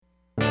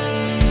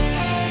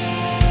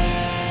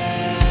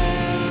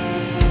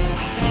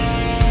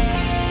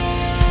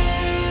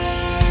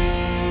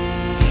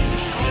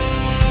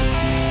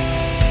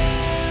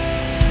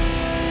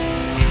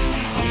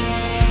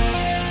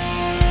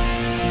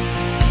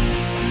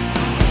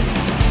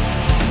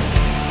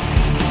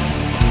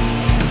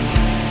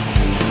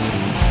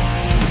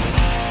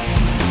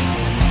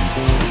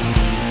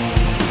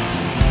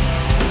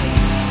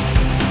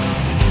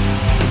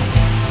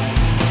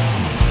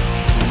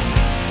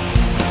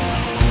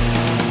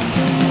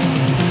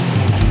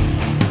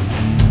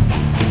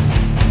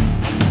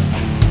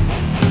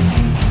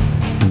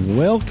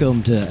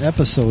Welcome to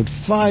episode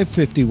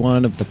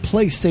 551 of the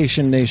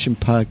PlayStation Nation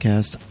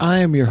podcast. I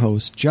am your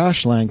host,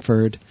 Josh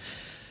Langford,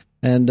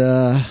 and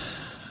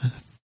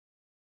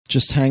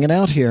just hanging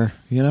out here.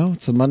 You know,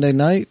 it's a Monday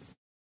night,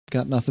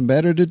 got nothing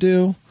better to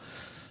do.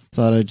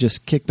 Thought I'd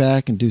just kick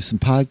back and do some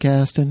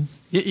podcasting.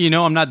 You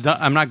know, I'm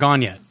not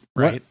gone yet,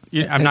 right?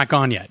 I'm not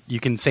gone yet. You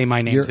can say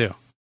my name too.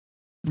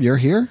 You're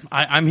here?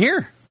 I'm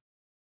here.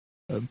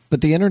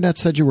 But the internet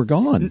said you were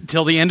gone.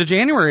 Until the end of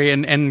January,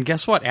 and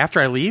guess what?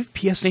 After I leave,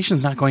 PS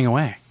Nation's not going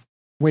away.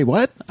 Wait,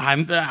 what?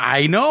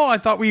 I know. I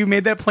thought we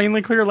made that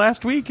plainly clear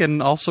last week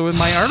and also in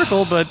my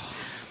article, but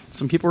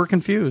some people were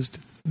confused.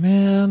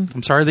 Man.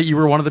 I'm sorry that you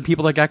were one of the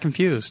people that got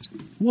confused.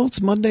 Well,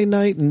 it's Monday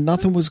night and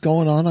nothing was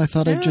going on. I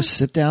thought I'd just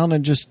sit down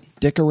and just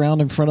dick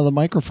around in front of the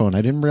microphone.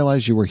 I didn't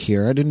realize you were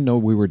here. I didn't know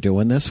we were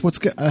doing this. What's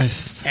good?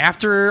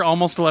 After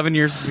almost 11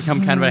 years, it's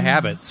become kind of a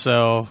habit,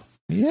 so...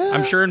 Yeah.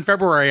 I'm sure in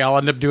February I'll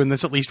end up doing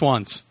this at least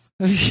once.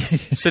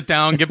 Sit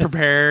down, get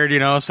prepared,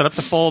 set up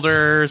the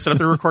folder, set up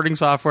the recording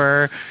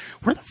software.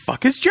 Where the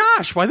fuck is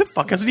Josh? Why the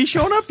fuck hasn't he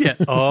shown up yet?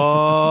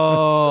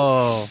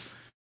 Oh.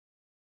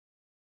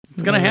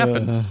 It's going to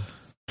happen.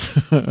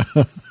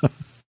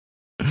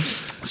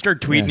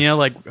 Start tweeting you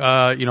like,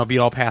 be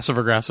all passive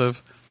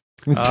aggressive.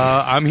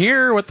 I'm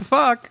here. What the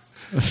fuck?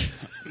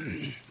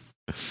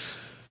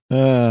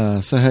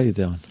 So how you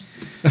doing?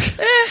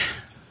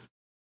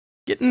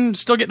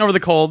 Still getting over the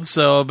cold,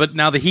 but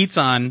now the heat's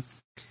on,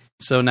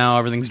 so now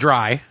everything's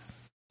dry.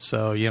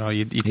 So,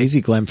 you take...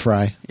 Easy, Glenn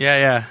Fry.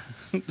 Yeah.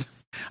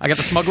 I got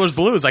the smuggler's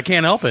blues. I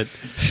can't help it.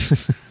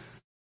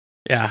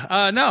 Yeah.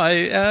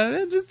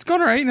 It's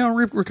going all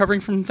right. Recovering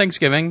from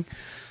Thanksgiving.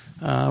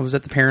 I was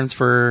at the parents'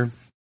 for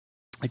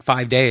like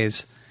 5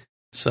 days.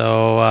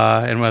 So,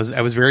 I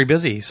was very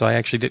busy, so I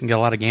actually didn't get a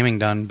lot of gaming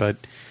done, but...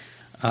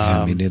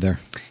 me neither.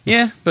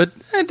 Yeah, but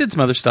I did some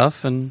other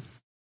stuff, and...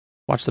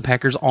 Watched the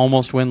Packers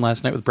almost win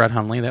last night with Brett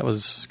Hundley. That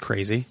was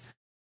crazy.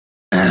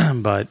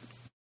 But,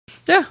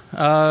 yeah.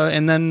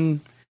 And then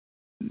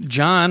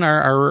John,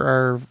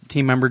 our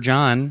team member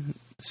John,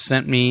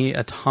 sent me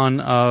a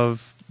ton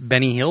of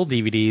Benny Hill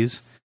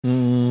DVDs.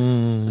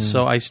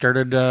 So I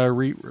started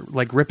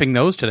ripping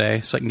those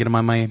today so I can get them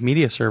on my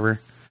media server.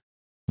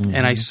 Mm-hmm.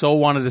 And I so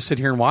wanted to sit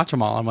here and watch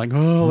them all. I'm like,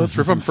 let's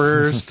rip them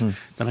first.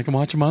 Then I can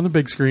watch them on the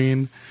big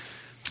screen.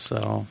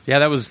 So, yeah,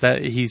 that was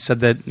that. He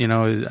said that,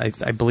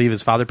 I believe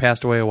his father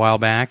passed away a while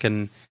back,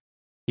 and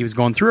he was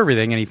going through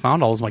everything, and he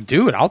found all those. I'm like,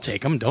 dude, I'll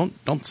take them.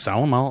 Don't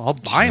sell them. I'll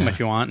buy them if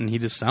you want. And he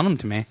just sent them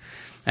to me.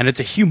 And it's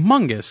a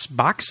humongous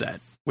box set,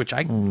 which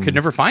I could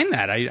never find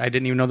that. I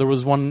didn't even know there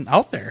was one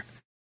out there.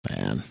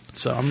 Man.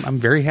 So I'm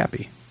very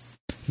happy.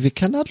 We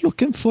cannot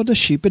looking for the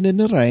sheeping in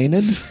the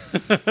raining.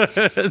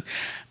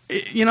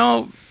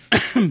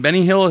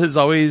 Benny Hill has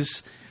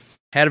always...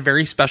 had a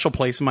very special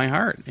place in my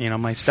heart.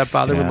 My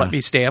stepfather would let me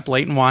stay up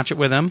late and watch it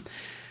with him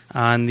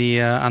on the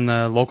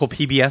local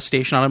PBS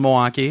station out of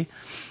Milwaukee.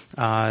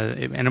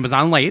 And it was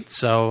on late,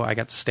 so I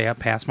got to stay up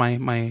past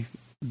my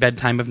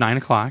bedtime of 9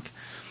 o'clock.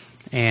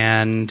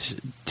 And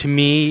to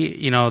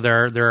me,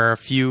 there are a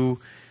few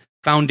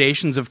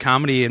foundations of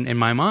comedy in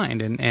my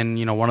mind.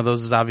 And one of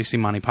those is obviously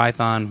Monty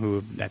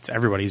Python, that's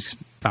everybody's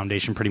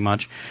foundation pretty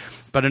much.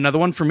 But another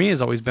one for me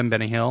has always been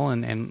Benny Hill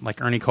and like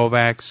Ernie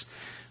Kovacs.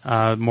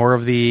 More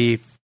of the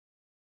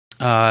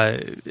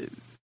kind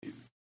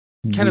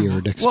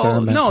weird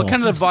experimental.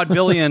 kind of the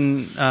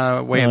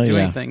vaudevillian way of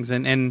doing things,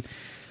 and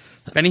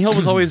Benny Hill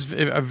was always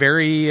a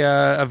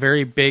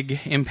very big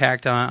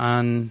impact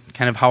on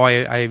kind of how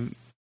I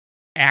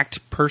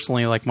act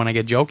personally, like when I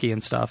get jokey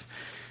and stuff.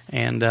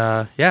 And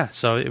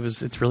so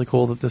it's really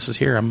cool that this is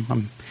here.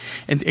 I'm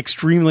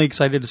extremely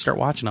excited to start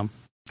watching them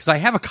because I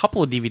have a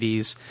couple of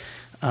DVDs,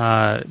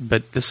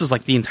 but this is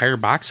like the entire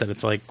box set.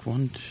 It's like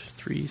 1, 2,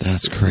 3,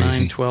 That's 6,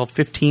 crazy. 9, 12,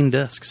 15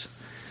 discs.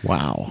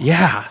 Wow.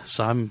 Yeah.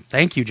 So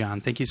thank you, John.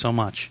 Thank you so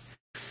much.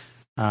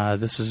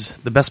 This is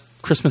the best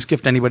Christmas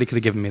gift anybody could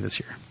have given me this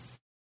year.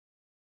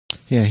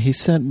 Yeah, he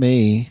sent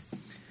me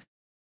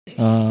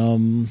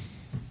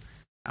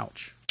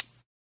Ouch.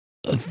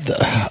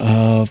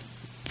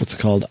 What's it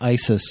called?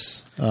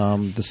 ISIS.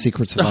 The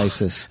Secrets of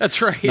ISIS.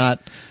 That's right.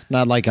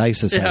 Not like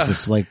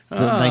ISIS, like the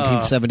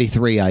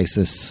 1973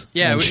 ISIS.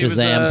 Yeah, and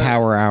Shazam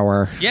Power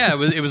Hour. Yeah,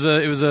 it was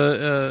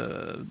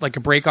like a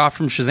break off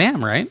from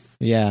Shazam, right?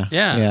 Yeah.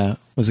 It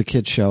was a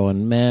kid show,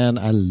 and man,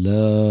 I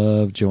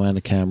love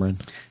Joanna Cameron.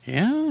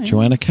 Yeah.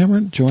 Joanna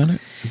Cameron? Joanna,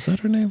 is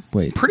that her name?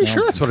 Wait. Pretty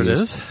sure that's what it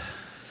is.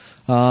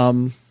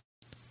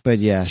 But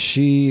yeah,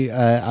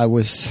 I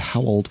was,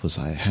 how old was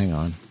I? Hang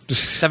on.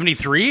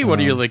 73? What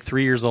are you, like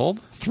 3 years old?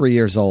 3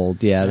 years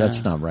old. Yeah,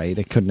 that's not right.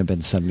 It couldn't have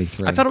been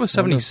 73. I thought it was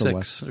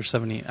 76 or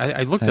 70.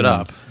 I looked it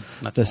up.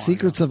 The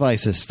Secrets of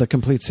ISIS, the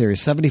complete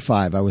series,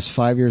 75. I was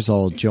 5 years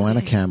old.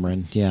 Joanna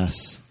Cameron,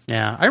 yes.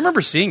 Yeah, I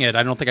remember seeing it.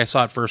 I don't think I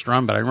saw it first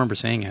run, but I remember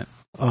seeing it.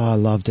 Oh, I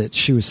loved it.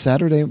 She was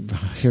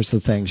here's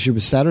the thing. She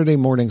was Saturday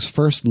morning's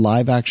first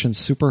live-action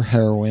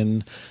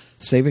superheroine,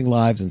 saving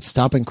lives and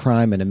stopping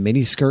crime in a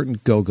miniskirt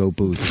and go-go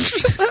boots.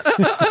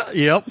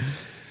 Yep.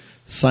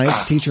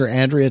 Science teacher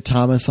Andrea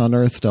Thomas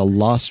unearthed a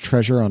lost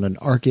treasure on an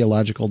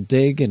archaeological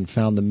dig and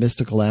found the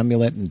mystical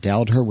amulet and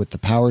endowed her with the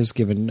powers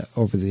given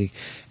over the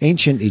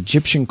ancient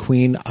Egyptian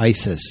queen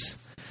Isis.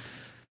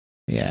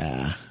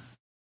 Yeah.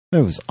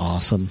 It was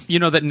awesome. You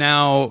know that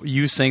now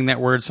you saying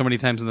that word so many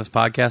times in this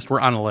podcast, we're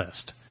on a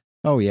list.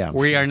 Oh, yeah.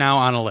 We are now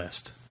on a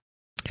list.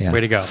 Yeah. Way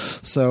to go.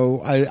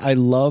 So I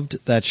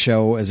loved that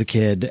show as a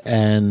kid,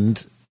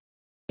 and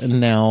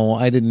now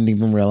I didn't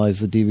even realize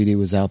the DVD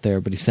was out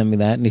there, but he sent me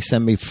that, and he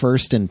sent me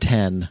First and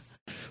 10,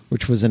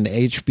 which was an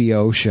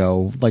HBO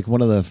show, like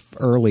one of the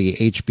early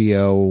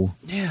HBO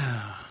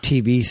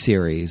TV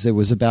series. It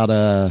was about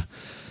a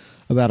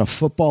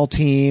football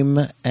team,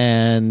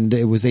 and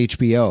it was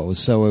HBO.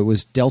 So it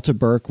was Delta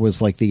Burke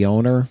was like the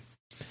owner.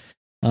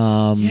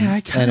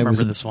 I kind of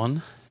remember this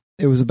one.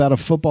 It was about a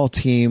football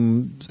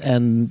team,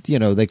 and, you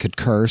know, they could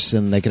curse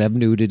and they could have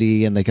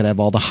nudity and they could have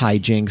all the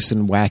hijinks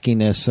and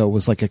wackiness. So it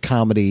was like a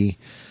comedy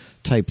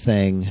type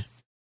thing.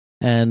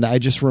 And I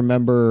just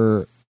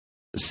remember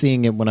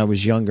seeing it when I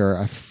was younger.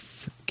 I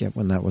forget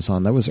when that was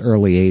on. That was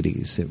early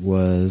 80s. It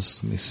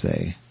was, let me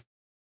say,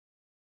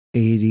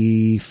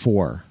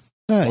 84.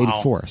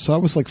 84. So I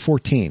was like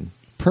 14.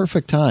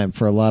 Perfect time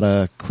for a lot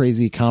of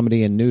crazy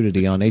comedy and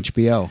nudity on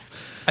HBO.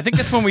 I think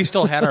that's when we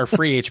still had our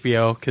free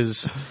HBO,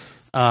 because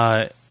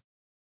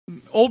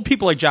old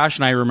people like Josh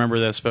and I remember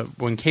this, but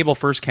when cable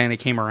first kind of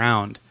came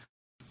around,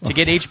 to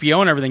get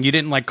HBO and everything, you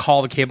didn't like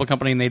call the cable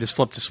company and they just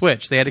flipped a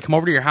switch. They had to come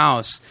over to your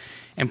house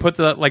and put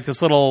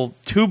this little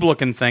tube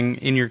looking thing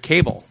in your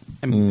cable,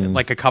 and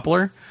like a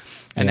coupler,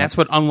 and that's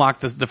what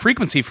unlocked the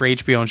frequency for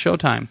HBO and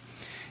Showtime.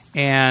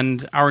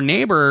 And our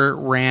neighbor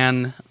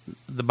ran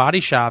the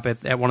body shop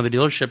at one of the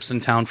dealerships in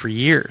town for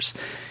years,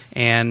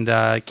 and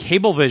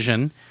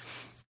Cablevision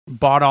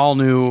bought all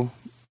new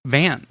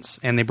vans,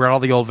 and they brought all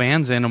the old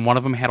vans in, and one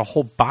of them had a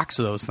whole box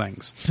of those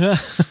things.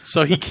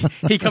 So he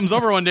comes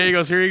over one day, he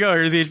goes, "Here you go,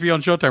 here's the HBO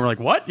and Showtime." We're like,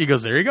 "What?" He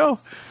goes, "There you go."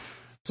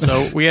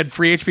 So we had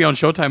free HBO and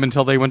Showtime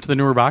until they went to the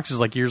newer boxes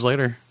like years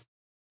later.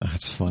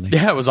 That's funny.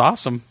 Yeah, it was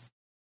awesome.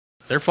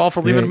 It's their fault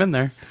for leaving them in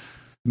there.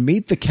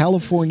 Meet the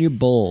California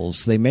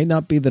Bulls. They may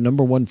not be the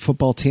number one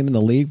football team in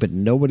the league, but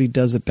nobody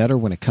does it better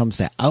when it comes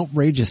to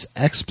outrageous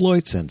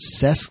exploits and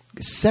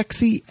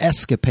sexy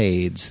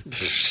escapades.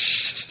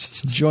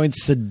 Join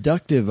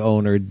seductive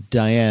owner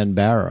Diane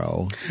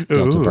Barrow,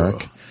 Delta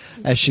Burke,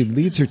 as she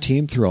leads her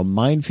team through a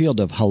minefield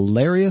of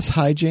hilarious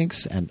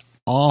hijinks and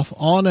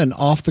on and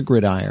off the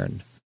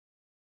gridiron.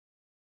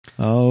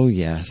 Oh,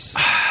 yes.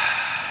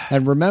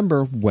 And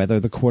remember, whether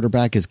the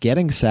quarterback is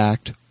getting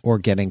sacked or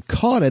getting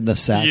caught in the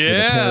sack with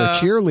a pair of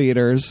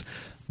cheerleaders,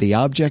 the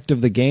object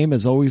of the game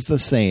is always the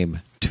same: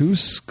 to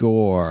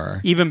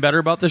score. Even better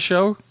about the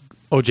show,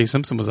 O.J.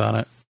 Simpson was on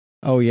it.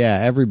 Oh, yeah,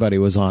 everybody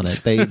was on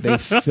it. They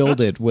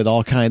filled it with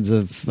all kinds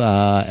of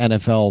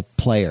NFL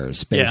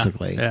players,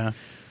 basically. Yeah.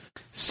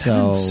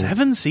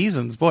 Seven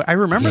seasons. Boy, I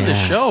remember the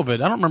show,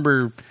 but I don't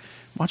remember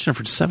watching it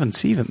for 7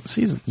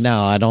 seasons.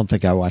 No, I don't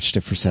think I watched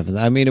it for 7.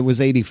 I mean, it was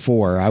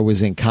 84. I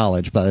was in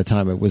college by the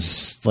time it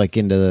was like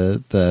into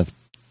the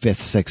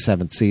 5th, 6th,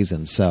 7th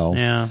season. So,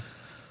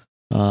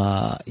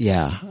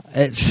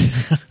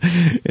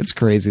 it's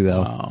crazy,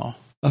 though. Wow.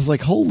 I was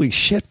like, holy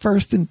shit,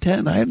 First and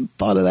 10. I hadn't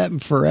thought of that in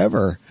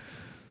forever.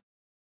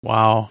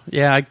 Wow.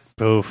 Yeah, I'd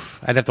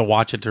have to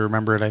watch it to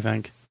remember it, I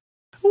think.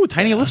 Ooh,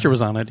 Tiny Lister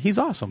was on it. He's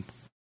awesome.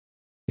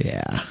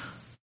 Yeah.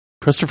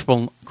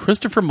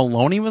 Christopher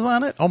Maloney was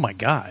on it? Oh, my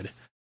God.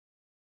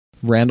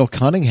 Randall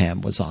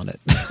Cunningham was on it.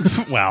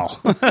 Well.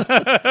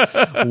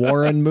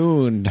 Warren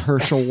Moon,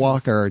 Herschel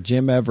Walker,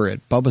 Jim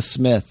Everett, Bubba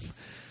Smith,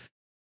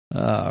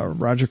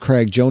 Roger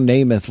Craig, Joe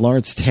Namath,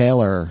 Lawrence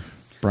Taylor,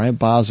 Brian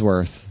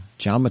Bosworth,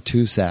 John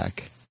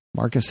Matusak,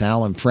 Marcus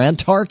Allen, Fran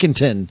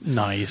Tarkenton.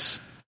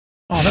 Nice.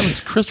 Oh, that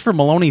was Christopher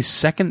Maloney's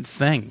second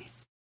thing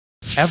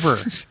ever.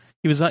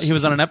 He was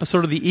on an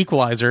episode of The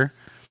Equalizer,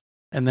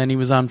 and then he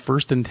was on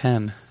First and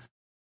 10.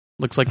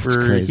 Looks like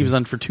he was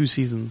on for 2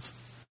 seasons.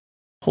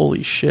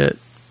 Holy shit.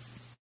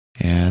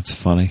 Yeah, it's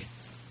funny.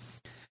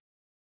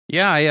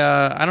 Yeah,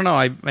 I don't know.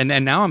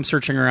 And now I'm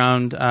searching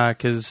around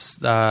because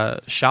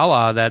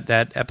Shala,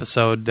 that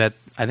episode that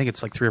I think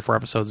it's like 3 or 4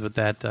 episodes with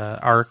that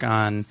arc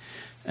on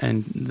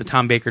and the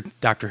Tom Baker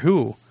Doctor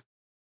Who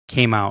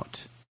came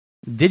out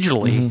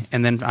digitally,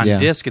 and then on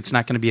disc it's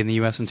not going to be in the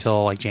US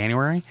until like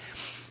January.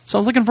 So I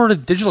was looking forward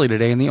to digitally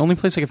today, and the only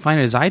place I could find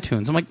it is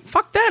iTunes. I'm like,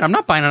 fuck that! I'm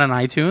not buying it on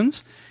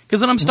iTunes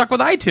because then I'm stuck with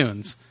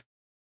iTunes.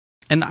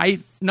 And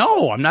I'm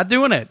not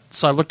doing it.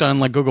 So I looked on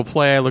like Google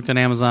Play, I looked on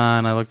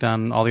Amazon, I looked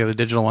on all the other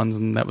digital ones,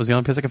 and that was the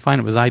only place I could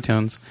find it was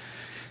iTunes.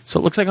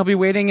 So it looks like I'll be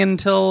waiting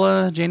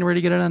until January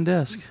to get it on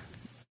disc,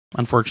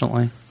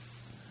 unfortunately.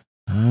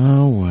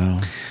 Oh, well.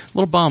 A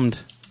little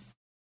bummed.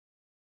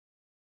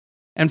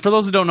 And for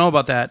those who don't know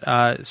about that,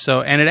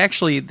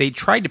 they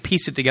tried to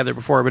piece it together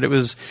before, but it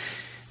was,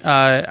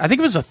 I think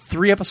it was a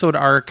 3-episode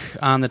arc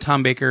on the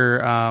Tom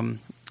Baker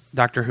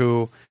Doctor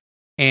Who.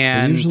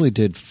 And they usually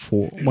did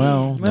 4.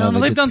 Well, no,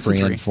 they've done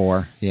 3 and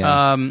 4.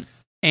 Yeah.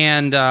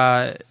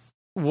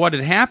 what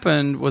had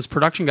happened was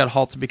production got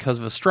halted because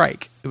of a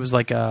strike. It was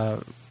like I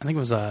think it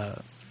was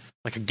a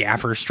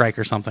gaffer strike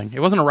or something. It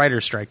wasn't a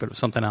writer's strike, but it was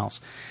something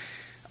else.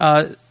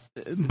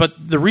 But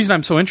the reason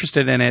I'm so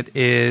interested in it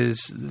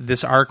is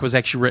this arc was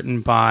actually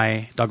written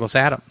by Douglas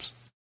Adams.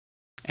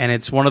 And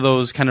it's one of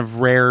those kind of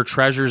rare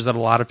treasures that a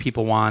lot of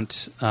people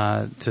want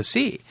to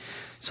see.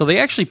 So they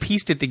actually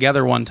pieced it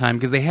together one time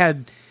because they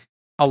had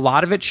a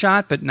lot of it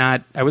shot, but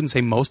not, I wouldn't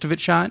say most of it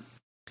shot.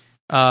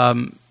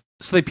 So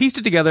they pieced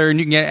it together, and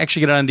you can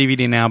actually get it on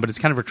DVD now, but it's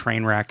kind of a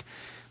train wreck.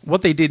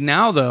 What they did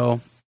now, though,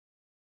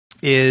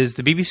 is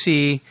the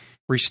BBC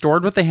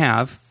restored what they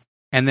have,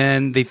 and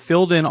then they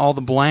filled in all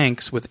the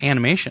blanks with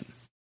animation.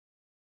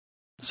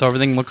 So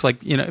everything looks like,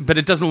 but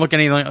it doesn't look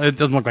it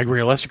doesn't look like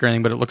realistic or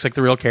anything, but it looks like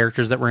the real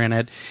characters that were in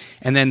it.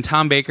 And then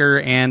Tom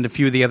Baker and a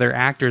few of the other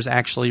actors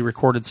actually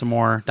recorded some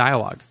more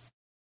dialogue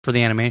for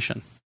the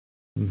animation.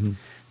 Mm-hmm.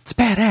 It's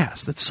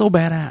badass. That's so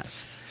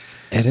badass.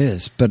 It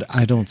is, but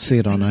I don't see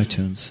it on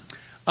iTunes.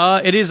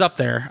 It is up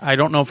there. I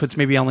don't know if it's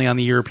maybe only on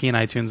the European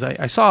iTunes.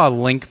 I saw a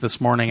link this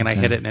morning and I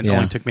hit it and it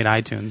only took me to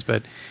iTunes.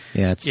 But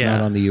it's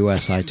not on the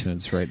US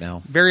iTunes right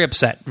now. Very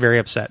upset. Very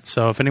upset.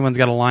 So if anyone's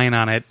got a line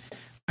on it,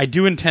 I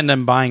do intend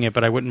on buying it,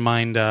 but I wouldn't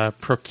mind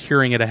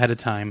procuring it ahead of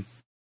time.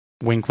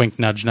 Wink, wink,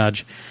 nudge,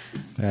 nudge.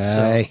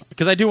 Hey.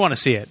 Because I do want to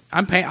see it.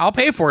 I'll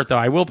pay for it, though.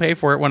 I will pay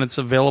for it when it's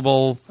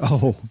available.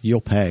 Oh,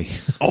 you'll pay.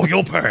 Oh,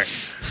 you'll pay.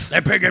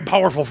 They pay get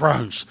powerful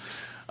friends.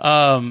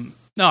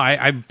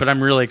 No, but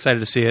I'm really excited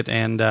to see it,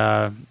 and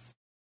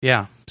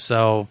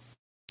so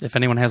if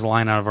anyone has a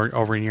line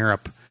over in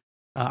Europe,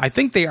 I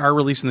think they are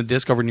releasing the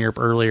disc over in Europe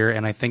earlier,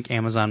 and I think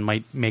Amazon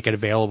might make it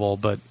available,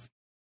 but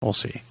we'll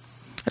see.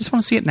 I just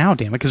want to see it now,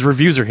 damn it, because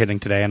reviews are hitting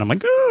today, and I'm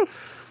like, oh!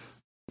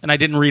 And I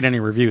didn't read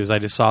any reviews. I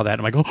just saw that,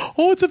 and I'm like,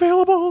 oh, it's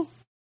available!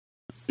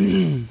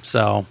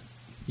 So,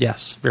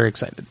 yes, very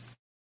excited.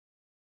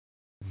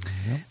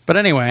 Yep. But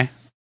anyway,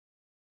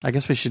 I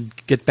guess we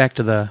should get back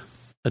to the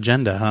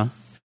agenda, huh?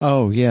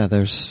 Oh, yeah,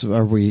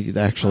 are we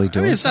actually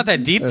doing it's not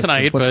that deep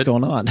tonight, what's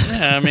going on?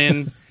 Yeah, I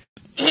mean,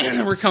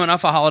 we're coming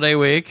off a holiday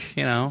week,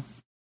 Yeah.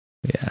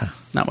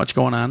 Not much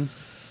going on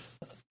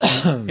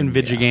in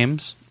video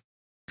games.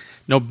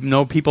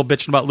 No people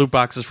bitching about loot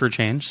boxes for a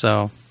change,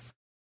 so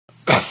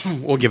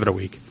we'll give it a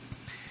week.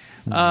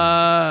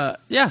 So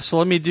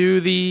let me do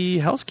the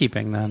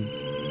housekeeping then.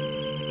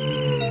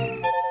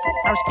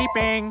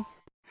 Housekeeping.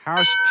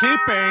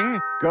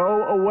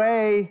 Go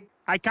away.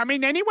 I come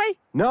in anyway?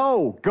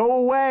 No, go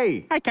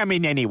away. I come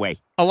in anyway.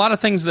 A lot of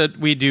things that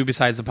we do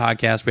besides the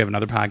podcast. We have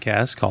another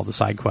podcast called The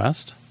Side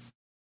Quest.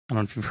 I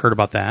don't know if you've heard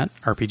about that.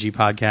 RPG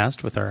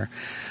podcast with our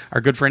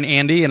good friend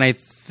Andy, and I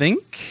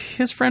think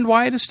his friend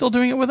Wyatt is still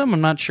doing it with him.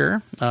 I'm not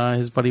sure.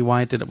 His buddy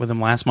Wyatt did it with him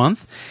last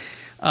month.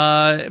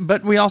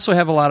 But we also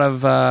have a lot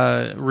of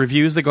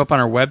reviews that go up on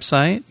our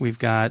website. We've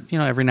got,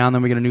 every now and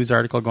then we get a news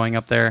article going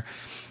up there.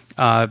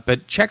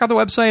 But check out the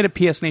website at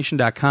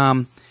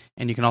psnation.com,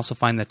 and you can also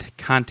find the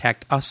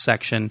Contact Us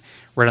section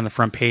right on the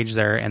front page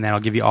there, and that'll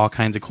give you all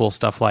kinds of cool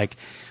stuff like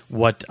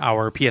what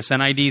our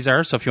PSN IDs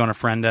are. So if you want to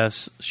friend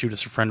us, shoot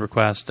us a friend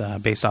request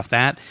based off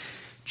that.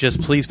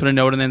 Just please put a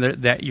note in there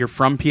that you're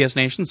from PS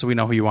Nation so we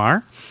know who you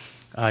are.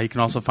 You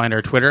can also find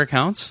our Twitter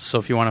accounts. So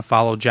if you want to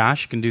follow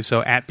Josh, you can do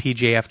so at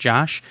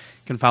PJFJosh.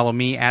 You can follow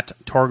me at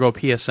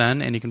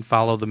TorgoPSN, and you can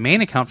follow the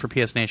main account for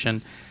PS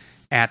Nation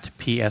at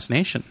PS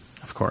Nation,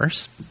 of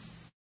course.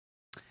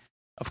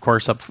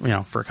 Up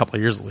for a couple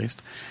of years at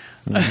least.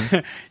 Mm-hmm.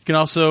 You can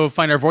also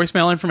find our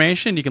voicemail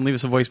information. You can leave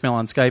us a voicemail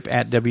on Skype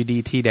at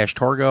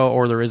WDT-Torgo,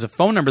 or there is a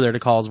phone number there to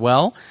call as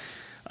well.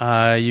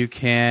 You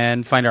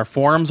can find our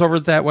forums over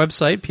at that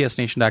website,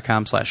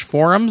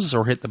 psnation.com/forums,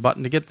 or hit the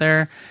button to get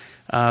there.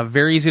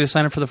 Very easy to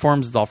sign up for the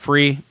forums. It's all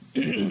free.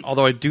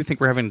 Although I do think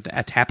we're having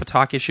a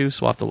Tapatalk issue,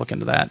 so we'll have to look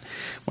into that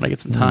when I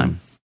get some time.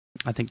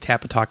 I think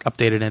Tapatalk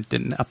updated and it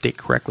didn't update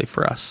correctly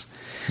for us.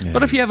 Yeah.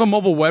 But if you have a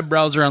mobile web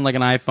browser on like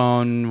an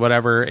iPhone,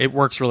 whatever, it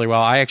works really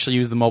well. I actually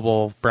use the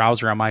mobile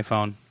browser on my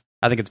phone.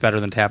 I think it's better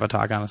than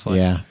Tapatalk, honestly.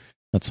 Yeah,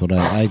 that's what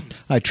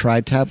I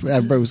tried.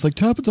 Everybody was like,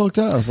 Tapatalk.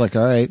 I was like,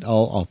 all right,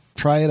 I'll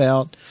try it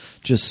out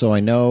just so I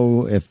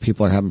know if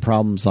people are having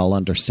problems, I'll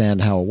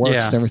understand how it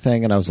works and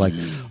everything. And I was like,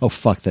 oh,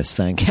 fuck this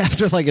thing.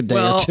 After like a day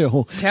or two,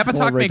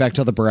 Tapatalk back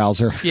to the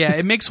browser. Yeah,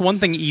 it makes one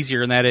thing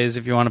easier, and that is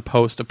if you want to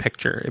post a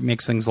picture. It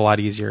makes things a lot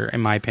easier, in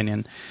my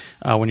opinion,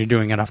 when you're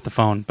doing it off the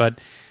phone. But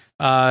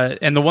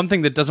and the one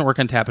thing that doesn't work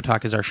on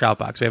Tapatalk is our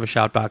shoutbox. We have a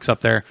shoutbox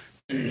up there.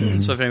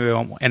 So if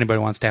anybody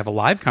wants to have a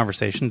live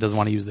conversation, doesn't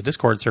want to use the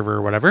Discord server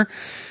or whatever,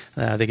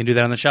 they can do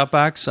that on the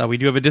shoutbox. We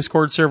do have a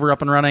Discord server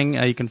up and running.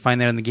 You can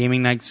find that in the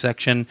Gaming Nights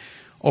section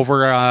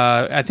over,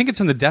 I think it's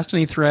in the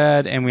Destiny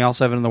thread, and we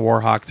also have it in the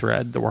Warhawk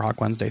thread, the Warhawk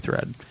Wednesday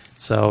thread.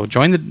 So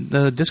join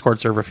the Discord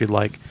server if you'd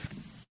like.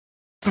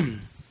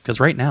 Because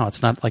right now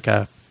it's not like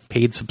a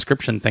paid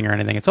subscription thing or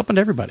anything. It's open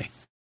to everybody.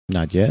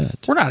 Not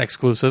yet. We're not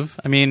exclusive.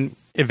 I mean,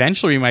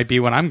 eventually we might be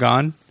when I'm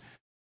gone.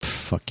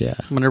 Fuck yeah.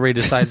 When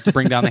everybody decides to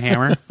bring down the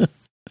hammer.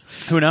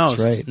 Who knows?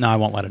 That's right. No, I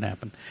won't let it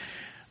happen.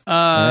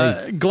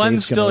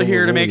 Glenn's still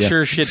here to make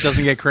sure shit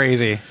doesn't get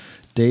crazy.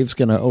 Dave's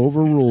going to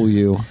overrule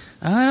you.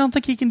 I don't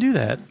think he can do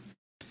that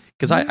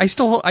because I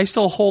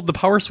still hold the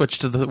power switch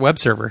to the web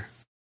server.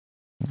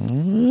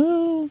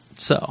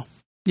 So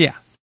yeah.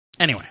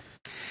 Anyway,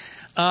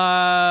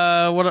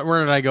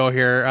 where did I go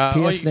here?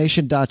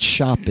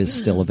 PSNation.shop is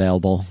still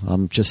available.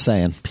 I'm just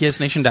saying.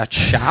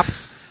 PSNation.shop.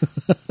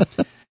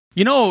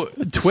 You know,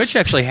 Twitch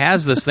actually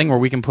has this thing where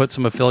we can put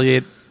some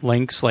affiliate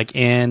links like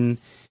in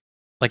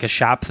like a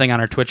shop thing on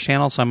our Twitch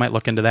channel. So I might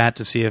look into that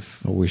to see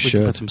if we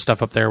can put some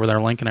stuff up there with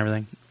our link and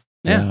everything.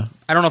 Yeah.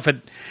 I don't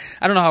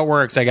know how it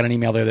works. I got an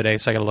email the other day,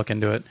 so I got to look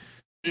into it.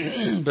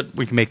 But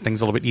we can make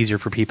things a little bit easier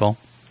for people.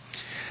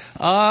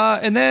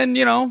 And then,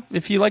 you know,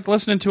 if you like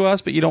listening to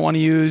us, but you don't want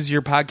to use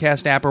your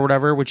podcast app or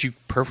whatever, which you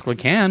perfectly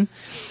can,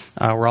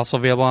 we're also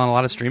available on a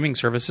lot of streaming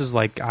services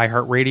like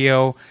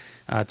iHeartRadio,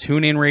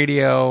 TuneIn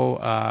Radio,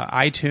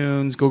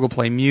 iTunes, Google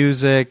Play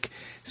Music,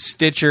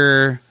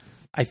 Stitcher.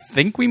 I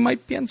think we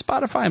might be on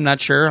Spotify. I'm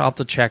not sure. I'll have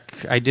to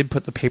check. I did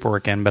put the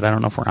paperwork in, but I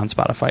don't know if we're on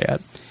Spotify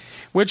yet,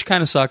 which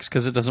kind of sucks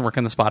because it doesn't work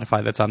on the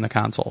Spotify that's on the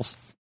consoles.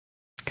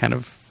 Kind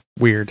of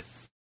weird.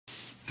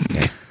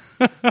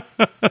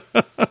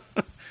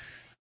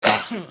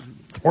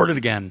 Thwarted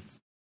again.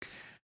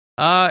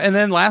 And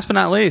then last but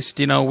not least,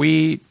 you know,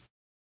 we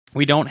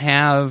don't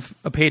have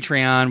a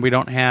Patreon. We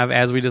don't have,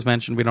 as we just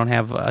mentioned, we don't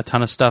have a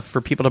ton of stuff for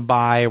people to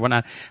buy or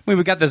whatnot. I mean,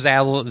 we've got the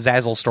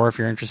Zazzle store if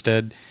you're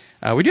interested.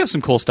 We do have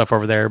some cool stuff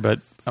over there,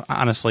 but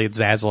honestly, it's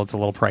Zazzle. It's a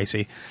little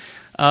pricey.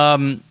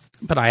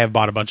 But I have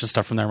bought a bunch of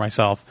stuff from there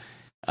myself.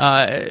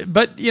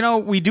 But, you know,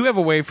 we do have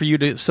a way for you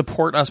to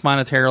support us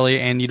monetarily,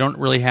 and you don't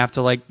really have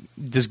to, like,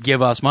 just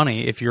give us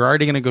money. If you're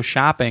already going to go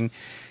shopping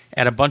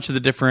at a bunch of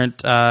the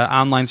different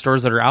online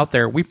stores that are out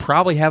there, we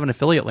probably have an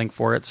affiliate link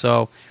for it.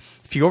 So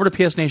if you go over to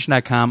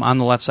psnation.com, on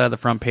the left side of the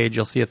front page,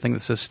 you'll see a thing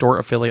that says Store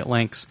Affiliate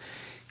Links.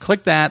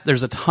 Click that.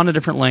 There's a ton of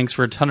different links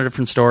for a ton of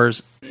different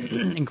stores,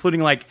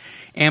 including like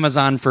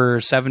Amazon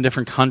for 7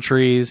 different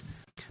countries,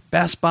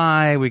 Best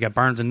Buy, we got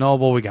Barnes &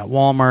 Noble, we got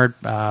Walmart,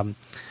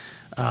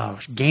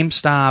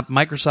 GameStop,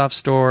 Microsoft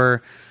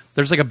Store.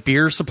 There's like a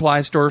beer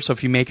supply store, so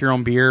if you make your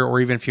own beer, or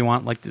even if you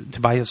want like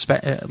to buy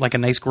like a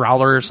nice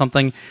growler or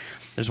something,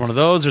 there's one of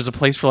those. There's a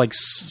place for like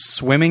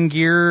swimming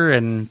gear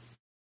and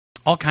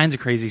all kinds of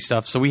crazy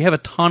stuff. So we have a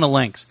ton of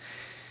links.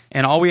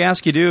 And all we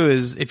ask you to do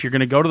is, if you're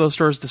going to go to those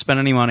stores to spend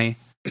any money,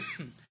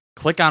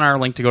 click on our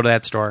link to go to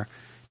that store.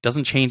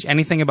 Doesn't change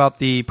anything about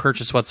the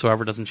purchase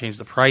whatsoever. Doesn't change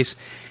the price.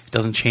 It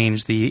doesn't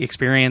change the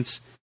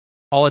experience.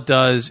 All it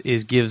does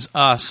is gives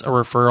us a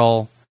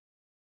referral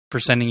for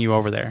sending you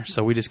over there.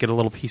 So we just get a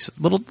little piece,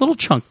 little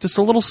chunk, just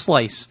a little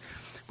slice.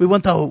 We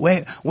want to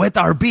wet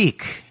our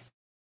beak.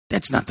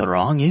 That's not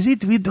wrong, is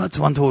it? We don't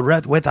want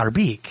to wet our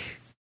beak.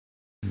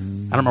 I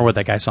don't remember what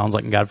that guy sounds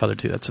like in Godfather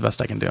 2. That's the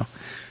best I can do.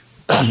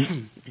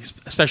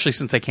 Especially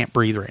since I can't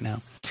breathe right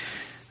now.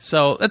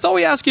 So that's all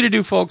we ask you to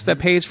do, folks. That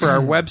pays for our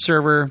web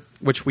server,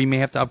 which we may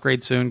have to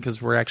upgrade soon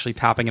because we're actually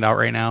topping it out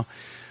right now.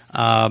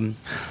 God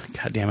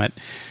damn it.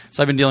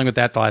 So I've been dealing with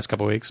that the last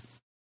couple of weeks.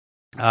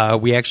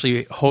 We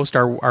actually host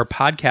our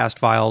podcast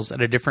files at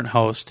a different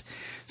host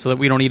so that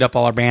we don't eat up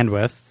all our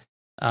bandwidth.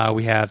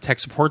 We have tech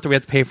support that we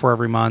have to pay for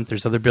every month.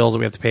 There's other bills that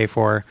we have to pay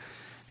for.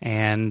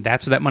 And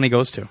that's what that money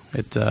goes to.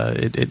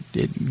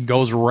 It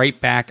goes right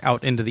back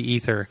out into the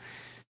ether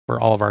for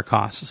all of our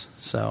costs.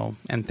 So,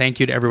 and thank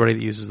you to everybody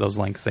that uses those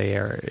links.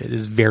 It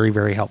is very,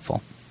 very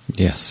helpful.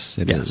 Yes,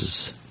 it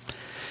is.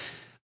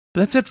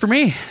 But that's it for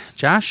me.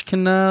 Josh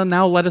can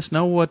now let us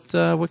know what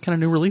kind of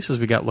new releases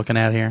we got looking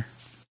at here.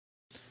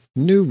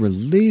 New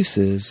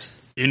releases?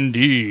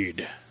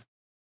 Indeed.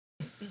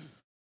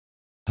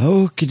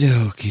 Okie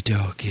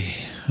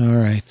dokie. All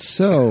right,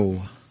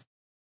 so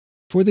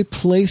for the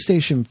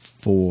PlayStation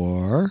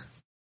 4,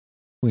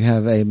 we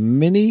have a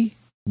mini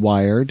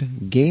wired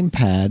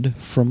gamepad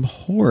from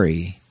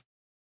Hori.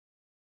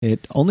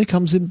 It only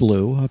comes in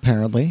blue,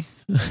 apparently.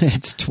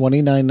 It's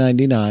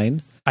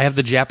 $29.99. I have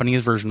the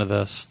Japanese version of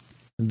this.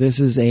 This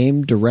is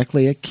aimed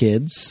directly at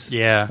kids.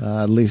 Yeah.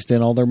 At least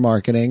in all their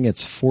marketing.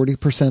 It's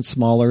 40%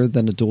 smaller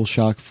than a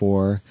DualShock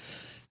 4.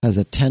 Has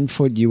a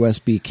 10-foot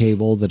USB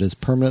cable that is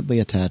permanently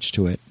attached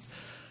to it.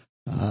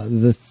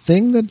 The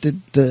thing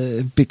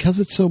that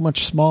because it's so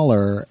much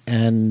smaller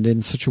and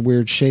in such a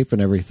weird shape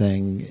and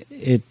everything,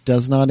 it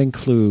does not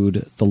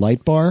include the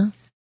light bar,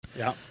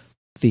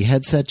 the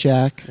headset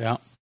jack,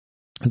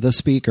 the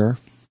speaker,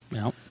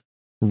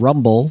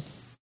 rumble,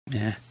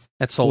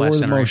 that's the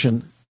last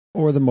generation,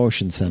 or the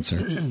motion sensor.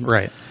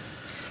 Right.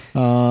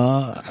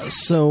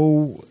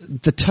 So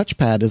the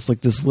touchpad is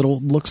like this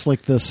looks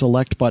like the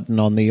select button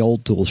on the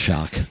old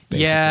DualShock. Basically.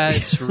 Yeah,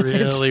 it's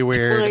really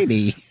weird.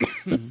 Tiny.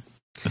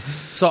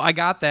 So I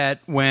got that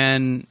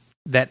when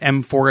that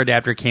M4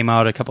 adapter came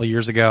out a couple of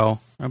years ago,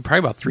 probably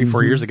about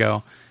 3-4 years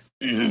ago.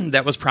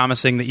 That was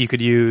promising that you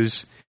could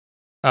use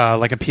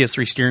like a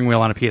PS3 steering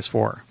wheel on a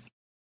PS4,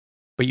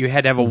 but you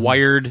had to have a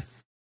wired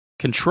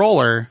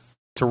controller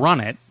to run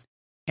it.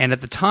 And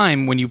at the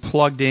time, when you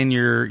plugged in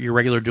your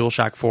regular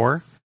DualShock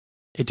 4,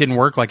 it didn't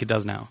work like it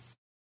does now.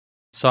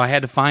 So I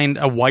had to find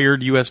a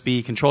wired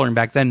USB controller, and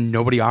back then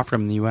nobody offered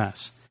them in the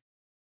US.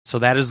 So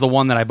that is the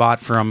one that I bought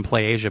from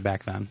Play Asia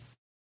back then.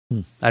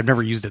 I've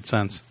never used it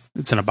since.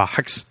 It's in a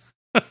box.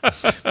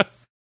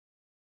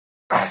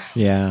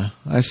 Yeah,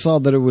 I saw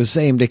that it was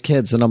aimed at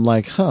kids, and I'm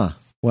like, huh.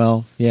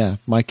 Well, yeah,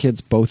 my kids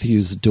both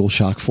use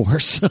DualShock 4,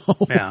 so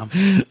Yeah.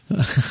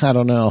 I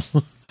don't know.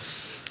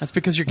 That's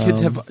because your kids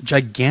have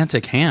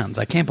gigantic hands.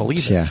 I can't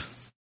believe it.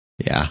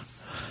 Yeah.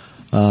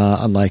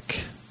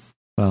 Unlike,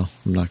 well,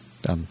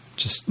 I'm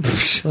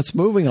just, let's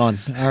moving on.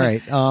 All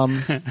right.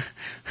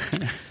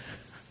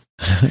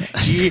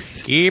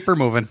 Keep her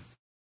moving.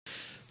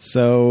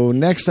 So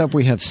next up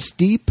we have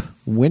Steep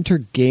Winter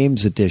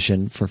Games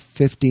Edition for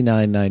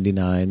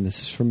 $59.99.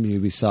 This is from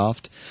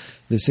Ubisoft.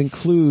 This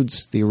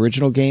includes the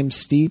original game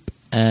Steep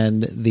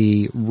and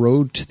the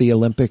Road to the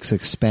Olympics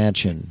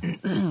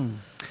expansion.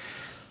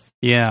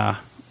 Yeah.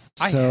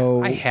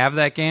 So I have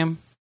that game.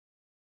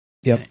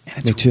 Yep, and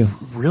it's me too.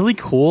 Really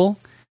cool,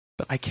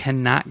 but I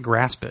cannot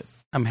grasp it.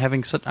 I'm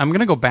going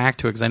to go back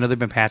to it because I know they've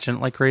been patching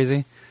it like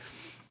crazy.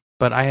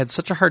 But I had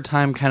such a hard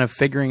time kind of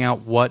figuring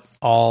out what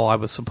all I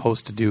was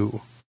supposed to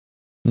do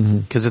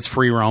because it's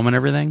free roam and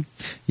everything.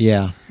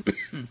 Yeah,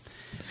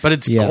 but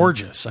it's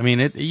gorgeous. I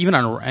mean, even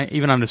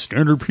on a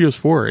standard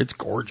PS4, it's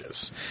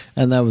gorgeous.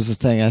 And that was the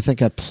thing. I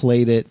think I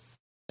played it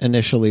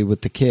initially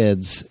with the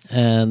kids,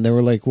 and they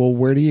were like, "Well,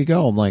 where do you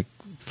go?" I'm like,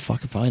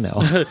 "Fuck if I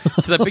know."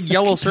 So that big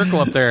yellow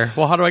circle up there.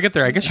 Well, how do I get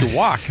there? I guess you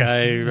walk.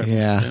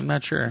 I'm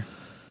not sure.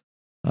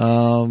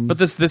 But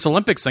this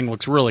Olympics thing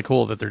looks really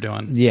cool that they're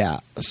doing. Yeah.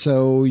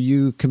 So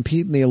you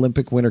compete in the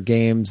Olympic Winter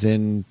Games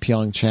in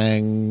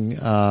Pyeongchang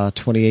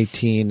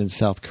 2018 in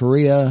South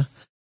Korea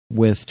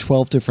with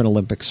 12 different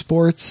Olympic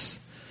sports.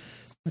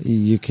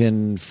 You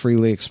can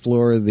freely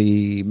explore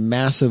the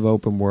massive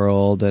open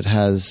world that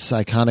has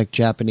iconic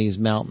Japanese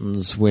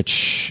mountains,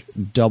 which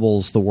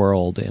doubles the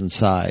world in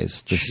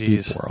size, the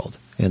Steep world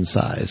in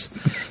size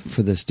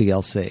for this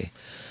DLC.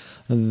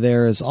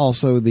 There is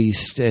also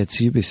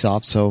it's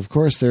Ubisoft, so of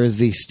course there is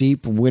the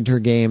Steep Winter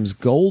Games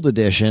Gold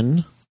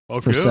Edition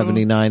for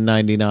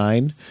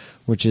 $79.99,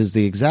 which is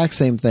the exact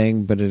same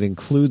thing, but it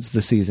includes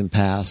the season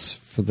pass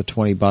for the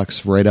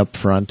 $20 right up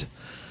front.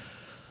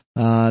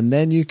 And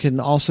then you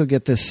can also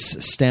get this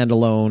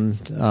standalone.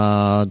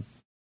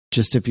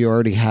 Just if you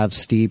already have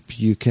Steep,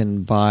 you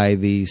can buy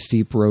the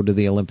Steep Road to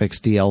the Olympics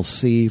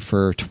DLC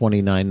for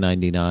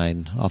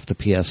 $29.99 off the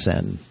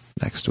PSN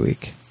next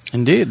week.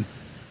 Indeed.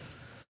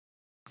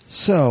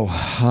 So,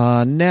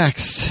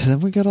 next, then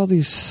we got all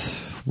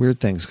these weird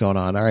things going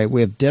on. All right,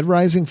 we have Dead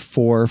Rising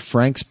 4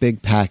 Frank's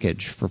Big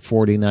Package for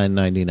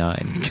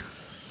 $49.99.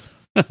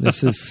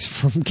 This is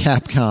from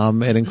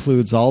Capcom. It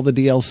includes all the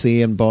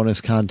DLC and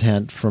bonus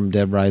content from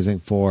Dead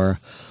Rising 4,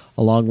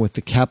 along with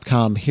the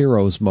Capcom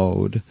Heroes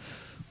mode,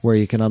 where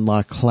you can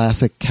unlock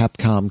classic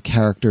Capcom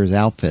characters'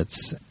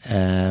 outfits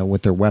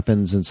with their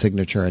weapons and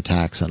signature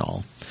attacks and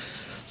all.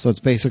 So it's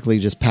basically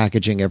just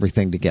packaging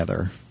everything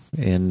together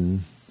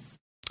in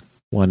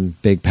one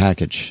big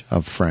package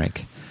of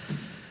Frank.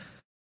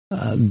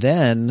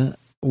 Then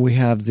we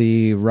have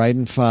the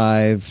Raiden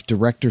 5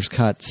 Director's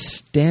Cut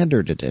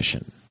Standard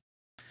Edition.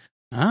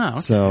 Ah, okay.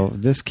 So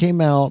this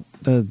came out,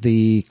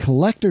 the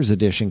Collector's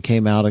Edition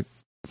came out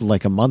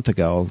like a month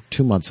ago,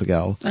 2 months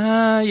ago.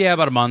 Yeah,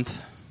 about a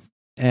month.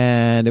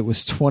 And it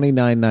was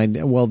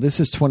 $29.99. Well, this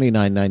is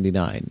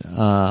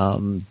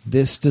 $29.99.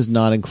 This does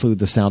not include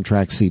the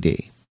soundtrack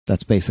CD.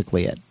 That's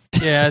basically it.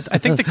 Yeah, I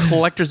think the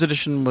collector's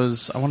edition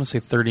was, I want to say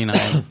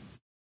 $39.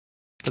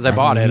 Because I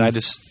bought it. I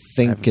just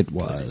think it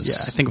was. Yeah,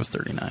 I think it was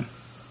 $39.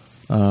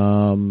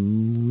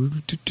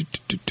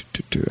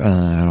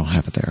 I don't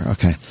have it there.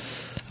 Okay.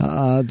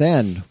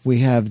 Then we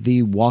have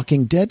the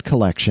Walking Dead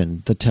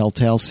collection, the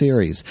Telltale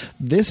series.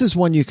 This is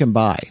one you can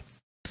buy,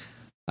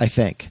 I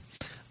think.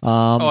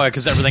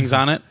 Because everything's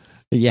on it?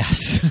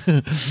 Yes.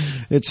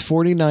 It's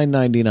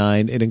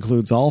 $49.99. It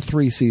includes all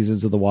 3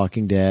 seasons of The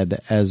Walking Dead,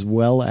 as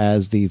well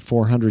as the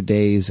 400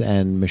 Days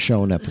and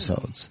Michonne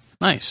episodes.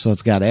 Nice. So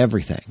it's got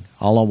everything,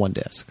 all on one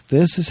disc.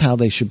 This is how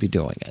they should be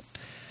doing it.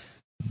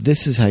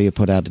 This is how you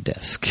put out a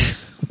disc.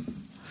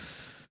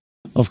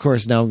 Of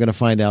course, now I'm going to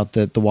find out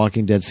that The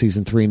Walking Dead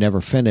Season 3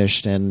 never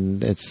finished,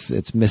 and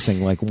it's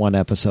missing like one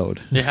episode.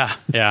 Yeah,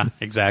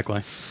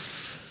 exactly.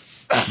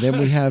 Then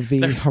we have the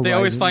Horizons. They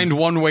always find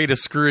one way to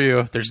screw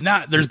you. There's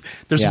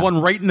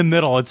one right in the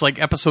middle. It's like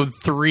episode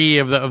 3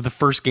 of the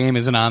first game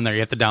isn't on there.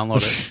 You have to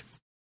download it.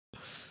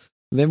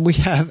 Then we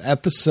have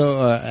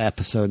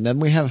episode. Then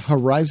we have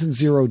Horizon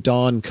Zero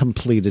Dawn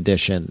Complete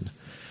Edition.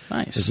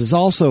 Nice. This is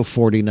also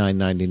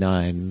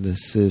 $49.99.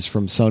 This is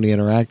from Sony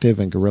Interactive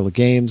and Guerrilla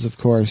Games, of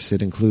course.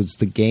 It includes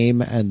the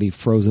game and the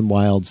Frozen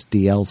Wilds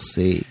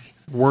DLC.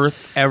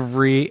 Worth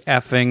every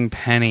effing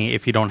penny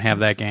if you don't have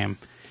that game.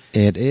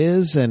 It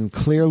is, and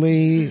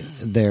clearly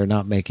they're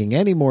not making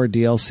any more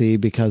DLC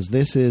because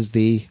this is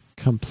the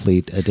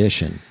complete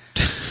edition.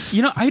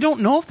 I don't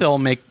know if they'll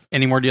make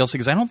any more DLC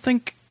because I don't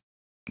think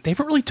they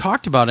haven't really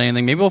talked about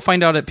anything. Maybe we'll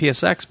find out at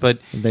PSX, but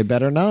they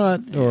better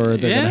not, or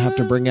they're going to have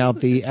to bring out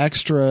the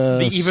extra,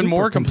 the even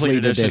more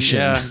complete edition.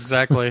 Yeah,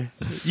 exactly.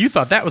 You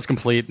thought that was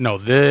complete? No,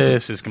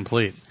 this is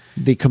complete.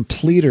 The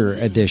completer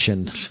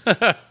edition.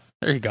 There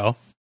you go.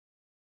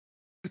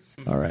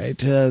 All right.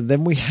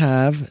 Then we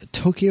have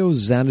Tokyo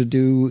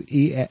Xanadu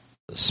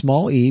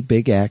small E,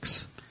 big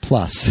X,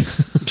 plus.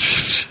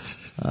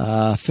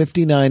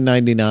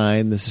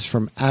 $59.99. This is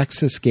from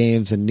Axis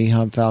Games and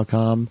Nihon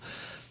Falcom.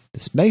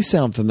 This may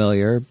sound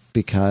familiar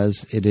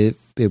because it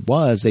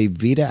was a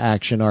Vita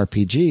action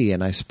RPG,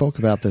 and I spoke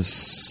about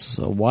this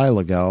a while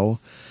ago.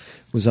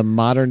 It was a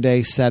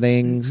modern-day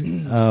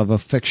setting of a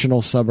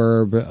fictional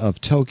suburb of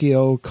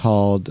Tokyo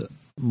called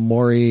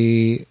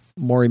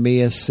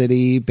Morimiya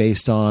City,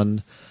 based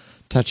on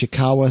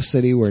Tachikawa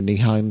City, where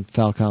Nihon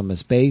Falcom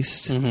is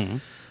based. Mm-hmm.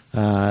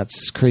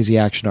 It's a crazy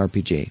action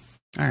RPG.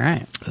 All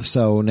right.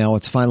 So now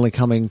it's finally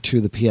coming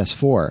to the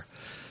PS4.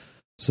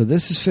 So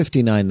this is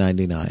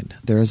 $59.99.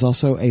 There is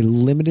also a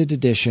limited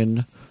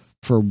edition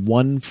for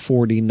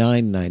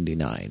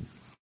 $149.99.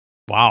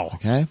 Wow.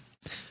 Okay.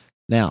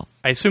 Now,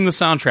 I assume the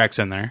soundtrack's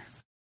in there.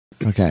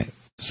 okay.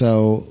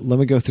 So let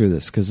me go through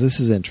this because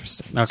this is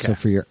interesting. Okay. So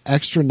for your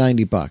extra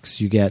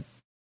 $90, you get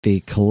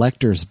the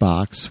collector's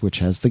box, which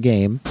has the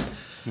game,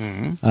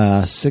 Mm-hmm.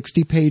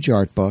 60-page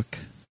art book,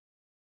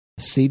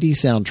 CD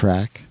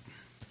soundtrack,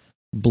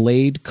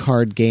 Blade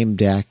card game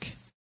deck,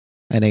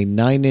 and a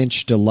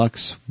 9-inch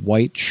deluxe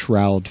white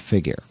shroud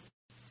figure.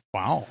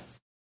 Wow.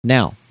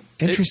 Now,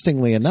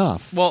 interestingly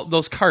enough... Well,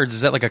 those cards,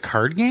 is that like a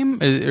card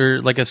game? Or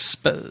like a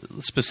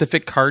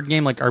specific card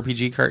game, like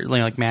RPG card,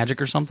 like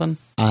Magic or something?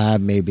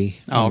 Maybe.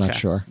 Oh, I'm okay. not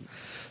sure.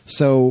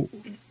 So,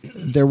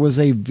 there was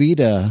a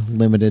Vita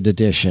limited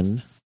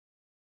edition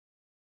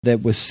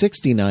that was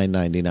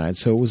 $69.99,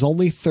 so it was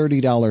only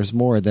 $30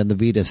 more than the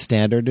Vita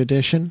standard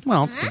edition.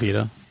 Well, it's the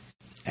Vita.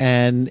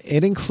 And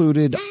it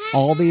included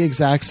all the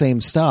exact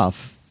same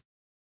stuff,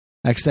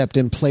 except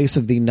in place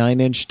of the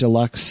 9-inch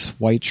deluxe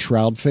white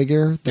shroud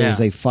figure, there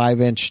was a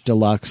 5-inch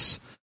deluxe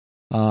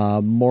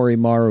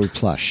Morimaru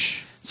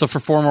plush. So for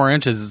 4 more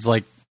inches, it's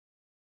like,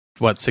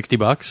 what,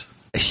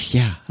 $60?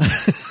 Yeah.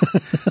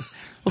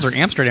 Those are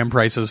Amsterdam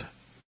prices.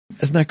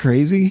 Isn't that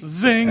crazy?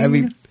 Zing! I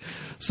mean,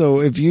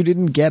 so if you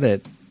didn't get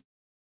it...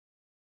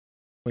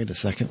 Wait a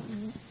second.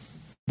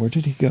 Where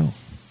did he go?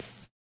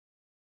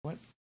 What?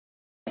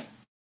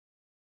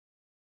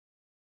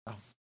 Oh.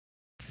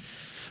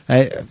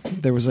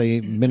 There was a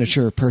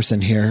miniature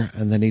person here,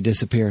 and then he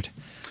disappeared.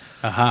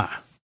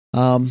 Aha.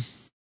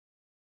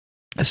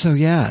 So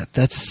yeah,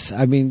 that's,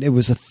 I mean, it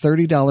was a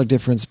 $30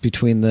 difference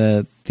between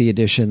the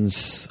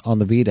editions on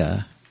the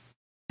Vita,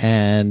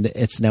 and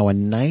it's now a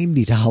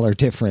 $90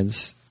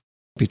 difference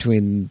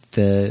between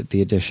the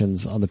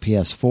editions on the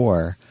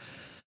PS4.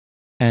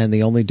 And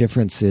the only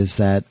difference is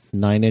that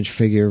 9-inch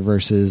figure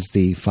versus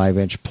the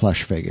 5-inch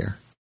plush figure.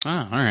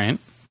 Oh, all right.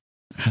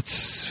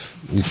 That's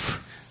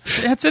oof.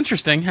 That's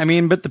interesting. I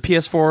mean, but the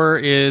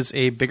PS4 is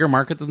a bigger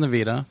market than the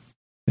Vita.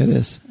 It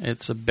is.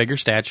 It's a bigger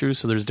statue,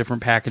 so there's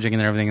different packaging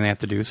and everything they have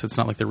to do. So it's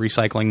not like they're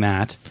recycling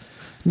that.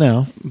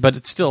 No, but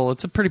it's a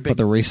pretty big. But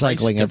they're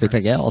recycling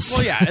everything else.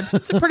 Well, yeah,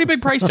 it's a pretty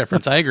big price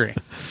difference. I agree.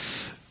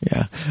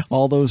 Yeah,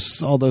 all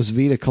those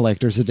Vita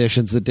collector's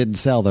editions that didn't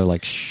sell, they're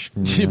like,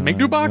 make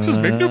new boxes,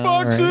 make new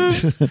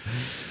boxes. Right.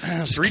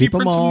 Just 3D keep them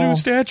print some all. new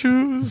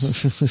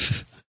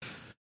statues.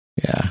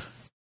 Yeah.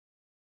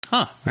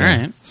 Huh. All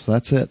right. So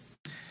that's it.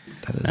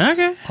 That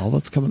is all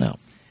that's coming out.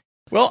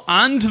 Well,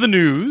 on to the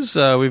news.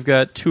 We've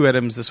got 2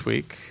 items this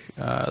week.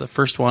 The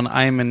first one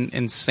I'm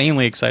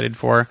insanely excited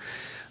for.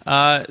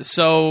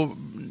 So,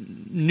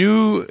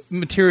 new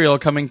material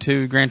coming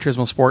to Gran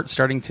Turismo Sport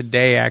starting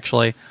today,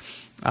 actually.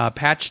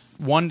 Patch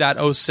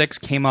 1.06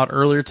 came out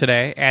earlier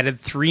today, added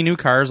 3 new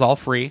cars, all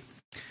free.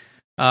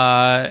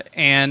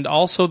 And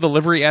also the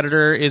livery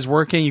editor is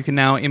working. You can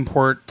now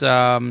import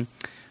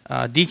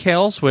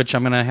decals, which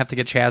I'm going to have to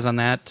get Chaz on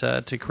that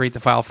to create the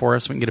file for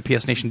us so we can get a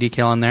PS Nation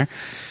decal in there.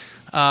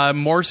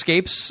 More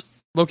escapes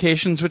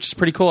locations, which is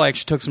pretty cool. I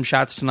actually took some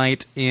shots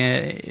tonight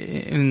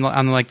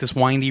on like this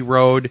windy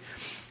road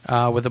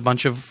with a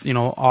bunch of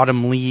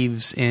autumn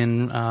leaves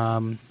in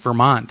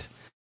Vermont.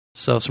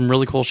 So some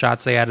really cool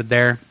shots they added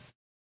there.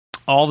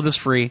 All of this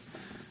free.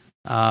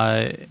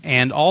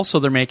 And also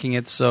they're making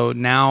it so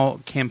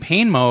now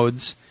campaign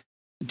modes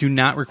do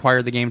not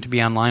require the game to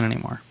be online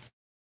anymore.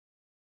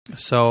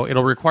 So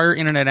it'll require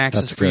internet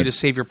access for you to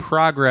save your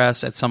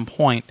progress at some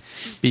point,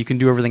 but you can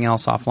do everything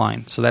else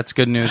offline. So that's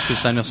good news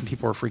because I know some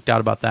people were freaked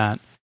out about that.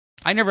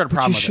 I never had a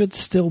problem with it. You should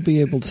still be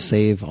able to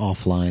save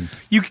offline.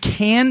 You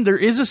can. There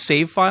is a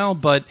save file,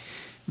 but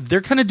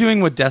they're kind of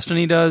doing what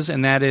Destiny does,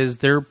 and that is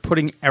they're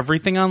putting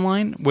everything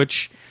online,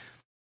 which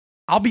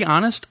I'll be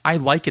honest, I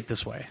like it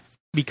this way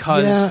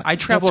because I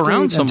travel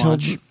around so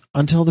much.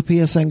 Until the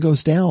PSN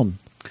goes down.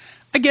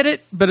 I get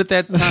it, but at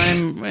that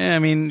time, I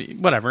mean,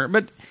 whatever.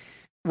 But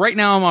right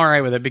now I'm all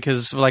right with it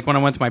because like when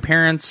I went to my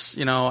parents,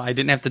 I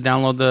didn't have to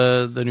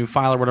download the new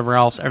file or whatever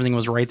else. Everything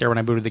was right there when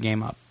I booted the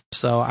game up.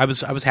 So I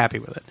was happy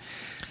with it.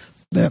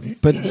 Yeah,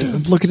 but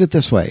look at it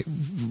this way.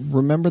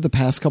 Remember the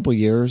past couple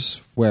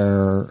years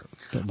where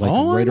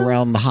Right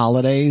around the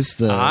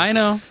holidays. I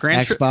know.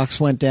 Xbox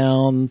went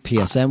down,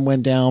 PSN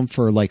went down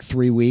for like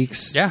 3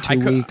 weeks. Yeah, 2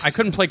 weeks. I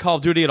couldn't play Call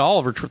of Duty at all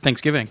over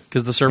Thanksgiving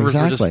because the servers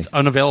were just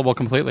unavailable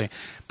completely.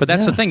 But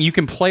that's the thing. You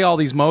can play all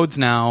these modes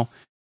now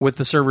with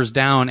the servers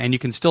down, and you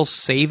can still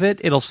save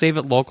it. It'll save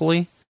it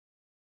locally.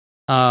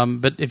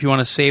 But if you want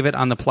to save it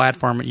on the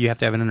platform, you have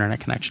to have an internet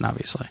connection,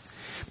 obviously.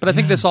 But I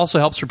think this also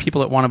helps for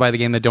people that want to buy the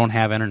game that don't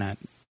have internet.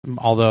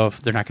 Although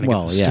they're not going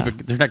to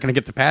they're not going to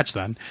get the patch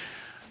then.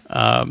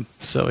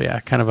 So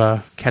yeah, kind of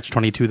a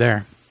catch-22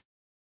 there.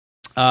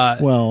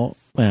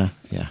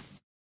 Yeah.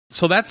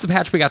 So that's the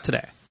patch we got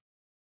today,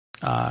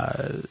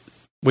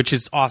 which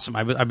is awesome.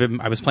 I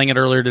was playing it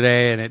earlier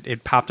today, and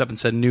it popped up and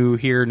said new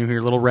here,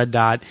 little red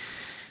dot.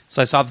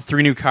 So I saw the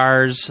 3 new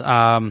cars.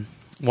 One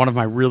of them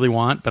I really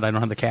want, but I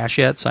don't have the cash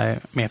yet, so I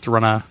may have to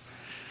run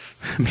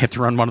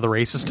one of the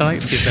races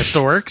tonight, see if that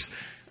still works.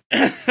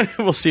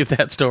 We'll see if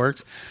that still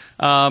works.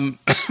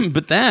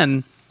 But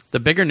then the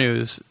bigger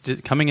news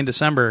coming in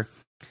December,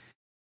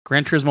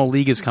 Gran Turismo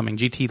League is coming,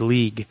 GT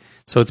League.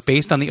 So it's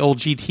based on the old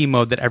GT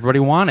mode that everybody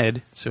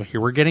wanted. So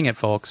here we're getting it,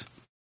 folks.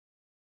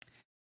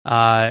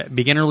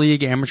 Beginner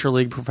League, Amateur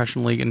League,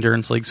 Professional League,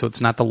 Endurance League. So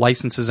it's not the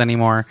licenses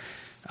anymore.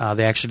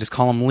 They actually just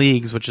call them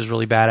leagues, which is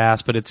really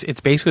badass. But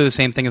it's basically the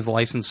same thing as the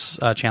license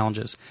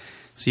challenges.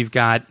 So you've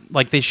got,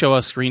 like, they show a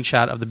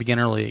screenshot of the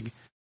Beginner League.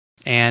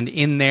 And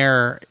in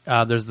there,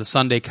 there's the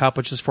Sunday Cup,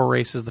 which is 4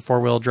 races, the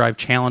 4-wheel drive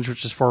challenge,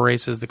 which is 4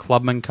 races, the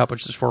Clubman Cup,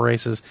 which is 4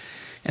 races,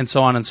 and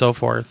so on and so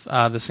forth.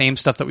 The same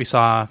stuff that we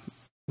saw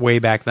way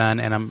back then,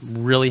 and I'm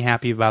really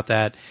happy about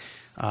that.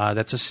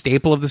 That's a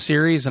staple of the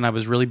series, and I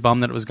was really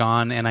bummed that it was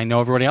gone, and I know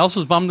everybody else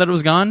was bummed that it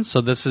was gone,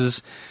 so this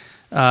is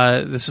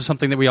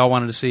something that we all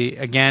wanted to see.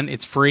 Again,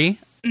 it's free.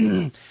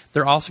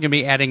 They're also going to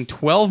be adding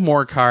 12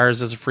 more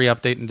cars as a free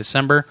update in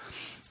December.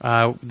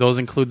 Those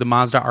include the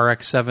Mazda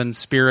RX-7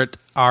 Spirit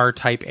R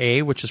Type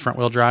A, which is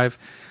front-wheel drive,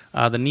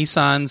 the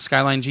Nissan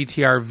Skyline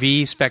GTR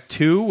V Spec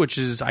 2, which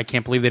is, I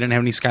can't believe they didn't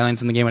have any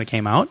Skylines in the game when it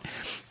came out,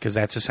 because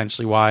that's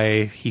essentially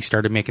why he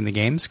started making the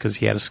games, because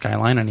he had a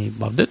Skyline and he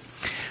loved it.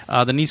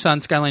 The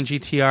Nissan Skyline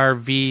GTR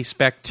V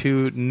Spec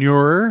 2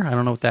 Newer, I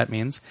don't know what that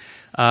means.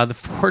 The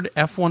Ford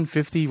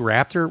F-150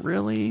 Raptor,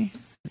 really?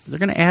 They're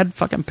going to add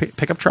fucking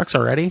pickup trucks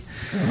already?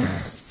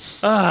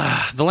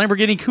 The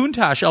Lamborghini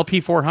Countach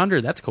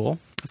LP400, that's cool.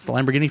 It's the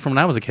Lamborghini from when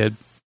I was a kid.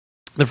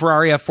 The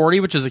Ferrari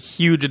F40, which is a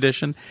huge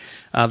addition.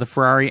 The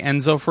Ferrari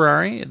Enzo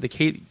Ferrari. The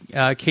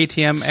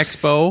KTM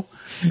Expo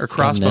or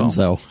Crossbow. An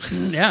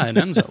Enzo. Yeah, an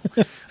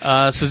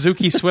Enzo.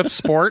 Suzuki Swift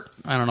Sport.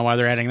 I don't know why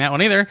they're adding that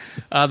one either.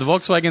 The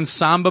Volkswagen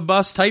Samba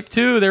Bus Type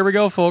 2. There we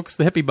go, folks.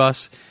 The hippie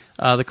bus.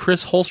 The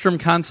Chris Holstrom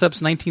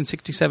Concepts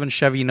 1967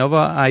 Chevy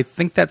Nova. I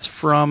think that's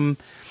from,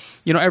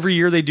 every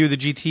year they do the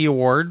GT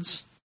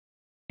Awards.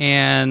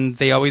 And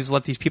they always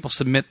let these people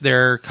submit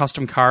their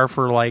custom car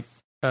for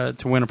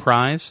to win a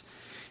prize,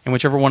 and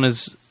whichever one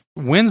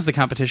wins the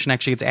competition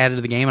actually gets added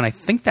to the game. And I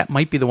think that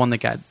might be the one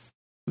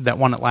that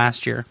won it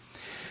last year.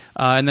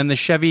 And then the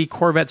Chevy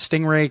Corvette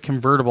Stingray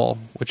convertible,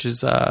 which is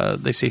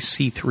they say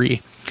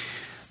C3.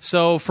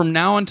 So from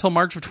now until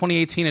March of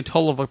 2018, a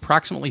total of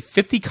approximately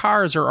 50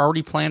 cars are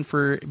already planned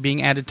for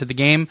being added to the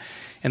game,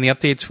 and the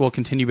updates will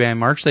continue by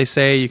March, they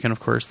say. You can,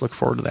 of course, look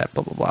forward to that,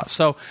 blah, blah, blah.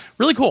 So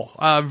really cool.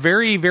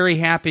 Very, very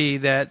happy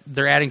that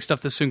they're adding stuff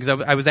this soon,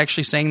 because I was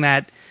actually saying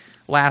that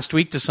last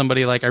week to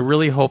somebody, I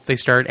really hope they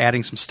start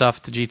adding some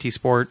stuff to GT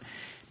Sport,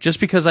 just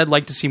because I'd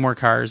like to see more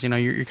cars.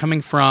 You're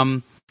coming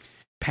from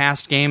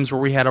past games where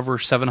we had over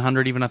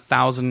 700, even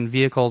 1,000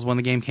 vehicles when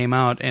the game came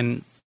out,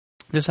 and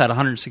this had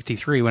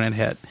 163 when it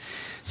hit.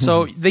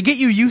 So they get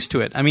you used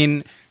to it. I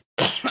mean,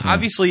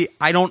 obviously,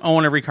 I don't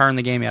own every car in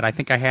the game yet. I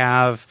think I'm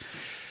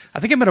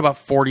at about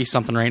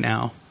 40-something right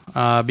now.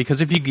 Because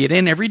if you get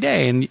in every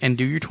day and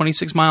do your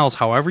 26 miles,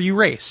 however you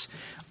race,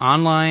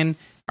 online,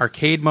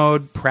 arcade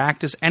mode,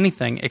 practice,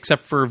 anything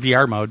except for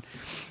VR mode,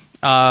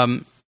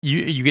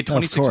 you get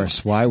 26. Of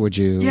course. Why would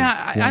you?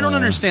 Yeah, I don't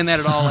understand that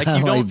at all.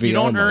 You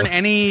don't earn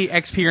any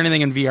XP or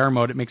anything in VR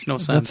mode. It makes no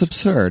sense. That's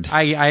absurd.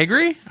 I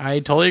agree. I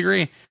totally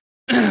agree.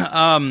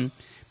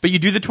 But you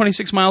do the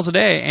 26 miles a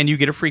day and you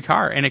get a free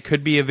car, and it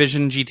could be a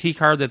Vision GT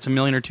car that's 1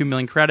 million or 2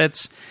 million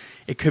credits.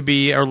 It could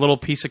be a little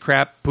piece of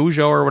crap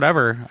Peugeot or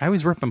whatever. I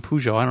always rip on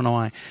Peugeot. I don't know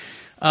why.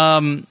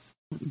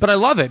 But I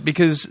love it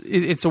because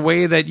it's a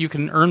way that you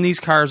can earn these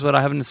cars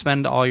without having to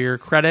spend all your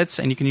credits,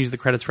 and you can use the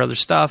credits for other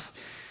stuff.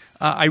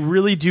 I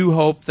really do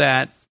hope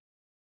that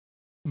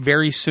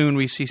very soon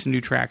we see some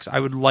new tracks.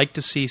 I would like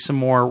to see some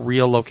more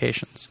real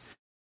locations.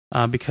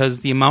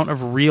 Because the amount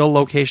of real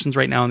locations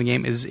right now in the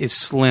game is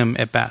slim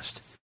at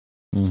best.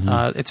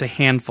 Mm-hmm. It's a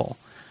handful.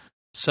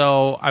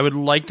 So I would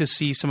like to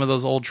see some of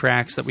those old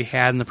tracks that we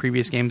had in the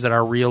previous games that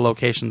are real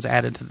locations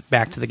added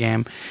back to the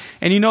game.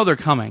 And they're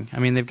coming. I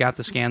mean, they've got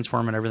the scans for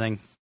them and everything.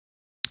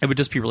 It would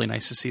just be really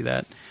nice to see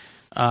that.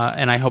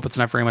 And I hope it's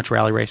not very much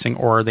rally racing,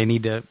 or they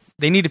need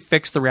to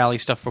fix the rally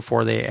stuff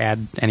before they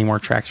add any more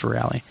tracks for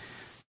rally.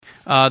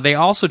 They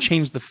also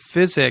changed the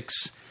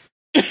physics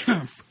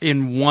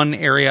in one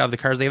area of the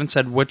cars. They haven't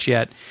said which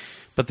yet,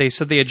 but they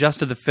said they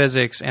adjusted the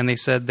physics, and they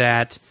said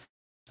that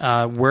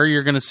where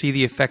you're going to see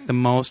the effect the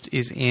most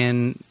is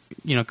in,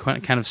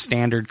 kind of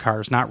standard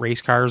cars, not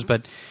race cars,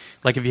 but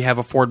like if you have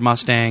a Ford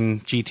Mustang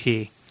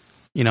GT,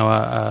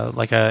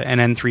 like an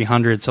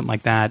N300, something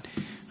like that,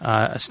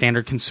 a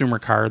standard consumer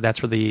car,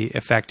 that's where the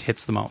effect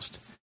hits the most.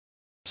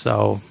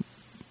 So,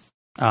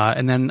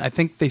 and then I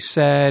think they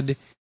said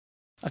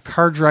a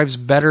car drives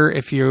better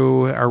if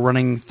you are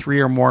running 3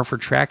 or more for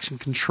traction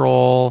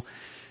control.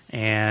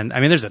 And I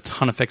mean, there's a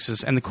ton of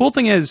fixes. And the cool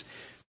thing is,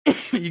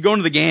 you go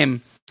into the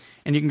game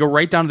and you can go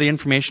right down to the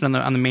information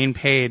on the main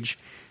page,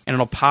 and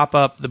it'll pop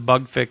up the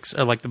bug fix,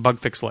 or like the bug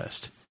fix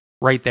list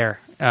right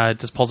there. It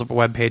just pulls up a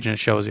web page and it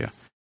shows you.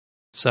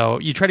 So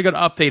you try to go to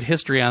update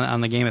history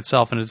on the game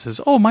itself, and it says,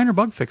 minor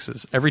bug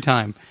fixes every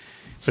time.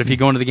 But if you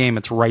go into the game,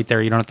 it's right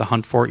there. You don't have to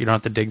hunt for it. You don't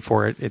have to dig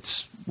for it.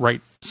 It's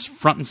right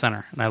front and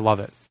center, and I love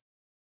it.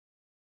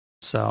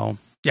 So,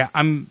 yeah,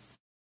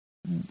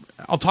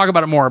 I'll talk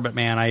about it more, but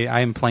man, I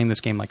am playing this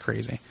game like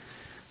crazy.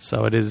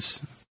 So it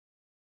is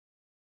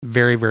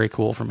very, very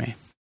cool for me.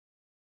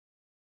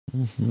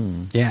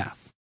 Mm-hmm. Yeah.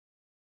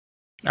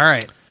 All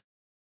right.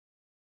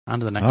 On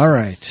to the next. All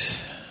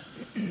right.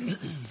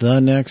 The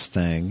next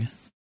thing,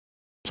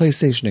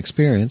 PlayStation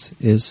Experience,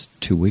 is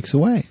 2 weeks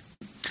away.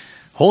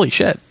 Holy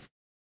shit.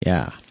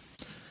 Yeah.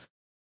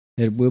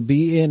 It will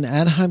be in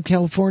Anaheim,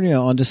 California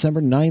on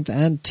December 9th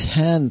and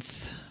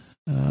 10th.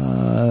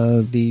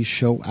 The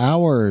show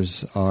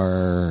hours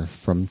are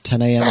from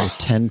 10 a.m. to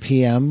 10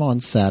 p.m. on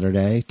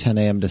Saturday, 10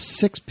 a.m. to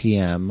 6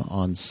 p.m.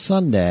 on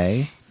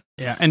Sunday.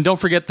 Yeah, and don't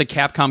forget the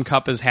Capcom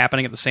Cup is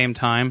happening at the same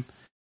time.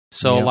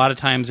 So Yep. a lot of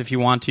times, if you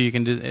want to, you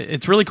can do.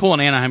 It's really cool in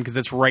Anaheim because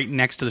it's right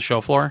next to the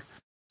show floor.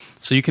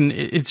 So you can.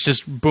 It's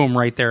just boom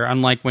right there.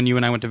 Unlike when you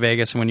and I went to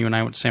Vegas and when you and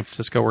I went to San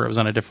Francisco, where it was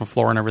on a different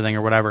floor and everything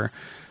or whatever.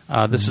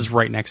 This is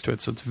right next to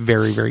it, so it's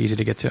very, very easy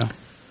to get to.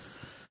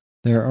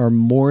 There are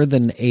more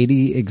than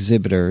 80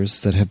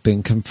 exhibitors that have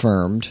been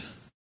confirmed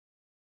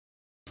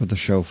for the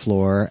show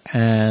floor,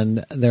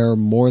 and there are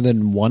more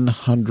than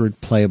 100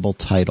 playable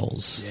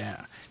titles.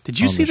 Yeah. Did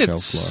you on see the that show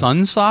floor.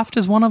 Sunsoft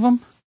is one of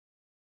them?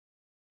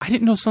 I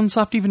didn't know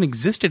Sunsoft even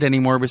existed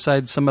anymore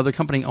besides some other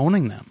company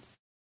owning them.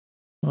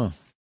 Huh.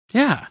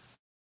 Yeah.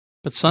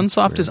 But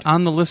Sunsoft is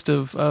on the list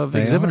of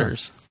They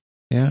exhibitors.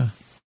 Yeah.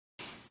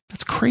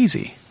 That's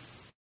crazy.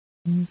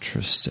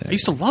 Interesting. I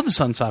used to love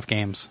Sunsoft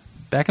games.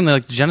 Back in the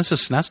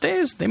Genesis SNES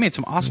days, they made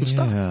some awesome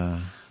stuff. Yeah.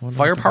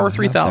 Firepower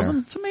 3000,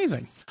 it's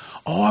amazing.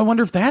 Oh, I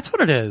wonder if that's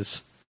what it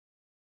is.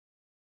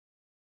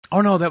 Oh,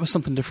 no, that was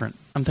something different.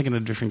 I'm thinking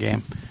of a different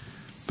game.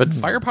 But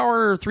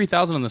Firepower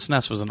 3000 in the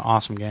SNES was an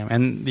awesome game.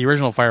 And the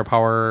original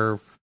Firepower, I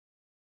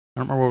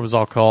don't remember what it was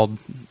all called.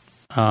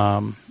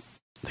 I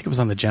think it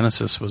was on the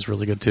Genesis, was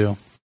really good too.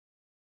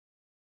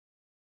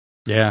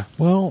 Yeah.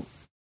 Well,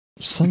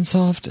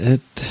 Sunsoft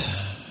at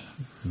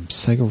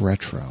Sega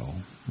Retro.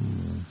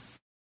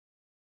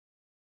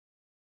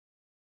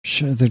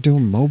 Sure, they're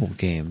doing mobile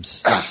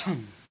games.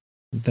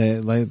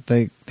 They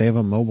have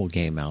a mobile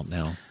game out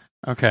now.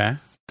 Okay.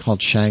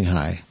 Called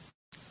Shanghai.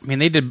 I mean,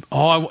 they did.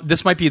 Oh,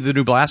 this might be the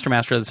new Blaster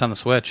Master that's on the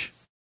Switch.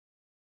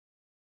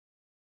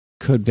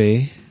 Could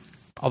be.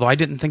 Although I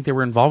didn't think they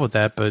were involved with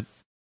that, but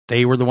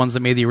they were the ones that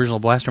made the original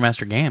Blaster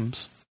Master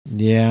games.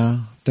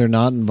 Yeah, they're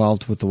not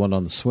involved with the one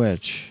on the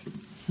Switch.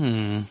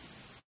 I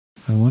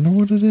wonder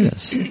what it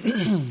is.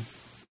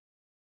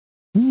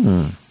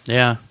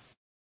 Yeah.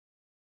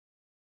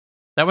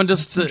 That one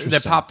just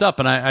that popped up,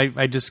 and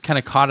I just kind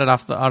of caught it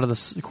out of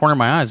the corner of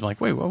my eyes. I'm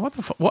like, wait, what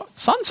the what?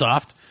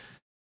 Sunsoft?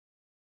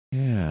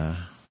 Yeah.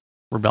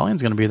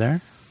 Rebellion's going to be there.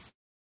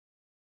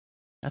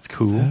 That's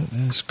cool. That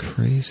is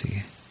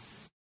crazy.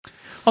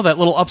 Oh, that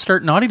little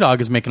upstart Naughty Dog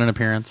is making an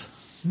appearance.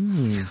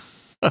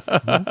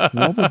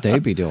 What would they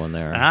be doing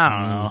there? I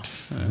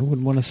don't know. Who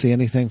would want to see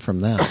anything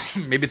from them?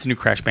 Maybe it's a new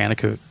Crash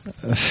Bandicoot.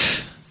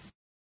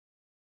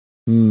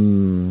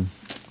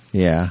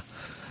 Yeah.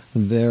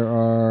 There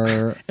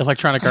are...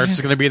 Electronic Arts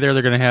is going to be there.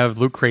 They're going to have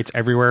loot crates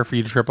everywhere for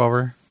you to trip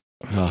over.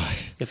 You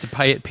have to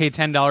pay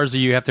 $10 or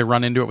you have to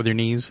run into it with your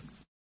knees.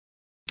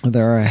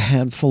 There are a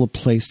handful of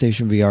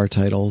PlayStation VR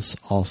titles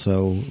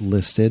also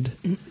listed.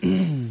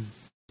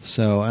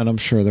 So, and I'm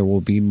sure there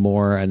will be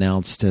more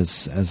announced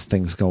as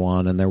things go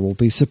on, and there will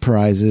be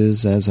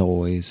surprises as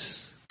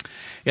always.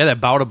 Yeah,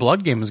 that Bout of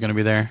Blood game is going to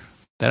be there.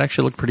 That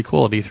actually looked pretty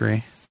cool at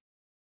E3.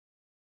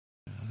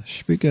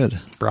 Should be good.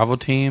 Bravo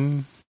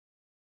Team,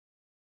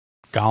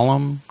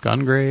 Gollum,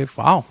 Gungrave.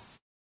 Wow.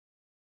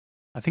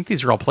 I think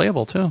these are all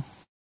playable too.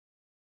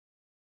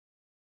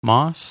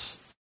 Moss.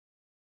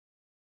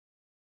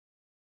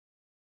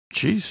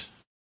 Jeez.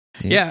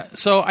 Yeah,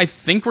 so I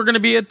think we're going to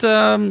be at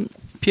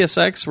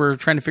PSX. We're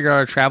trying to figure out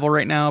our travel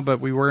right now, but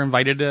we were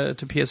invited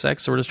to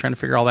PSX, so we're just trying to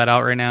figure all that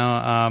out right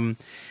now.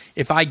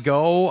 If I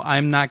go,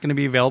 I'm not going to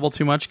be available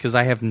too much because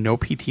I have no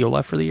PTO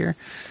left for the year.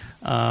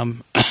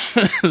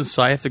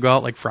 So I have to go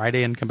out like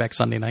Friday and come back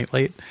Sunday night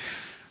late.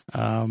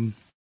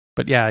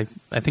 But yeah,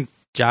 I think,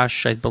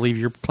 Josh, I believe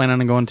you're planning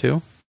on going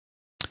too?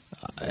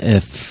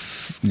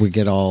 If we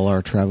get all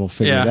our travel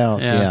figured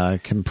out, yeah, I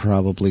can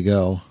probably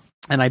go.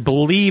 And I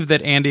believe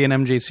that Andy and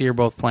MJC are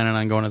both planning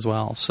on going as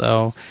well.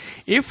 So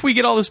if we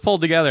get all this pulled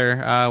together,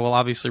 we'll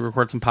obviously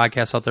record some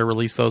podcasts out there,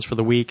 release those for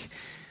the week.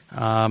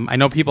 I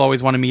know people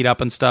always want to meet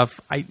up and stuff.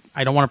 I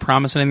don't want to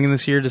promise anything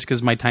this year just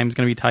because my time's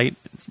going to be tight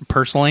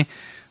personally.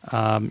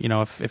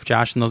 If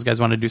Josh and those guys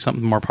want to do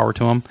something, more power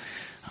to them.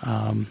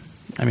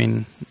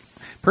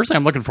 Personally,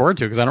 I'm looking forward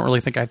to it because I don't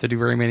really think I have to do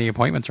very many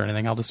appointments or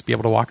anything. I'll just be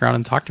able to walk around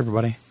and talk to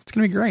everybody. It's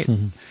going to be great.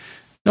 Mm-hmm.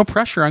 No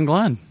pressure on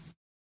Glenn.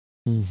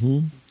 Mm-hmm.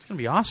 It's going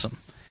to be awesome.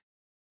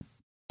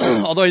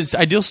 Although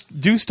I do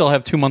still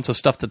have 2 months of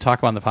stuff to talk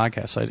about on the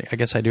podcast, so I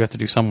guess I do have to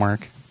do some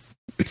work.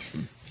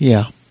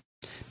 Yeah.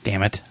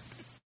 Damn it.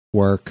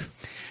 Work.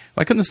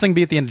 Why couldn't this thing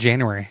be at the end of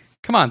January?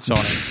 Come on,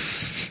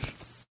 Sony.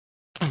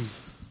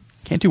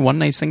 Can't do one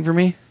nice thing for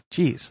me?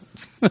 Jeez.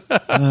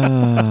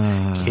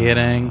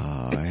 Kidding.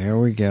 Here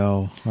we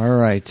go. All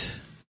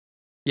right.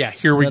 Yeah,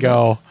 here we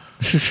go.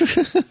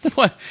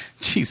 What?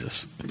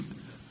 Jesus.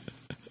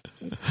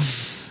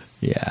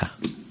 Yeah.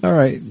 All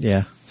right.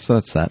 Yeah. So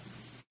that's that.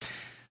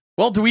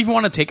 Well, do we even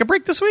want to take a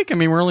break this week? I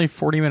mean, we're only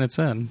 40 minutes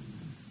in.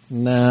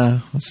 Nah,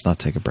 let's not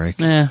take a break.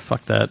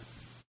 Fuck that.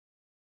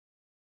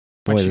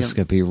 Boy, this is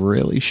going to be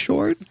really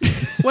short.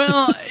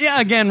 Well, yeah,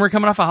 again, we're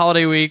coming off a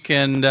holiday week,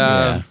 and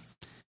I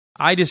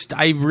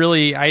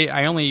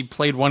only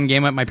played one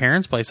game at my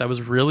parents' place. I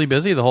was really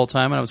busy the whole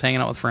time, and I was hanging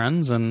out with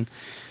friends, and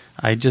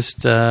I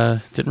just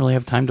didn't really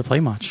have time to play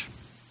much.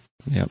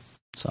 Yep.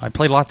 So I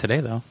played a lot today,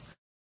 though,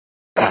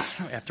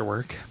 after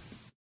work.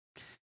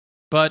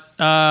 But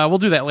we'll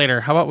do that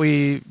later. How about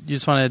you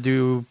just want to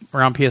do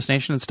around PS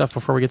Nation and stuff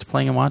before we get to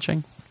playing and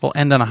watching? We'll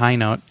end on a high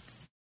note.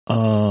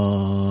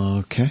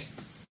 Okay.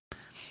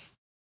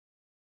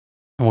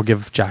 And we'll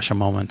give Josh a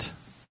moment.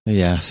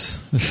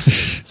 Yes.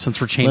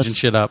 Since we're changing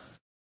shit up.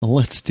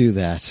 Let's do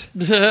that.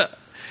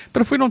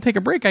 But if we don't take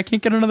a break, I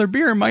can't get another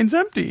beer. Mine's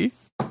empty.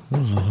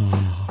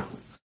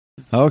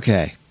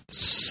 Okay.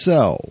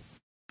 So,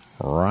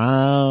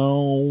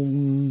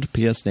 round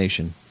PS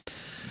Nation.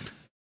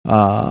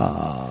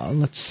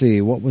 Let's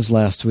see. What was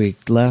last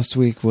week? Last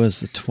week was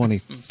the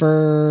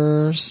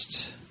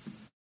 21st.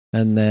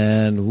 And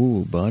then,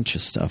 a bunch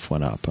of stuff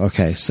went up.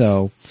 Okay,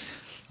 so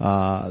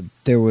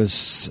there was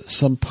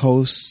some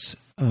posts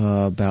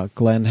about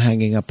Glenn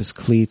hanging up his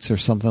cleats or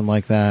something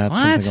like that. What?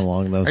 Something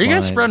along those lines. Are you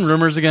guys spreading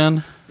rumors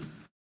again?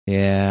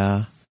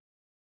 Yeah.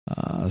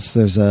 So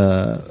there's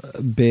a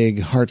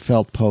big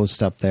heartfelt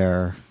post up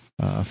there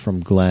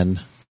from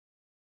Glenn,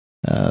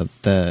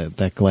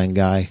 that Glenn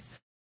guy.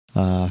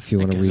 If you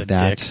want to read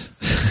that.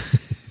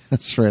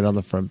 That's right on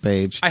the front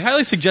page. I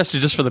highly suggest it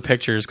just for the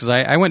pictures, because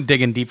I went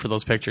digging deep for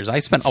those pictures. I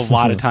spent a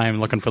lot of time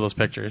looking for those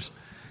pictures.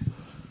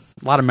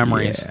 A lot of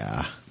memories.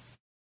 Yeah.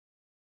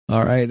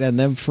 All right, and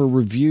then for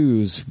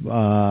reviews,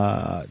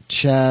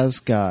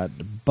 Chaz got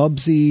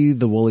Bubsy,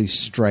 The Woolly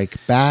Strike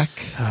Back.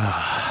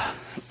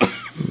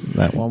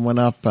 That one went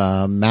up.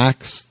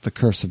 Max, The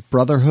Curse of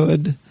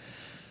Brotherhood,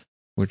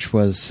 which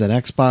was an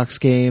Xbox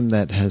game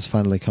that has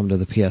finally come to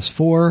the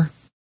PS4.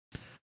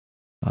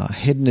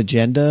 Hidden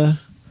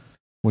Agenda,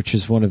 which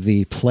is one of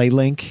the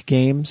PlayLink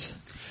games,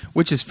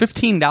 which is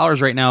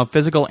 $15 right now,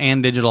 physical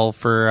and digital,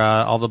 for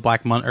all the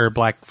Black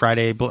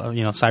Friday,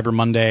 Cyber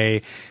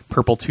Monday,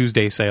 Purple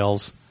Tuesday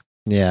sales.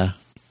 Yeah,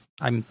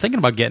 I'm thinking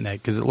about getting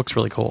it because it looks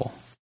really cool.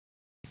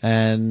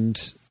 And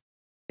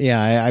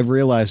yeah, I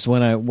realized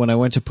when I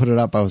went to put it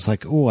up, I was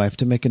like, "Oh, I have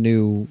to make a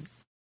new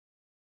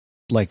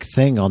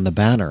thing on the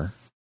banner."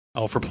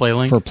 Oh, for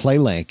PlayLink? For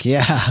PlayLink,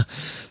 yeah.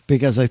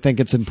 Because I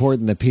think it's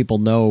important that people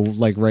know,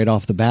 right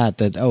off the bat,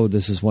 that,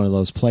 this is one of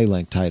those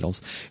PlayLink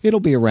titles. It'll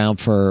be around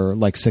for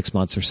 6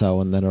 months or so,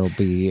 and then it'll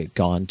be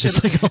gone,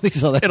 just like all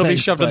these other It'll things.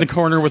 Be shoved in the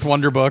corner with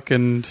Wonderbook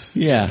and...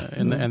 Yeah.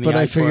 And the but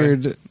I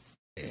figured,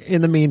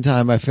 in the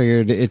meantime,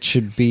 it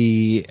should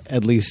be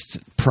at least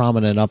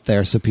prominent up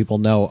there so people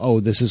know,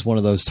 this is one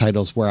of those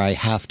titles where I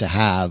have to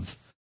have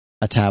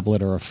a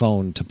tablet or a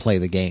phone to play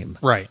the game.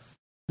 Right.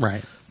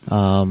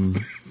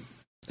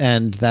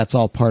 And that's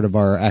all part of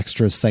our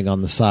extras thing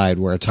on the side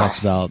where it talks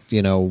about,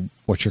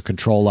 what your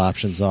control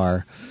options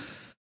are.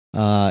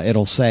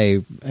 It'll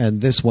say, and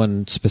this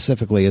one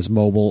specifically is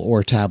mobile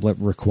or tablet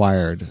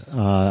required.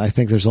 I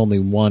think there's only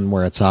one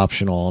where it's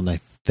optional, and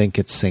I think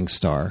it's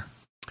SingStar.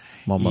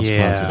 I'm almost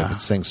positive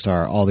it's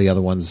SingStar. All the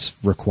other ones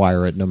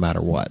require it no matter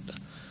what.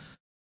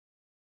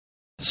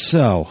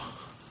 So,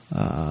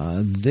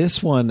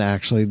 this one,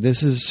 actually,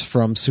 this is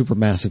from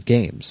Supermassive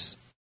Games,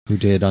 who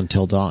did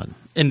Until Dawn.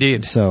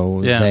 Indeed. So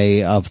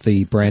they, of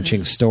the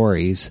branching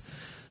stories,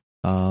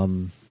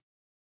 and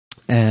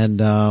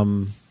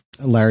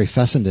Larry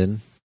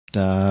Fessenden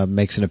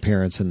makes an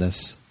appearance in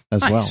this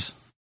as well.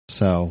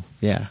 So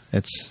yeah,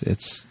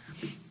 it's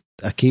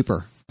a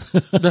keeper.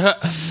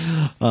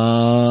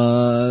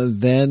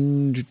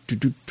 Then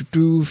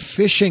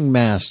Fishing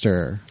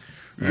Master.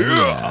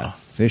 Yeah,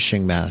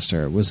 Fishing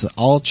Master. It was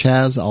all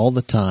Chaz all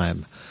the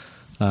time.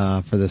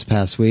 For this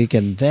past week,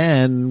 and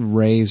then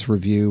Ray's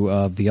review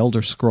of The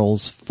Elder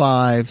Scrolls V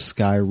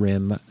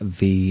Skyrim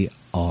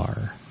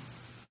VR.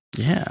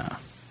 Yeah,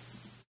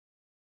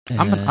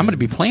 I'm going to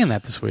be playing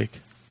that this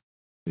week.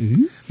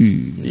 Ooh.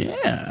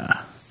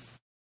 Yeah.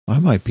 I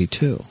might be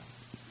too.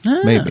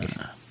 Ah. Maybe.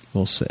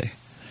 We'll see.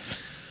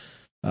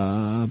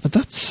 But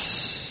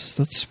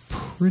that's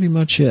pretty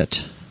much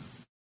it.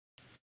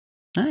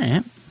 All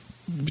right.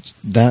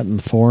 That and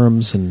the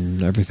forums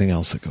and everything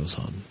else that goes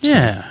on.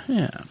 Yeah.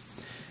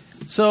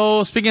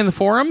 So, speaking of the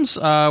forums,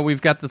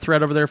 we've got the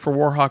thread over there for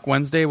Warhawk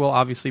Wednesday. We'll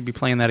obviously be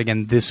playing that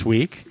again this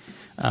week.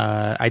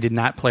 I did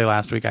not play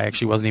last week. I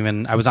actually wasn't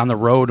even... I was on the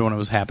road when it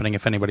was happening,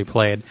 if anybody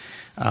played.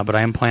 But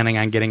I am planning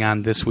on getting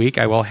on this week.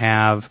 I will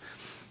have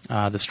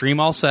the stream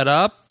all set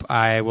up.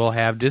 I will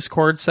have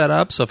Discord set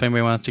up, so if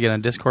anybody wants to get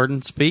on Discord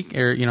and speak,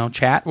 or,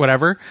 chat,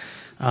 whatever.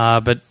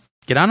 But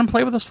get on and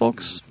play with us,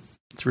 folks.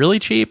 It's really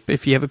cheap.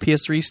 If you have a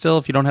PS3 still,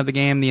 if you don't have the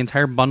game, the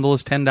entire bundle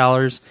is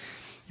 $10.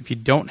 If you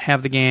don't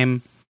have the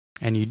game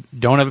and you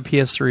don't have a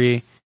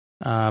PS3,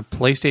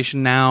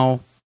 PlayStation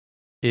Now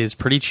is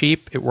pretty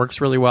cheap. It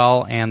works really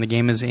well, and the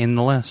game is in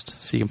the list,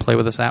 so you can play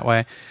with us that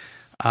way.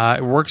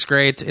 It works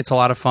great. It's a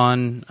lot of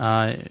fun.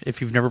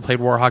 If you've never played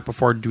Warhawk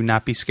before, do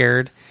not be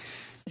scared.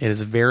 It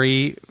is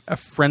a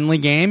friendly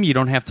game. You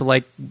don't have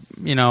to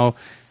you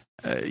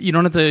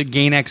don't have to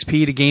gain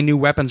XP to gain new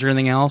weapons or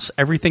anything else.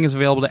 Everything is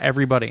available to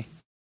everybody.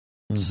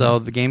 Mm-hmm. So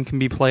the game can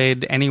be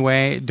played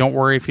anyway. Don't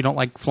worry if you don't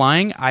like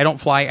flying. I don't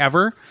fly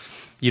ever.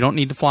 You don't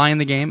need to fly in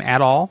the game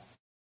at all.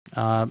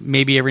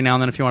 Maybe every now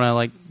and then if you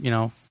want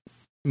to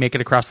make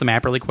it across the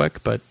map really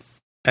quick, but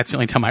that's the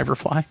only time I ever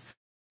fly.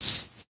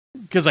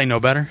 Because I know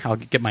better. I'll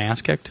get my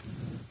ass kicked.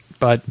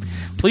 But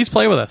please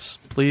play with us.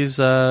 Please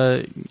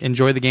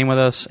enjoy the game with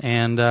us.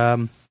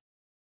 And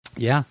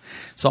yeah.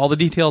 So all the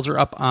details are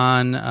up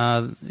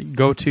on,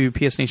 go to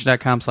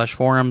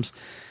psnation.com/forums.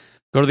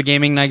 Go to the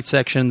Gaming Night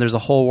section. There's a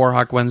whole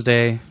Warhawk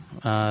Wednesday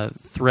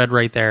thread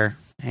right there.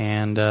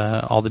 And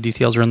all the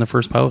details are in the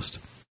first post.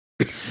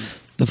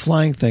 The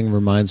flying thing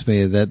reminds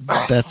me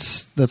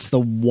that's the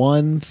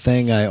one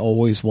thing I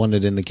always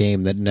wanted in the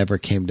game that never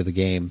came to the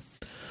game,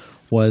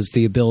 was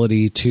the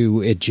ability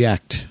to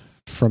eject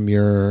from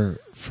your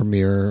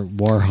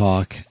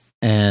Warhawk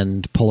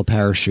and pull a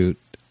parachute.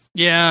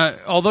 Yeah,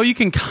 although you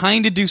can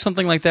kind of do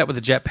something like that with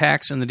the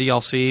jetpacks in the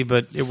DLC,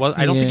 but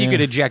I don't think you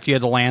could eject. You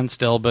had to land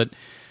still, but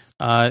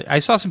I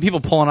saw some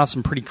people pulling off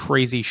some pretty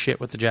crazy shit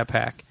with the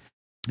jetpack.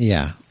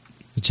 Yeah.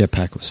 The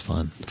jetpack was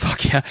fun.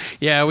 Fuck yeah.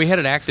 Yeah, we had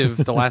it active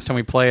the last time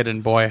we played,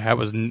 and boy, that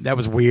was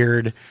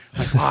weird.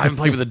 Like, wow, I haven't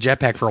played with a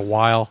jetpack for a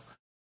while.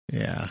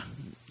 Yeah.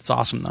 It's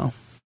awesome, though.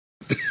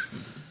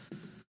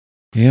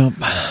 Yep.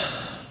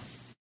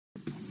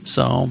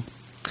 So, all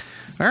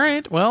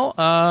right. Well,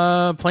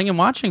 playing and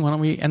watching, why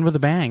don't we end with a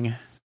bang?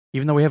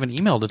 Even though we have an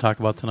email to talk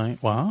about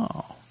tonight.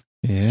 Wow.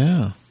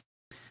 Yeah.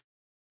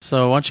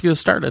 So, why don't you get us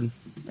started?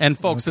 And,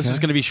 folks, This is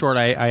going to be short.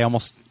 I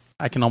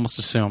can almost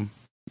assume.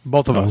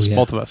 Both of us.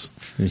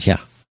 Yeah.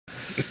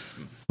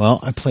 Well,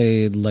 I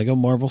played Lego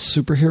Marvel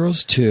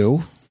Superheroes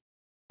 2.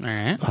 All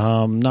right.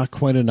 Not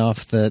quite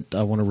enough that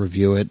I want to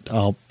review it.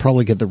 I'll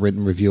probably get the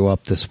written review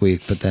up this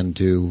week, but then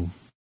do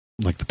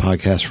the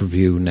podcast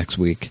review next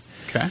week.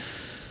 Okay.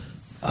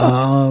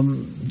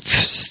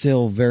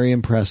 Still very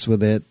impressed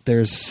with it.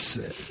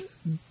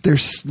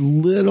 There's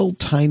little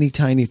tiny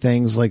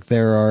things like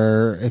there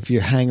are if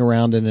you hang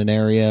around in an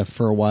area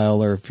for a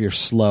while, or if you're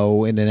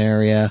slow in an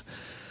area.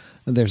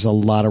 There's a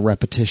lot of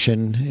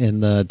repetition in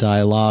the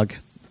dialogue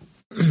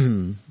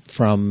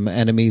from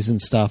enemies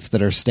and stuff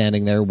that are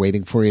standing there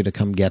waiting for you to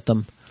come get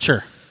them.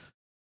 Sure.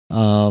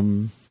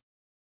 But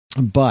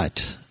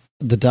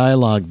the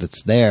dialogue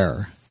that's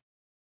there,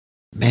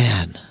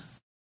 man,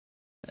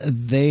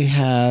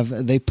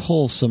 they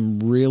pull some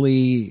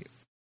really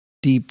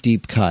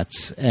deep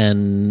cuts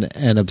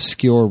and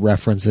obscure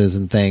references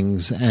and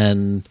things,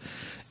 and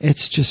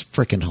it's just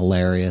freaking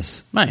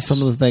hilarious. Nice.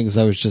 Some of the things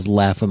I was just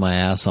laughing my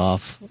ass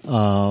off.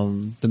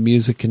 The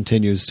music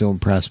continues to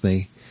impress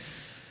me.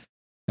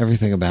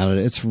 Everything about it.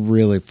 It's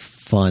really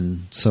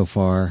fun so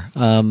far.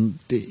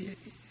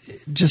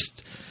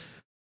 Just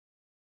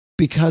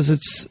because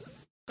it's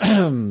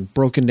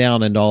broken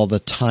down into all the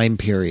time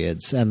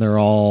periods, and they're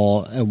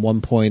all, at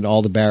one point,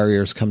 all the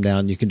barriers come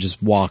down. You can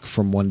just walk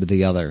from one to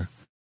the other.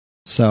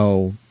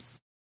 So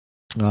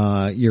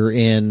you're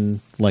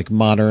in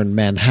modern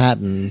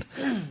Manhattan,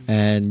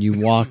 and you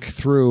walk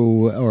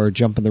through or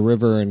jump in the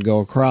river and go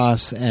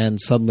across, and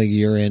suddenly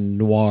you're in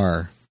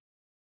noir.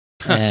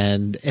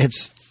 And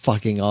it's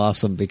fucking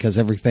awesome because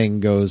everything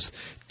goes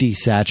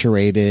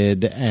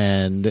desaturated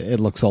and it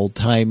looks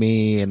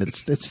old-timey, and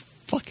it's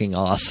fucking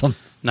awesome.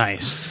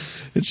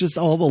 Nice. It's just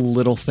all the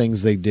little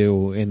things they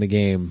do in the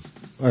game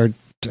are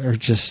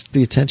just,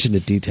 the attention to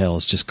detail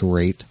is just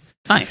great.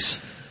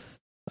 Nice.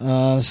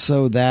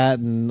 So that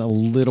and a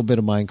little bit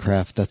of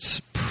Minecraft.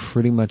 That's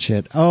pretty much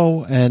it.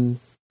 Oh, and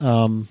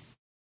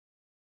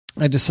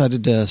I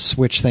decided to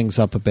switch things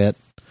up a bit.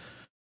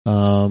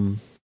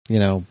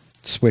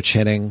 Switch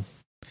hitting.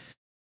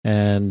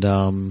 And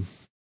I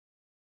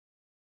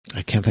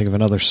can't think of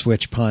another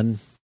Switch pun.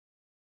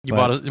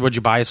 Would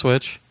you buy a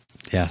Switch?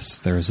 Yes,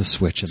 there is a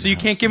Switch in So you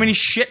can't give me any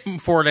shit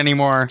for it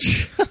anymore.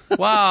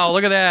 Wow,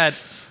 look at that.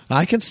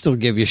 I can still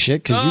give you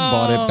shit because you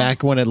bought it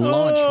back when it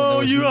launched when there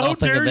was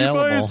nothing how dare you buy a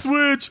available.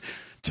 Switch?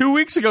 2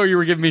 weeks ago, you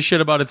were giving me shit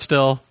about it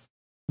still.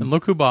 And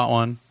look who bought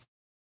one.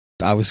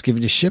 I was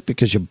giving you shit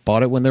because you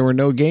bought it when there were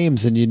no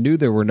games and you knew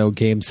there were no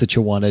games that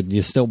you wanted and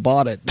you still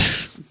bought it.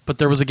 But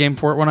there was a game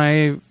for it when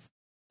I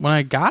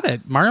got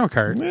it, Mario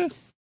Kart. Yeah.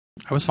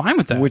 I was fine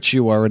with that. Which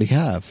you already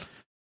have.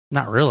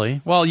 Not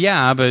really. Well,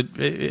 yeah, but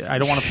I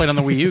don't want to play it on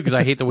the Wii U because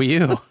I hate the Wii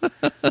U.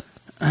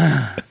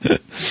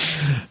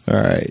 All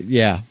right.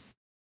 Yeah.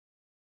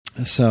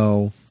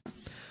 So,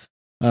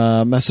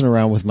 messing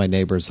around with my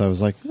neighbors, I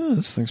was like, oh,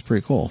 this thing's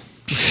pretty cool.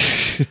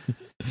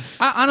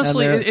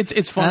 Honestly,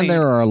 it's funny. And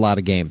there are a lot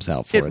of games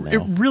out for it now.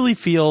 It really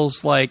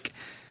feels like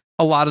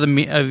a lot of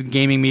the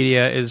gaming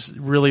media is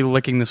really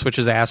licking the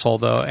Switch's asshole,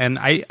 though. And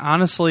I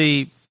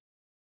honestly,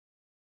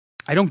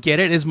 I don't get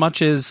it as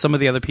much as some of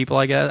the other people,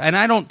 I guess. And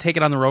I don't take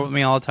it on the road with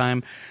me all the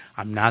time.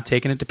 I'm not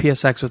taking it to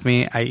PSX with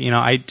me.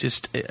 I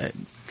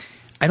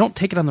don't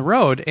take it on the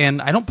road,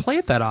 and I don't play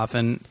it that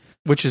often,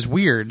 which is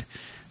weird.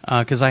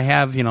 Because I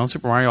have,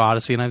 Super Mario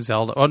Odyssey and I have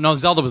Zelda. Oh, no,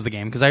 Zelda was the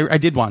game because I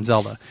did want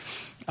Zelda.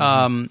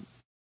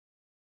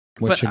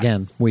 Which,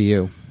 again, Wii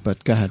U.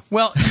 But go ahead.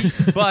 Well,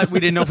 but we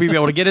didn't know if we'd be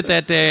able to get it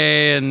that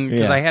day, and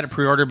because I had a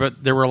pre-order,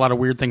 but there were a lot of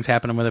weird things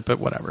happening with it. But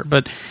whatever.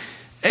 But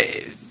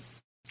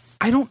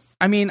I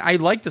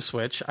like the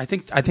Switch. I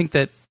think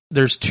that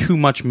there's too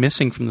much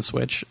missing from the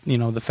Switch.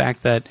 The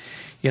fact that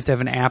you have to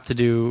have an app to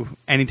do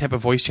any type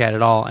of voice chat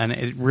at all, and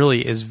it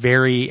really is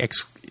very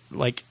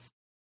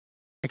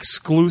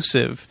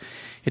exclusive.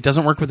 It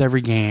doesn't work with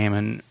every game,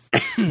 and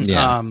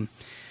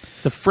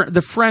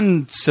the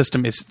friend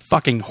system is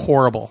fucking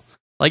horrible.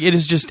 Like, it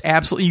is just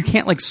absolutely, you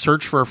can't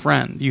search for a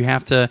friend. You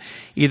have to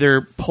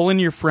either pull in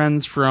your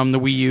friends from the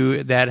Wii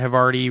U that have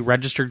already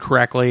registered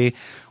correctly,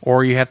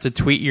 or you have to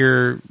tweet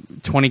your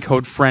 20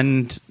 code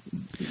friend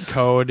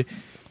code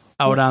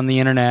out on the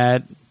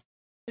internet.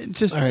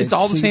 It's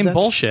all the same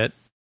bullshit.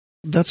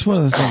 That's one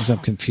of the things I'm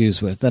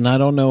confused with, and I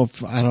don't know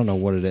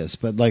what it is,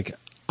 but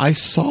I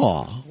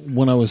saw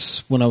when I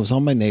was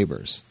on my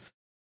neighbors,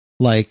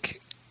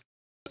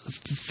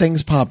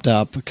 things popped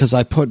up because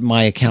I put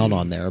my account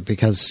on there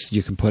because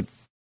you can put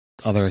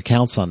other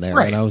accounts on there.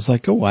 Right. And I was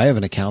like, oh, I have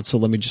an account, so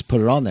let me just put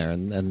it on there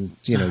and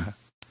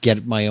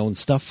get my own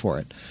stuff for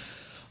it.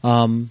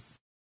 But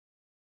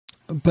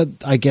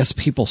I guess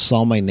people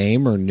saw my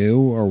name or knew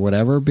or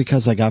whatever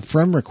because I got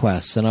friend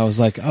requests, and I was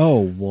like,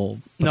 oh, well.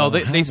 No,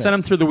 they sent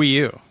them through the Wii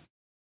U.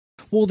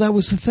 Well, that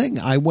was the thing.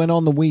 I went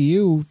on the Wii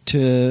U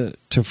to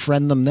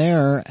friend them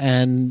there,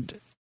 and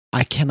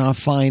I cannot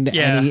find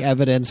any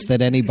evidence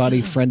that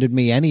anybody friended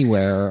me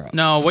anywhere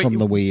from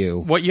the Wii U.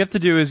 What you have to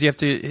do is I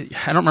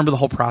don't remember the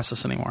whole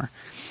process anymore,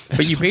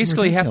 but you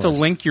basically ridiculous. Have to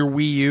link your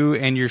Wii U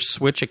and your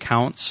Switch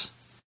accounts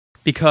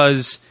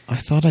because... I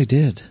thought I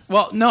did.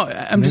 Well, no,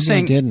 I'm just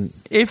saying, I didn't.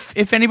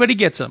 If anybody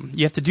gets them,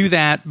 you have to do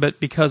that, but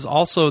because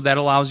also that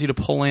allows you to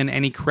pull in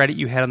any credit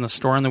you had on the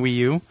store on the Wii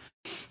U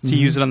to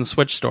use it on the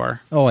Switch store.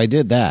 Oh, I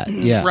did that.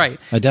 Yeah. Right.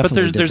 I definitely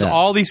did that. But there's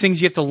all these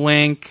things you have to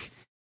link.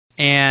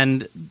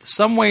 And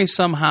some way,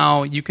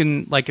 somehow, you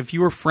can, if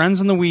you were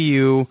friends on the Wii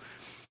U,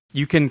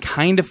 you can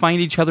kind of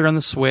find each other on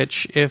the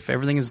Switch if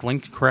everything is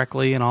linked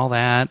correctly and all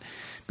that.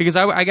 Because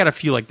I got a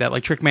few like that.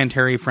 Like Trickman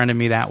Terry friended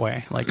me that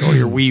way.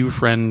 Your Wii U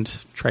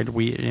friend tried to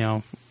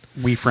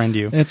we friend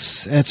you.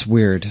 It's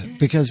weird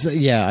because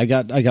I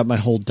got my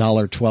whole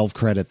 $1.12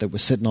 credit that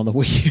was sitting on the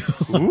Wii U.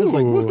 I was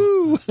like,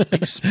 woohoo!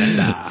 Big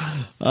spender.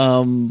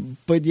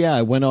 But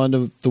I went on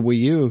to the Wii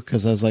U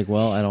because I was like,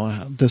 well, I don't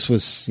have, this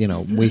was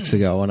weeks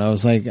ago, and I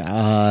was like,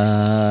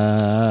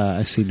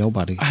 I see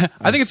nobody.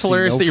 I think it's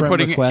hilarious that you're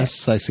putting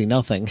requests. I see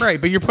nothing. Right,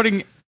 but you're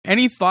putting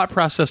any thought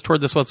process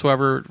toward this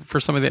whatsoever for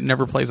somebody that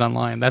never plays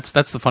online. That's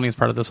the funniest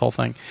part of this whole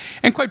thing.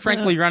 And quite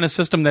frankly, you're on a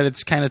system that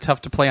it's kind of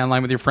tough to play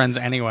online with your friends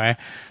anyway.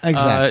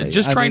 Exactly.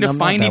 Just trying to I'm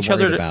find each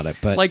other. About it,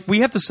 but we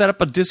have to set up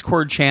a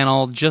Discord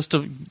channel just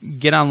to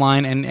get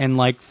online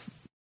and I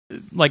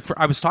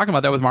was talking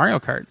about that with Mario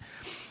Kart,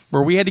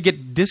 where we had to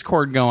get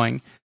Discord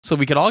going so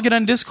we could all get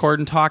on Discord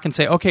and talk and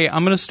say, okay,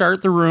 I'm going to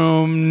start the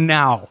room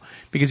now,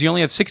 because you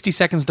only have 60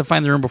 seconds to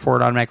find the room before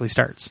it automatically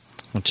starts.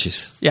 Oh,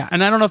 jeez. Yeah,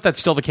 and I don't know if that's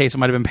still the case. It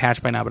might have been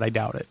patched by now, but I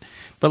doubt it.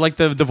 But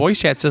the voice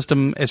chat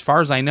system, as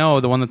far as I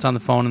know, the one that's on the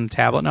phone and the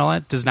tablet and all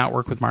that, does not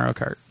work with Mario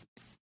Kart.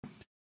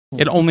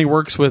 It only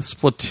works with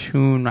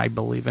Splatoon, I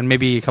believe, and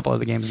maybe a couple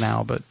other games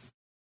now, but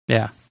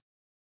yeah.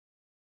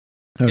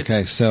 Okay,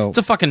 it's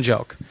a fucking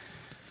joke.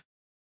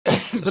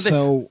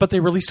 But they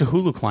released a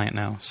Hulu client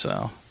now,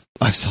 so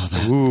I saw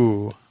that.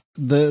 Ooh.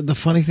 The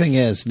funny thing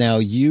is, now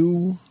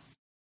you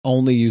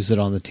only use it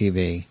on the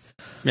TV.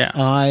 Yeah.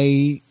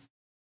 I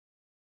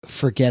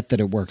forget that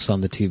it works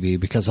on the TV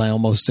because I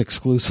almost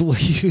exclusively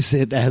use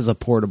it as a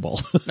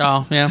portable.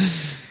 Oh, yeah.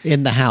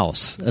 In the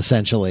house,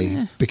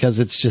 essentially, because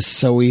it's just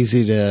so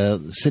easy to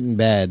sit in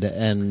bed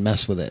and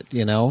mess with it,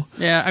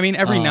 Yeah, I mean,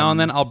 every now and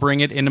then I'll bring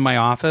it into my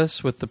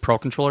office with the Pro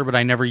Controller, but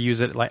I never use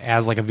it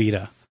as a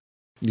Vita.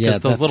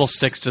 Because those little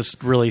sticks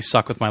just really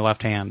suck with my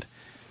left hand.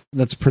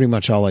 That's pretty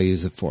much all I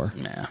use it for,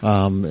 yeah.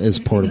 is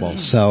portable.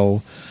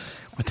 So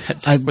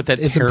with that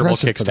it's terrible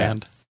impressive for that.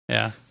 kickstand.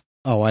 Yeah.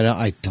 Oh,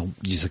 I don't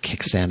use a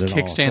kickstand at all.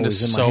 Kickstand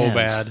It's is always in so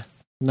my hands. bad.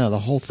 No, the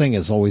whole thing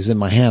is always in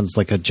my hands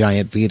like a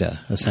giant Vita,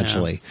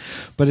 essentially. Yeah.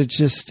 But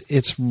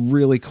it's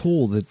really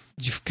cool that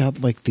you've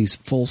got like these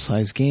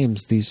full-size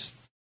games, these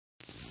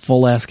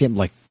full-ass games.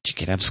 Like, you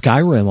could have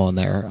Skyrim on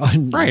there.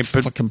 Right,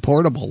 but fucking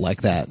portable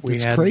like that.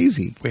 It's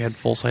crazy. We had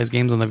full-size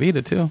games on the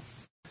Vita, too.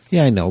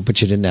 Yeah, I know, but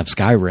you didn't have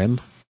Skyrim.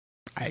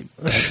 I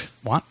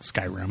want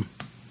Skyrim.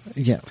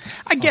 Yeah.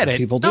 I get it.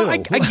 People do. No, I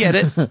get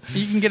it.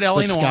 You can get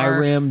L.A. But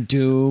Noire. Skyrim,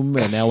 Doom,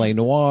 and L.A.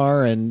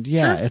 Noire, and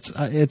yeah, Sure.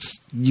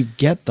 it's you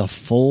get the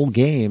full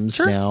games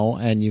Sure. now,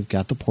 and you've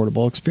got the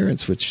portable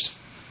experience, which is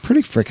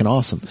pretty freaking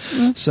awesome.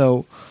 Mm-hmm.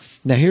 So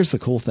now here's the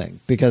cool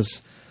thing,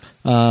 because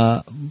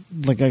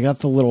like I got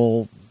the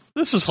little.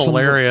 This is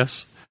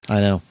hilarious. I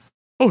know.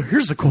 Oh,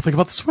 here's the cool thing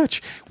about the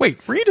Switch.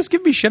 Wait, were you just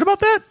giving me shit about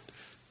that?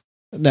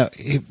 No,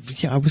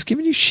 I was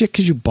giving you shit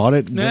because you bought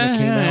it when it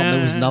came out, and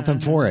there was nothing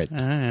for it.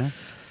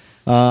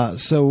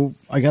 So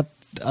I got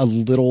a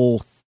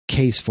little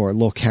case for it, a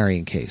little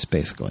carrying case,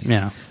 basically.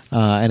 Yeah.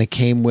 And it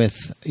came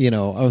with,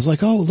 I was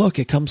like, oh, look,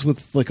 it comes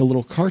with like a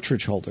little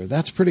cartridge holder.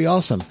 That's pretty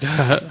awesome.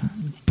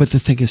 But the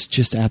thing is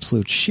just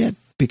absolute shit,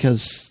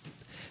 because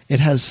it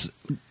has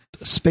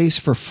space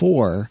for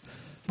 4,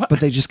 but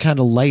they just kind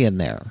of lay in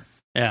there.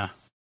 Yeah.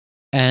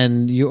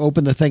 And you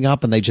open the thing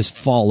up and they just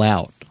fall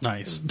out.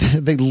 Nice.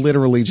 They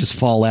literally just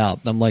fall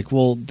out. And I'm like,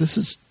 well, this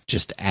is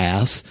just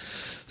ass.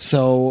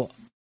 So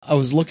I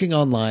was looking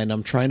online.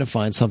 I'm trying to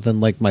find something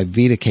like my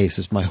Vita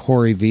cases, my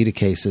Hori Vita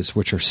cases,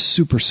 which are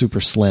super, super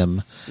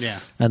slim.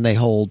 Yeah. And they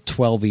hold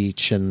 12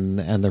 each, and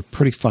they're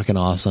pretty fucking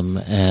awesome.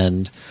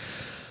 And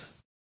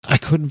I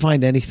couldn't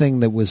find anything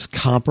that was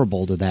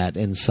comparable to that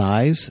in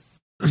size.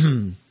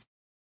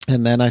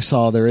 And then I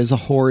saw there is a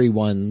Hori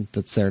one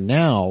that's there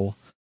now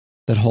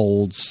that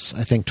holds,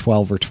 I think,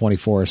 12 or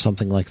 24 or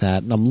something like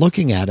that. And I'm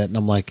looking at it and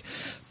I'm like,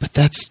 but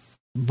that's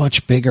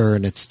much bigger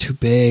and it's too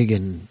big,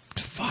 and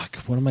fuck,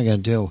 what am I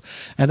going to do?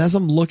 And as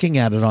I'm looking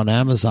at it on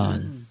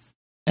Amazon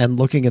and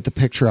looking at the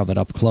picture of it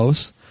up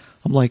close,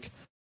 I'm like,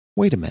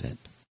 wait a minute.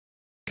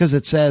 Because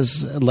it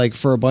says, like,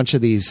 for a bunch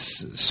of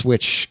these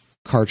Switch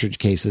cartridge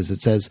cases,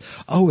 it says,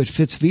 oh, it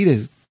fits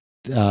Vita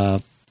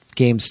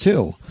games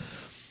too.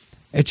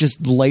 It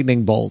just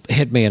lightning bolt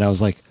hit me, and I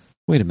was like,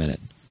 wait a minute.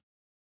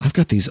 I've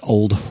got these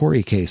old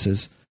Hori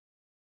cases.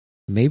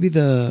 Maybe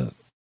the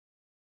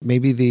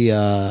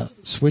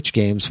Switch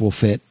games will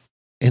fit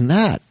in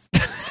that.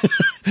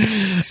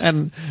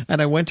 and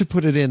I went to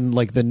put it in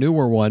like the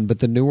newer one, but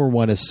the newer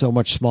one is so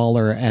much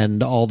smaller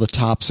and all the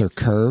tops are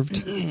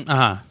curved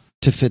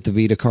to fit the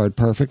Vita card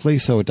perfectly,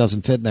 so it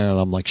doesn't fit in there. And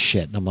I'm like,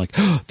 shit. And I'm like,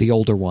 oh, the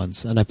older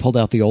ones. And I pulled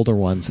out the older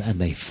ones and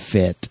they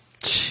fit.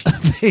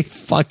 They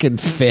fucking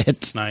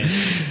fit.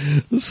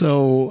 Nice.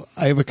 So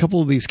I have a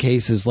couple of these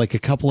cases. Like, a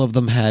couple of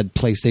them had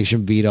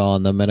PlayStation Vita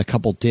on them and a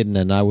couple didn't,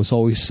 and I was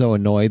always so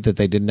annoyed that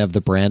they didn't have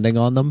the branding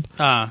on them.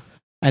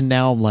 And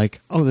now I'm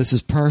like, oh, this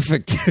is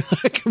perfect.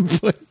 I can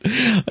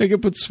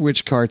put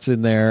Switch carts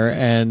in there,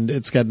 and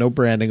it's got no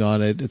branding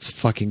on it. It's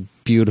fucking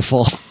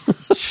beautiful.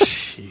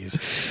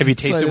 Jeez. Have you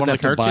tasted one of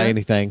the carts buy yet?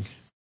 anything?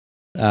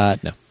 No.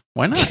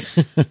 Why not?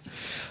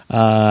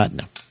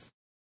 No.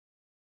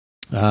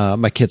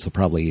 My kids will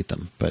probably eat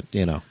them, but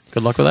Good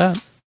luck with that.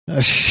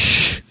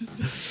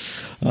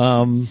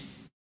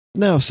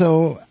 No,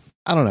 so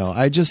I don't know.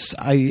 I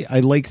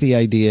like the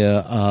idea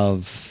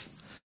of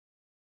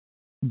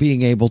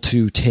being able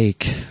to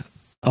take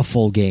a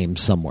full game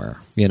somewhere,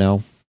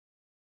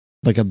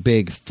 like a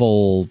big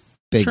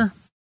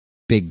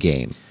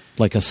game,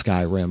 like a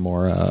Skyrim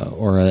or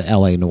a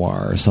LA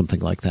Noire or something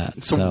like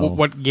that. So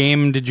what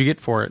game did you get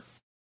for it?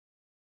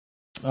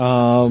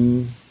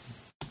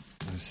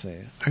 Let's see.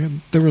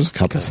 There was a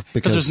couple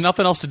because there's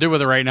nothing else to do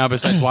with it right now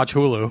besides watch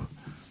Hulu.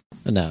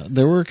 No,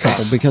 there were a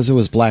couple because it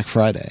was Black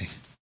Friday.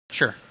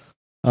 Sure.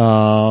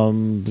 I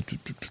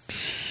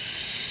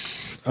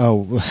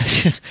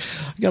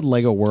got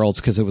Lego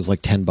Worlds because it was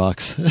like $10. Oh,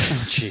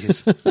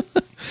 jeez.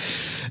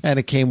 And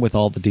it came with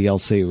all the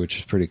DLC, which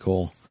is pretty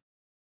cool.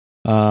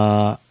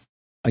 I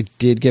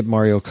did get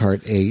Mario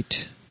Kart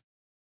 8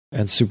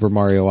 and Super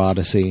Mario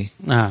Odyssey.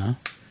 Uh-huh.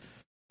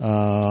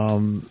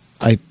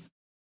 I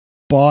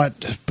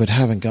bought but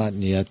haven't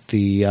gotten yet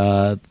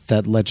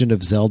that Legend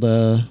of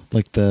Zelda,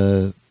 like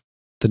the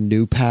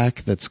new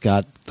pack that's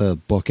got the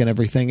book and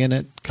everything in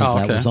it, because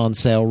that was on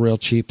sale real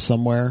cheap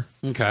somewhere.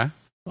 Okay.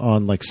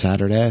 On like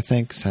Saturday, I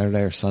think.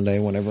 Saturday or Sunday,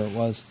 whenever it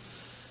was.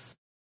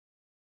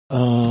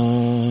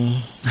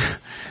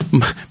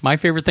 My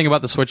favorite thing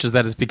about the Switch is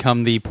that it's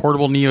become the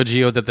portable Neo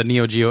Geo that the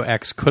Neo Geo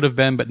X could have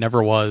been but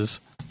never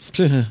was.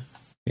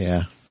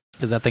 Yeah.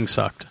 Because that thing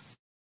sucked.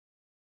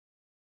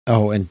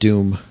 Oh, and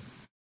Doom.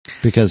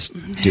 Because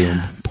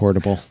Doom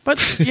portable.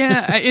 But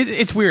yeah,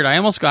 it's weird. I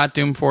almost got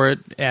Doom for it,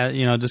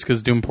 just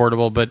because Doom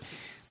portable. But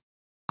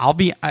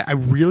I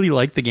really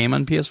liked the game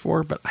on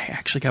PS4, but I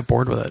actually got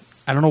bored with it.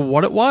 I don't know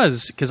what it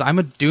was, because I'm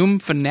a Doom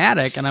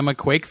fanatic and I'm a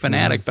Quake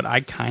fanatic, but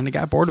I kind of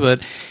got bored with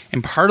it.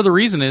 And part of the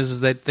reason is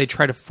that they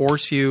try to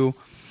force you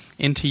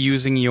into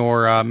using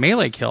your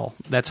melee kill.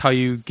 That's how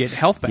you get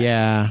health back.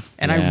 Yeah.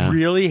 And yeah. I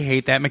really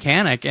hate that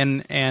mechanic.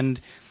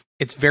 And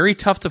it's very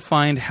tough to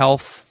find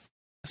health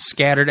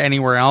scattered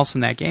anywhere else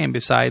in that game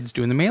besides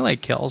doing the melee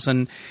kills.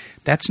 And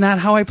that's not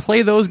how I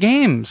play those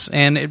games.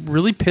 And it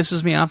really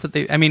pisses me off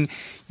that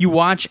you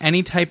watch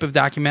any type of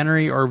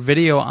documentary or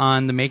video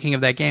on the making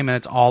of that game, and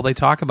it's all they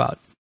talk about.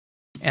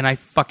 And I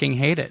fucking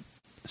hate it.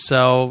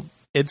 So,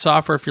 id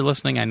Software, if you're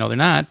listening, I know they're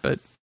not, but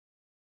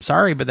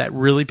sorry, but that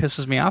really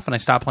pisses me off, and I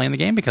stopped playing the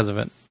game because of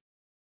it.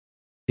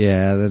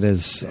 Yeah, that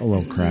is a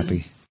little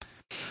crappy.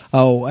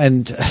 Oh,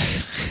 and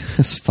this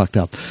is fucked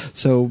up.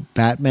 So,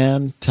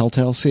 Batman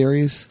Telltale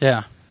series.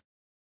 Yeah.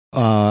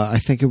 I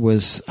think it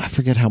was, I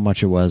forget how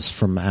much it was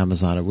from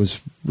Amazon. It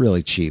was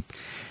really cheap.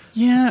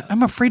 Yeah,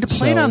 I'm afraid to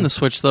play it on the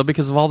Switch, though,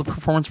 because of all the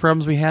performance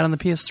problems we had on the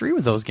PS3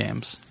 with those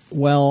games.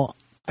 Well,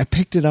 I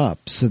picked it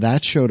up. So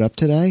that showed up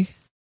today.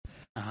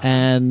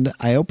 And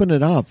I open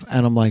it up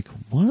and I'm like,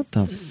 what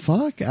the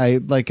fuck? I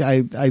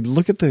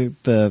look at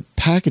the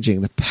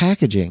packaging. The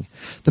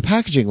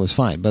packaging was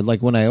fine, but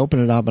like when I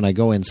open it up and I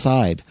go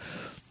inside,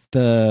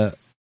 the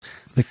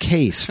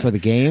case for the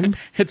game,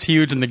 it's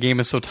huge and the game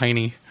is so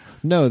tiny.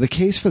 No, the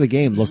case for the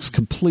game looks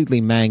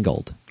completely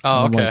mangled.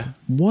 Oh, okay. Like,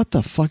 what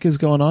the fuck is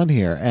going on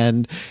here?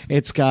 And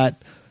it's got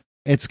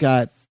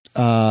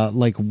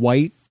like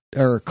white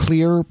or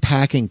clear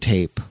packing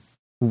tape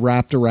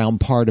wrapped around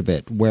part of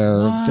it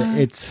where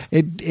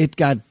it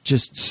got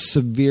just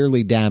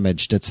severely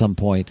damaged at some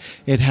point.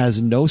 It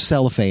has no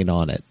cellophane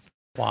on it.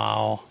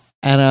 Wow.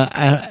 And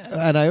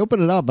I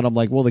open it up and I'm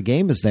like, well, the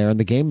game is there and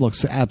the game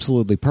looks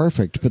absolutely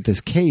perfect, but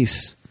this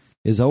case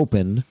is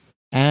open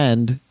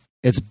and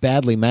it's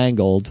badly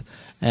mangled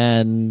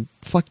and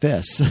fuck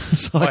this.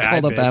 So I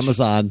called up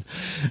Amazon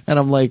and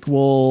I'm like,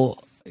 well,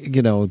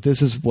 you know,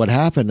 this is what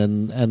happened.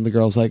 And the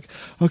girl's like,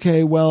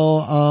 okay,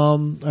 well, all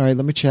right,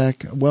 let me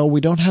check. Well, we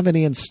don't have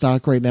any in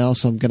stock right now,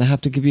 so I'm going to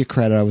have to give you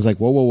credit. I was like,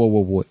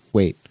 whoa,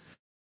 wait.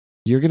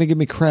 You're going to give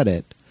me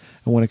credit.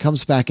 And when it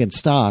comes back in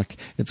stock,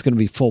 it's going to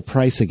be full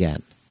price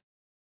again.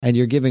 And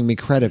you're giving me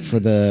credit for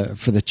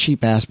the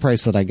cheap ass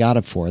price that I got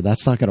it for.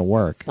 That's not going to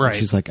work. Right. And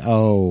she's like,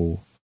 oh.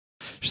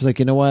 She's like,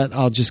 you know what?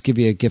 I'll just give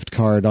you a gift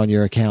card on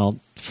your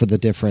account for the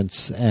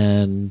difference.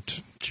 And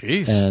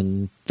jeez.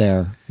 And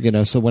there, you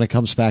know, so when it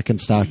comes back in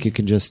stock, you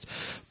can just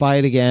buy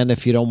it again.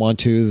 If you don't want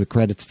to, the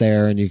credit's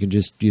there and you can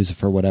just use it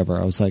for whatever.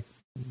 I was like,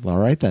 all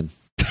right then.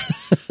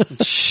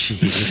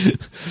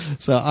 Jeez.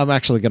 So I'm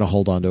actually going to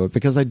hold on to it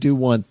because I do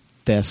want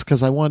this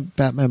because I want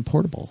Batman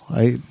Portable.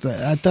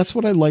 That's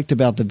what I liked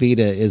about the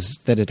Vita is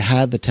that it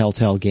had the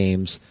Telltale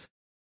games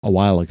a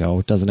while ago.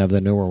 It doesn't have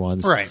the newer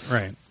ones.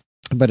 Right.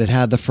 But it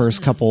had the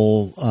first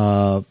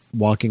couple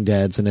Walking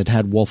Deads and it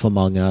had Wolf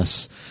Among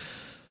Us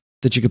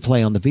that you could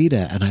play on the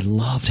Vita, and I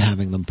loved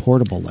having them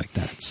portable like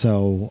that.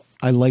 So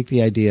I like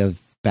the idea of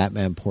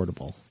Batman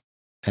Portable.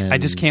 And I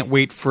just can't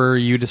wait for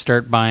you to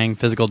start buying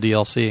physical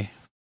DLC,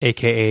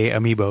 a.k.a.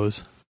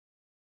 Amiibos.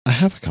 I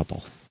have a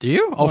couple. Do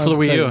you? Oh, for the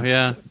Wii U,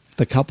 yeah.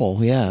 The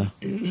couple, yeah.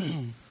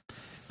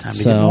 Time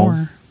to get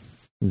more.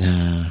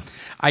 Nah.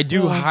 I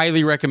do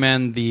highly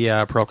recommend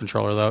the Pro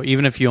Controller, though,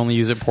 even if you only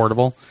use it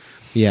portable.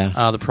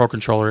 Yeah. The Pro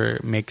Controller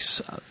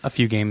makes a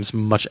few games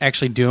much...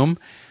 Actually, Doom,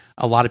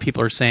 a lot of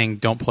people are saying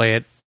don't play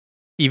it.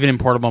 Even in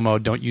portable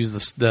mode, don't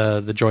use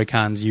the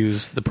Joy-Cons.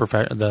 Use the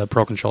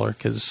Pro Controller,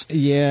 because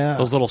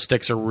those little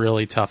sticks are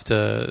really tough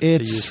to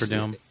use for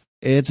Doom.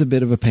 It's a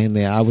bit of a pain in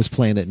the ass. I was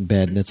playing it in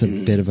bed, and it's a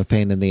bit of a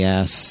pain in the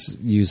ass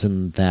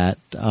using that.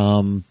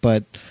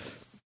 But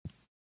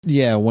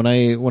yeah, when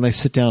I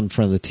sit down in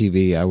front of the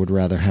TV, I would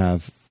rather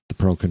have the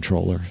Pro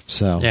Controller.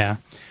 So yeah,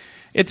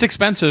 it's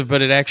expensive,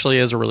 but it actually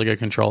is a really good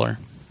controller.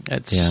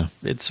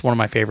 It's one of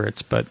my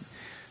favorites, but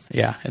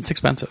yeah, it's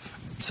expensive,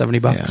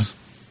 $70. Yeah.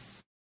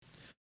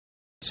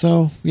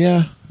 So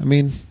yeah, I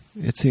mean,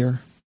 it's here.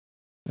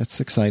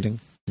 It's exciting.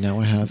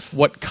 Now I have.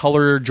 What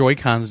color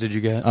Joy-Cons did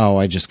you get? Oh,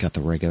 I just got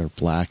the regular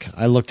black.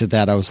 I looked at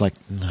that. I was like,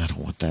 no, I don't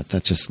want that.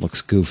 That just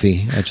looks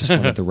goofy. I just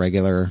wanted the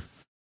regular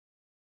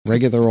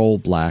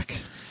old black.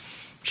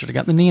 Should have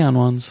got the neon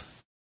ones.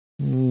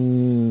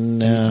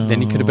 No.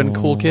 Then you could have been a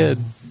cool kid.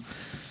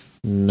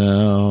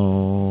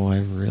 No, I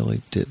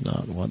really did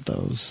not want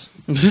those.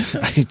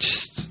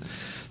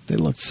 They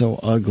looked so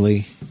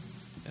ugly.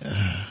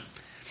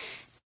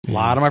 A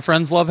lot of my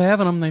friends love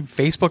having them. They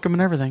Facebook them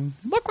and everything.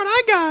 Look what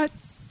I got.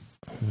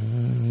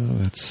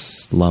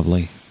 That's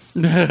lovely.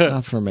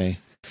 Not for me.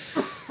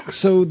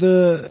 So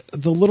the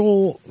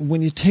little,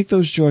 when you take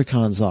those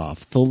Joy-Cons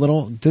off,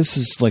 this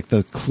is like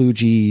the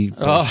kludgy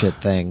bullshit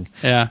thing.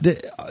 Yeah.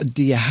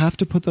 Do you have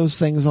to put those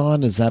things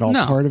on? Is that all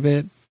part of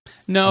it?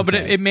 No, okay. But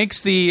it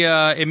makes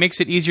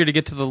it easier to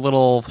get to the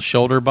little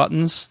shoulder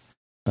buttons.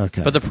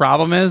 Okay. But the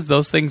problem is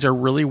those things are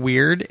really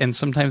weird, and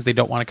sometimes they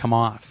don't want to come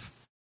off.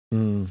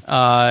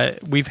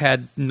 We've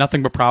had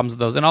nothing but problems with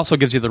those, and also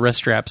gives you the wrist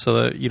strap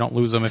so that you don't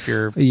lose them if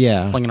you're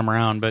flinging them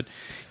around. But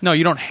no,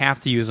 you don't have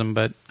to use them.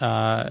 But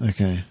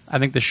okay, I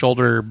think the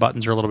shoulder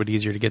buttons are a little bit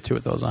easier to get to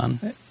with those on.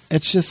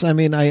 It's just, I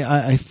mean,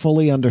 I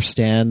fully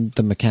understand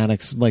the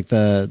mechanics, like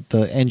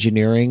the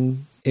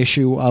engineering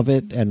issue of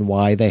it and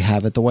why they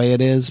have it the way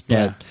it is,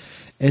 but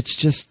it's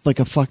just like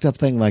a fucked up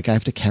thing. Like I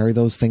have to carry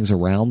those things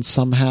around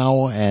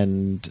somehow,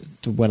 and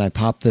when I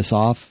pop this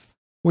off,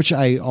 which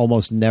I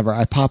almost never,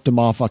 I popped them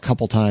off a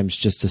couple times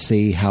just to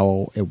see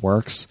how it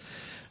works.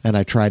 And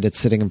I tried it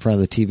sitting in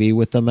front of the TV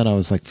with them, and I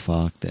was like,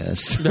 fuck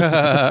this.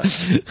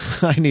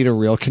 I need a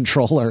real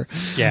controller.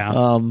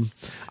 Yeah.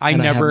 I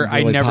never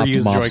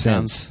use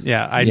Joy-Cons.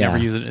 Yeah, I never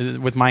use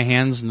it. With my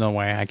hands, no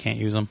way. I can't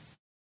use them.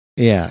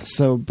 Yeah,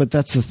 so, but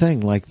that's the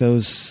thing. Like,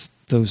 those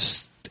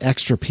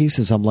extra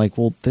pieces, I'm like,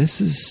 well,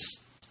 this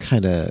is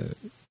kind of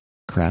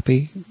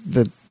crappy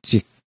that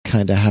you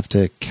kind of have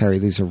to carry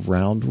these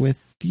around with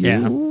you.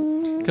 Yeah.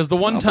 Because the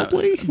one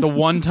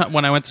time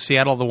when I went to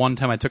Seattle, the one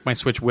time I took my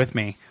Switch with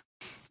me,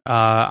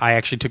 I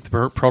actually took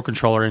the Pro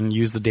Controller and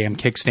used the damn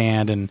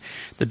kickstand and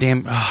the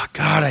damn, oh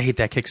God, I hate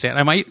that kickstand.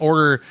 I might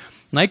order,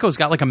 Nyko's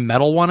got like a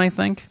metal one, I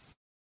think,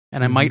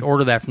 and I might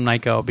order that from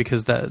Nyko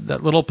because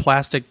that little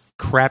plastic,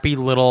 crappy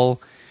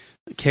little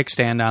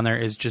kickstand on there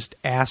is just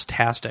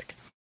ass-tastic.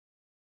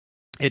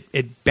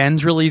 It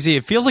bends real easy.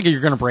 It feels like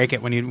you're going to break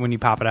it when you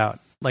pop it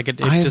out. Like it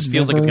just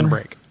feels like it's going to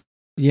break.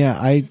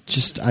 Yeah, I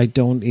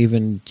don't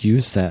even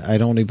use that. I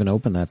don't even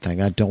open that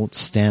thing. I don't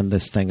stand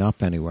this thing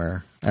up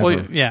anywhere. Ever.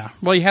 Well, yeah.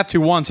 Well, you have to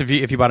once if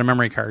you bought a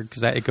memory card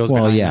because it goes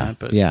behind that.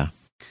 But yeah.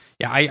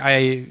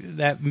 I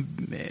that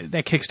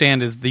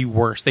kickstand is the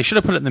worst. They should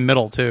have put it in the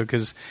middle too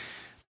because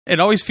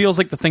it always feels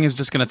like the thing is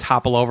just going to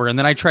topple over. And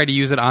then I tried to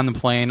use it on the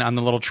plane on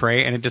the little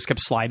tray, and it just kept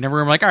sliding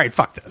everywhere. I'm like, all right,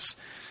 fuck this.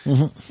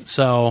 Mm-hmm.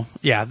 So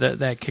yeah,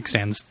 that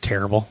kickstand's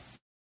terrible.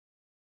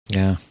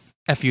 Yeah.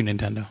 F you,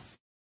 Nintendo.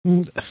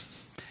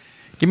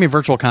 Give me a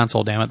virtual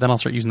console, damn it. Then I'll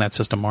start using that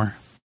system more.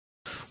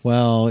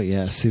 Well,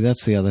 yeah. See,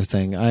 that's the other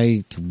thing.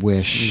 I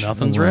wish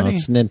nothing's ready.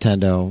 It's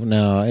Nintendo.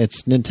 No,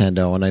 it's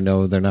Nintendo, and I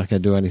know they're not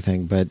going to do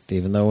anything. But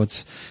even though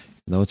it's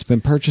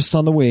been purchased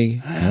on the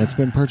Wii and it's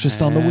been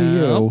purchased on the Wii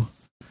U,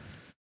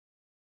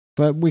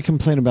 but we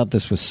complain about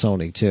this with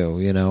Sony too.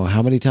 You know,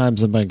 how many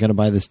times am I going to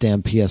buy this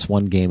damn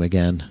PS1 game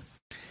again?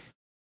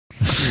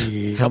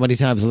 How many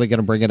times are they going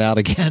to bring it out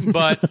again?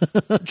 But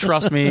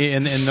trust me,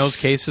 in those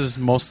cases,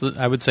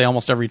 I would say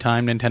almost every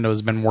time Nintendo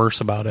has been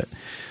worse about it.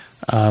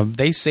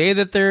 They say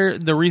that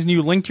the reason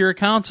you linked your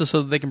accounts is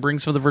so that they can bring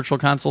some of the virtual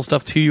console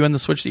stuff to you on the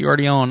Switch that you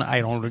already own. I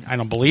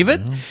don't believe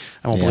it.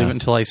 I won't believe it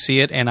until I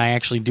see it, and I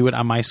actually do it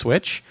on my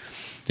Switch.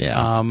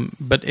 Yeah.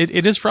 But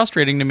it is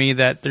frustrating to me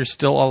that there's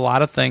still a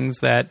lot of things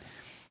that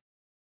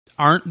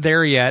aren't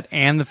there yet,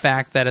 and the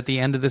fact that at the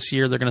end of this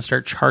year they're going to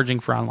start charging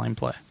for online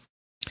play.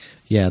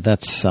 Yeah,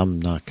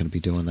 I'm not going to be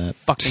doing that.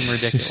 Fucking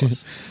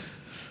ridiculous.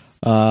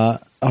 That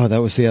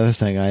was the other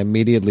thing. I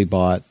immediately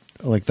bought,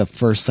 like the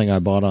first thing I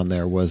bought on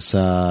there was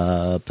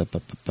Mario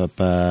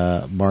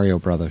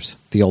Brothers,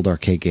 the old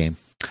arcade game.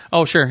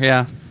 Oh, sure,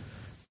 yeah.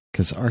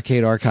 Because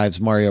Arcade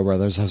Archives Mario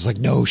Brothers, I was like,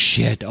 no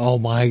shit, oh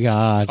my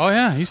God. Oh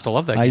yeah, I used to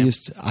love that game.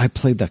 I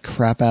played the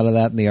crap out of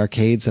that in the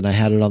arcades, and I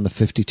had it on the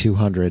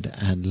 5200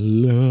 and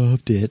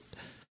loved it.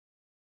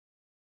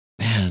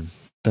 Man,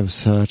 that was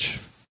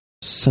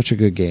such a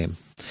good game.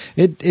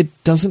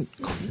 It doesn't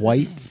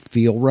quite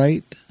feel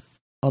right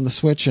on the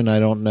Switch, and I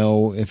don't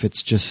know if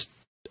it's just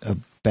a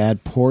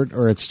bad port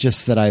or it's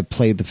just that I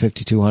played the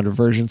 5200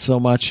 version so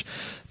much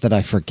that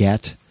I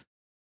forget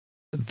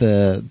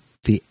the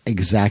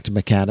exact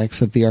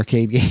mechanics of the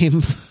arcade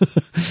game.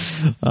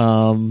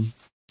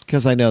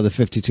 Because I know the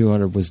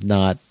 5200 was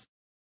not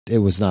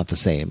the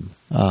same.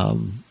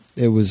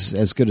 It was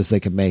as good as they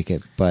could make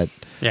it, but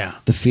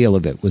the feel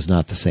of it was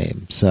not the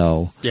same.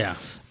 So yeah.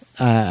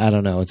 I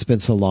don't know. It's been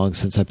so long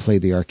since I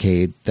played the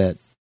arcade that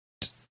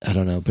I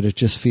don't know, but it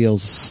just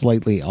feels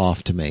slightly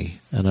off to me,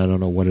 and I don't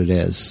know what it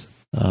is.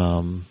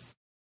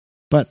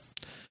 But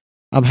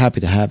I'm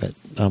happy to have it.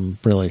 I'm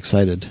really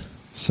excited.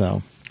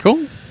 So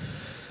cool.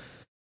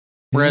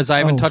 Whereas I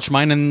haven't touched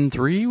mine in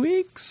 3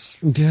 weeks.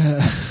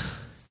 Yeah.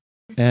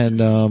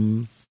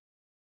 And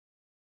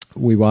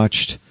we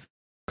watched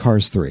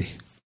Cars 3.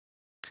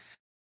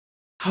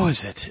 How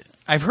is it?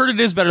 I've heard it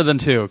is better than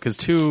 2, because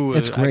 2,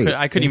 it's great.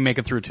 I couldn't even make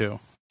it through 2.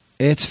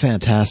 It's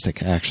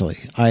fantastic, actually.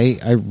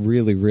 I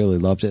really, really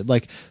loved it.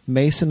 Like,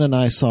 Mason and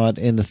I saw it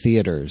in the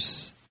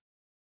theaters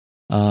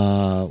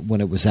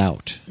when it was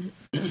out,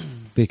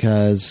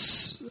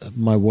 because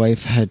my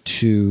wife had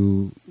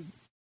to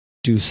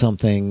do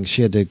something.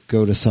 She had to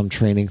go to some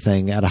training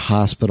thing at a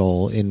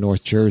hospital in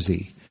North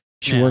Jersey.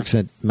 She works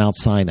at Mount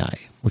Sinai,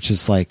 which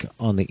is like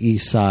on the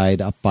east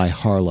side up by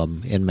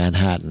Harlem in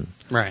Manhattan.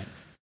 Right.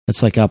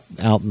 It's like out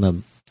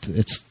in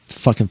it's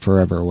fucking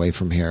forever away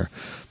from here.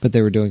 But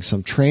they were doing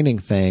some training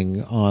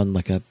thing on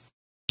like a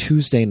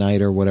Tuesday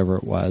night or whatever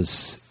it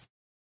was,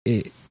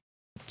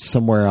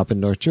 somewhere up in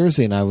North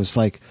Jersey. And I was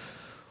like,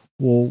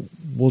 well,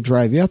 we'll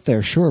drive you up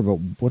there, sure, but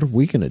what are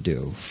we going to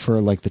do for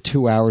like the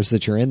 2 hours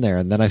that you're in there?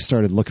 And then I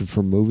started looking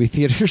for movie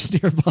theaters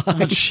nearby.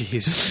 Oh,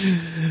 jeez.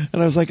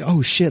 And I was like,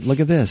 oh, shit, look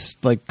at this.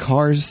 Like,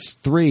 Cars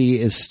 3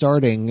 is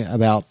starting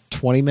about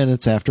 20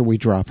 minutes after we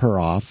drop her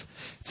off.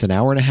 It's an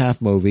hour and a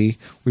half movie.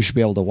 We should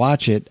be able to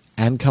watch it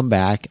and come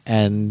back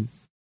and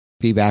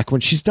be back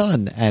when she's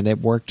done. And it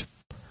worked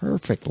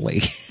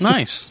perfectly.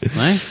 Nice.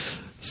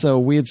 So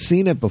we had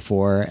seen it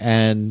before,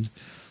 and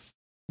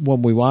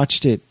when we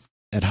watched it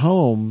at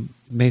home,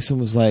 Mason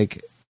was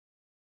like,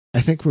 I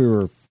think we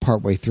were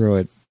partway through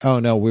it. Oh,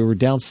 no, we were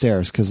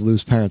downstairs because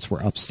Lou's parents were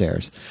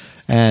upstairs.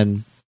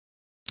 And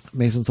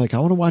Mason's like, I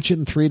want to watch it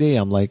in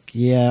 3D. I'm like,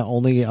 yeah,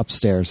 only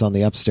upstairs on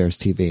the upstairs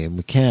TV. And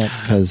we can't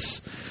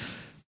because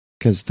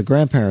the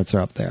grandparents are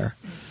up there.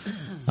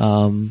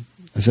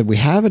 I said, we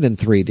have it in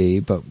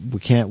 3D, but we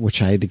can't,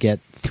 which I had to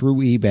get through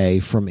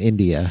eBay from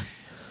India.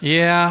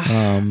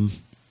 Yeah.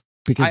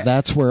 Because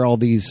that's where all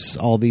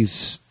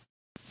these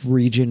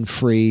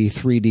region-free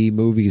 3D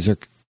movies are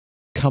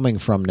coming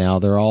from now.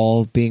 They're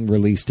all being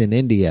released in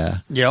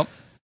India. Yep.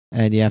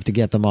 And you have to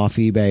get them off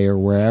eBay or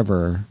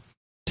wherever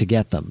to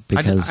get them.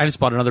 Because I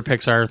just bought another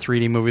Pixar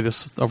 3D movie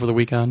over the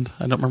weekend.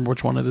 I don't remember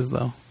which one it is,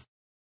 though.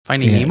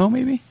 Finding Nemo,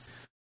 maybe?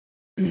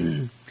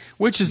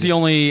 Which is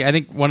I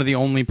think one of the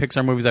only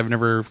Pixar movies I've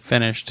never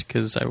finished,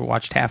 because I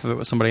watched half of it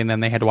with somebody and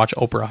then they had to watch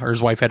Oprah, or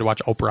his wife had to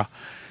watch Oprah.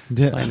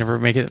 So I never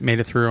made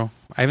it through.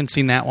 I haven't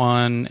seen that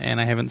one,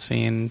 and I haven't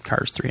seen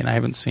Cars 3, and I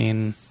haven't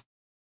seen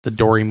the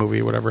Dory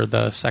movie, whatever,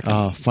 the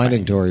second.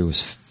 Finding Dory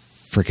was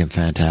freaking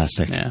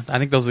fantastic. Yeah, I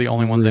think those are the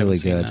only ones really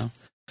I haven't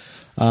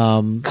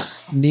seen now.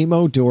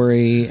 Nemo,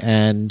 Dory,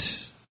 and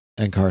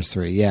Cars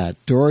 3. Yeah,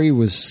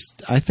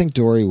 I think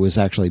Dory was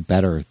actually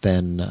better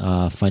than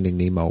Finding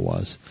Nemo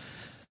was.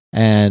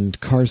 And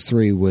Cars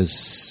 3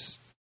 was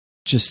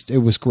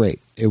it was great.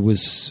 It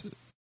was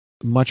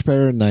much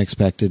better than I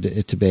expected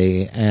it to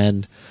be.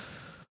 And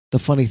the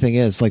funny thing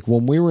is, like,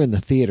 when we were in the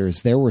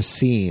theaters, there were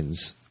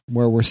scenes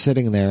where we're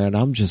sitting there and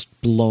I'm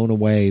just blown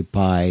away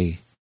by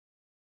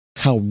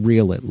how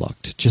real it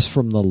looked, just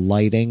from the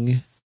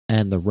lighting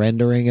and the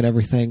rendering and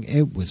everything.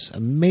 It was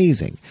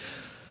amazing.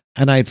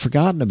 And I had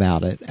forgotten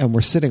about it, and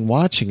we're sitting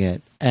watching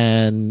it,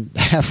 and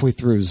halfway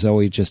through,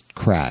 Zoe just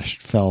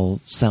crashed,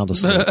 fell sound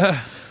asleep.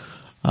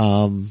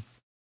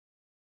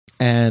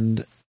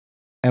 And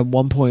at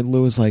one point,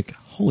 Lou was like,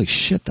 holy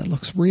shit, that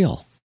looks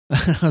real.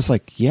 I was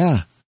like,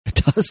 yeah, it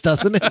does,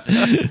 doesn't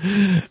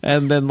it?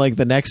 And then, like,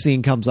 the next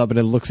scene comes up and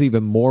it looks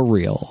even more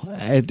real.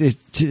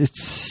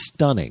 It's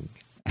stunning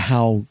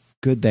how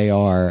good they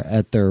are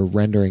at their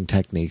rendering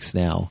techniques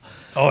now.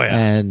 Oh, yeah.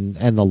 And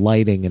the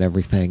lighting and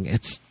everything.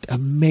 It's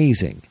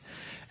amazing.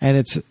 And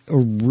it's a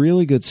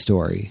really good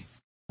story.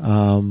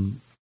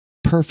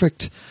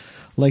 Perfect.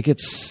 Like, it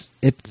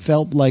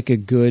felt like a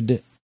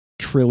good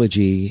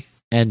trilogy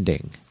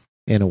ending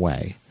in a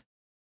way.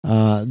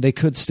 They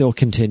could still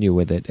continue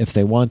with it if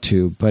they want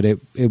to, but it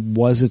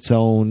was its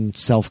own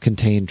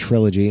self-contained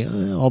trilogy,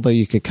 although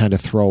you could kind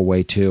of throw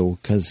away too,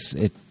 because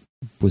it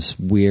was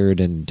weird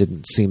and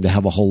didn't seem to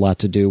have a whole lot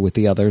to do with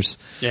the others.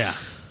 Yeah.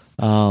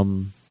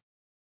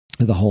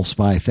 The whole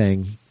spy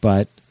thing.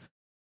 But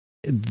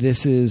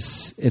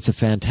it's a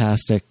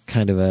fantastic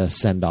kind of a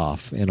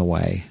send-off in a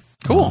way.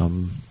 Cool.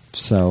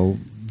 So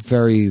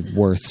very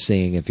worth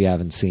seeing if you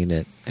haven't seen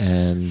it.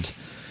 And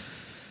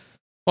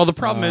well, the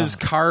problem is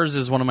Cars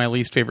is one of my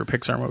least favorite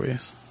Pixar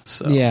movies.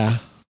 So yeah.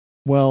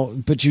 Well,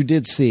 but you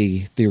did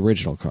see the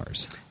original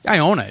Cars. I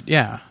own it.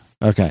 Yeah.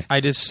 Okay.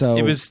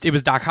 It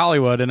was Doc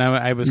Hollywood, and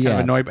I was kind of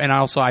annoyed, and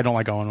I don't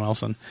like Owen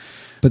Wilson.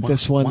 But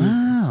this one,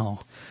 wow.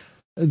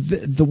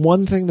 The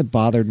one thing that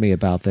bothered me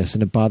about this,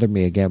 and it bothered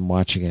me again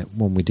watching it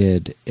when we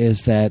did,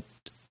 is that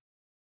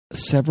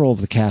several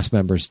of the cast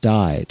members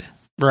died.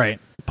 Right.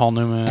 Paul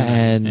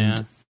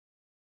Newman.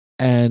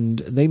 And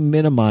they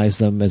minimize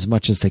them as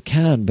much as they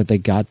can, but they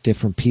got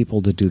different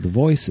people to do the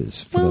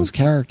voices for those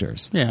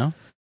characters. Yeah.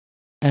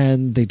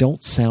 And they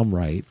don't sound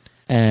right.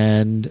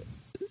 And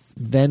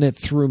then it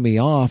threw me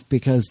off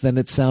because then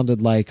it sounded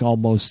like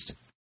almost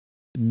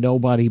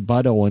nobody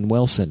but Owen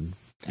Wilson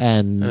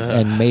and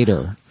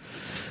Mater.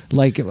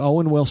 Like,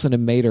 Owen Wilson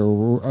and Mater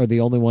are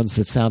the only ones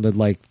that sounded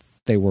like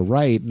they were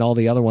right, and all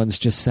the other ones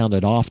just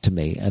sounded off to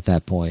me at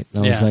that point.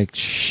 And I was like,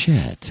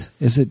 shit,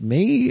 is it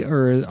me,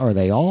 or are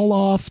they all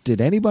off?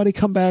 Did anybody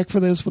come back for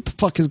this? What the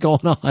fuck is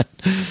going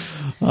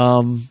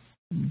on?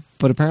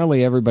 But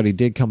apparently everybody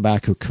did come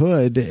back who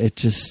could. It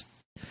just,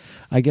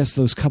 I guess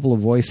those couple of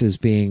voices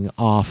being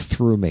off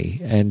threw me,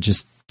 and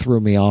just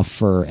threw me off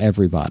for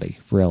everybody,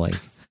 really.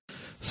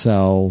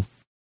 So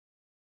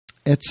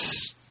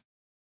it's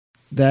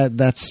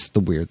that's the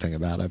weird thing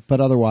about it.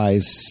 But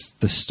otherwise,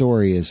 the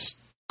story is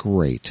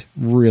great.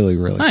 Really,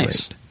 really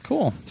nice. Great.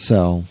 Cool.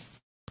 So,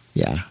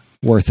 yeah,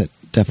 worth it.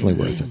 Definitely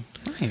worth it.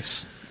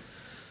 Nice.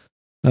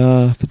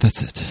 But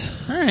that's it.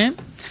 All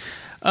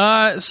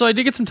right. So I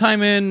did get some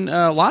time in,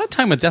 a lot of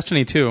time with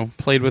Destiny 2.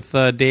 Played with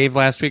Dave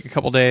last week, a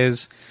couple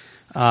days.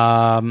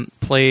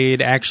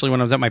 Played, actually,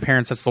 when I was at my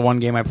parents'. That's the one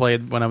game I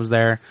played when I was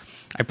there.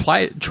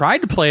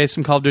 tried to play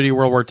some Call of Duty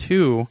World War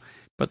II,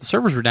 but the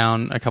servers were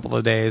down a couple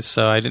of days,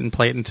 so I didn't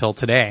play it until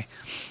today.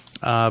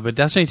 But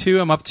Destiny 2,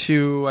 I'm up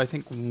to, I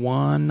think,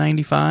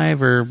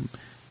 195, or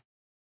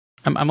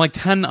I'm like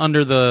 10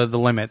 under the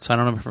limit, so I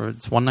don't know if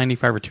it's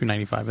 195 or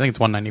 295. I think it's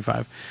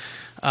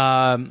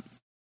 195.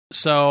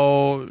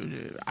 So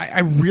I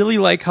really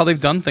like how they've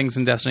done things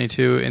in Destiny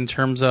 2 in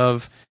terms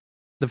of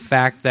the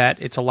fact that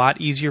it's a lot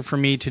easier for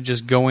me to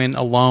just go in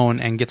alone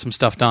and get some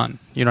stuff done.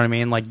 You know what I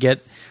mean? Like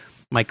get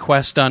my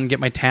quests done, get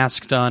my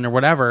tasks done, or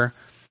whatever.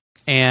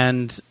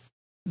 And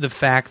the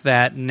fact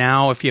that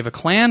now if you have a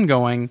clan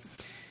going,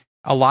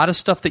 a lot of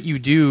stuff that you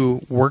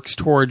do works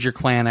towards your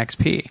clan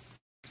XP.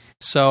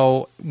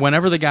 So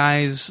whenever the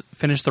guys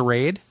finish the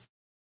raid,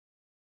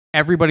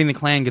 everybody in the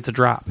clan gets a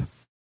drop.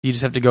 You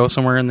just have to go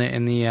somewhere in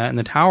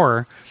the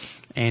tower,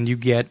 and you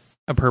get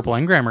a purple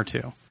engram or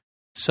two.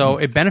 So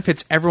it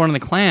benefits everyone in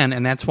the clan,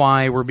 and that's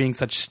why we're being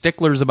such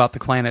sticklers about the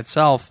clan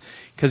itself,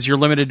 because you're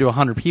limited to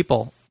 100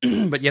 people,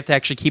 but you have to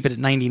actually keep it at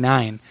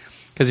 99.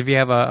 Because if you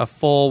have a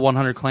full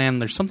 100 clan,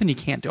 there's something you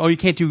can't do. Oh, you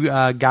can't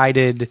do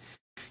guided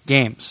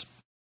games,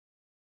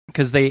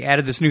 because they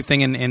added this new thing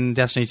in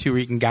Destiny 2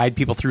 where you can guide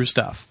people through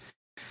stuff.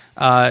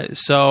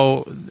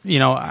 So, you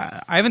know,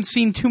 I haven't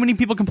seen too many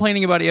people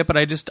complaining about it yet, but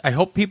I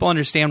hope people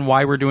understand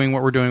why we're doing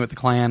what we're doing with the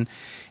clan.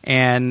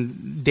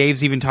 And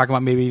Dave's even talking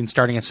about maybe even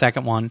starting a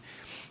second one.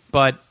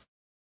 But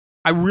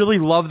I really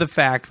love the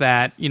fact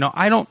that, you know,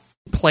 I don't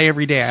play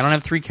every day. I don't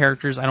have 3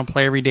 characters. I don't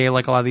play every day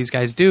like a lot of these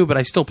guys do, but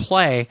I still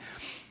play.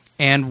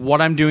 And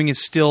what I'm doing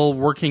is still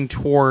working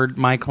toward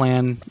my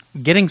clan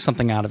getting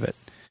something out of it.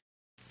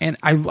 And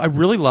I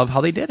really love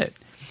how they did it.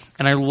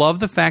 And I love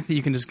the fact that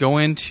you can just go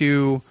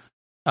into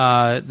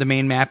the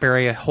main map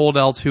area, hold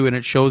L2, and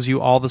it shows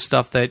you all the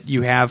stuff that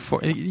you have.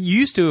 You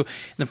used to, in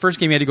the first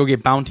game, you had to go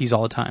get bounties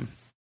all the time.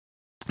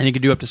 And you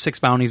could do up to 6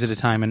 bounties at a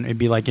time, and it'd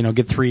be like, you know,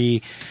 get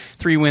three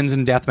wins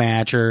in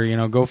deathmatch, or, you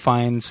know, go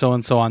find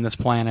so-and-so on this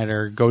planet,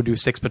 or go do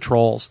 6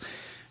 patrols.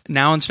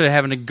 Now, instead of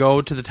having to go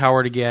to the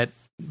tower to get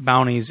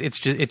bounties, it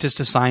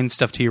just assigns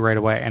stuff to you right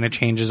away, and it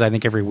changes, I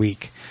think, every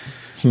week.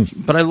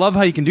 But I love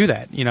how you can do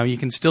that. You know, you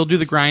can still do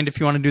the grind if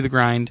you want to do the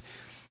grind.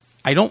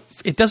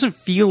 It doesn't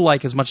feel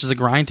like as much as a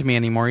grind to me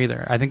anymore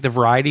either. I think the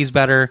variety is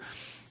better.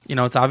 You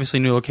know, it's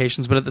obviously new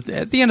locations, but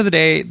at the end of the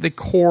day, the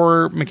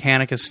core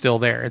mechanic is still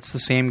there. It's the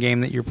same game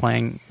that you're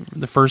playing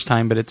the first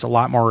time, but it's a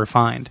lot more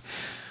refined.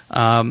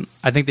 I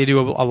think they do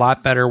a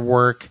lot better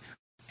work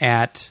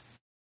at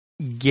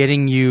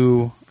getting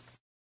you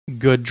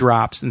good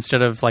drops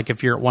instead of, like,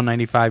 if you're at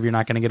 195, you're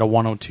not going to get a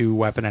 102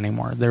 weapon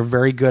anymore. They're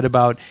very good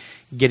about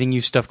getting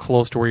you stuff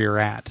close to where you're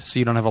at, so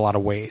you don't have a lot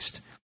of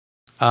waste.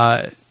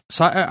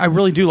 So I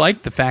really do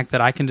like the fact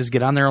that I can just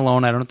get on there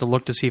alone. I don't have to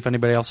look to see if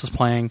anybody else is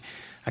playing.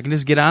 I can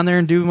just get on there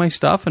and do my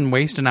stuff and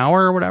waste an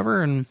hour or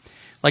whatever. And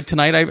like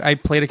tonight, I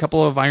played a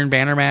couple of Iron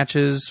Banner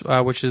matches,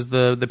 which is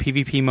the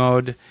PvP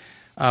mode.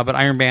 But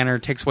Iron Banner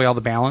takes away all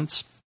the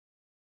balance.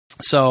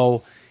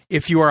 So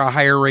if you are a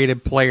higher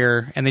rated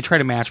player, and they try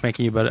to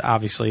matchmaking you, but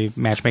obviously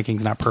matchmaking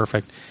is not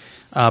perfect.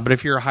 But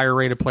if you're a higher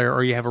rated player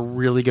or you have a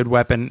really good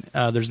weapon,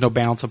 there's no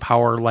balance of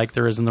power like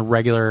there is in the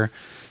regular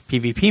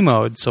PvP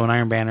mode, so in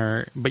Iron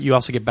Banner, but you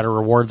also get better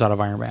rewards out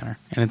of Iron Banner,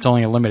 and it's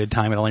only a limited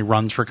time. It only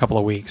runs for a couple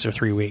of weeks or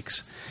 3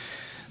 weeks.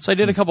 So I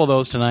did a couple of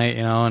those tonight,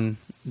 you know, and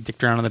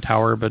dicked around in the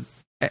tower, but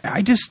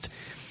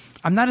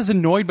I'm not as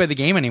annoyed by the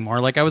game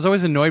anymore. Like, I was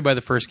always annoyed by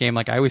the first game.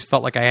 Like, I always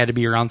felt like I had to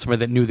be around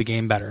somebody that knew the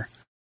game better.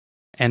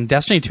 And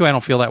Destiny 2, I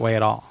don't feel that way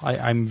at all.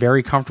 I'm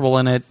very comfortable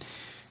in it,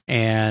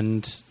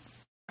 and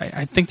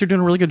I think they're doing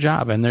a really good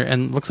job, and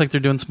it looks like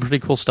they're doing some pretty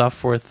cool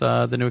stuff with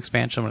the new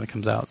expansion when it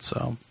comes out,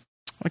 so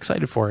I'm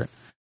excited for it.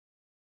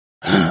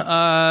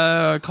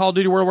 Call of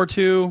Duty World War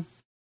II.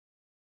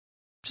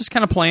 Just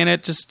kind of playing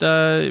it, just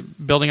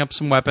building up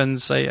some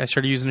weapons. I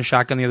started using a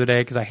shotgun the other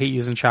day because I hate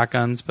using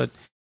shotguns, but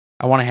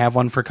I want to have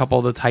one for a couple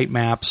of the tight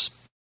maps.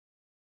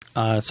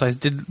 So I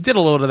did a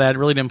little of that.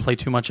 Really didn't play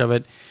too much of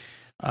it.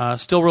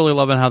 Still really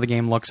loving how the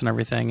game looks and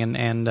everything,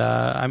 and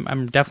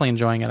I'm definitely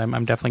enjoying it.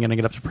 I'm definitely going to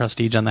get up to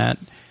Prestige on that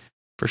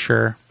for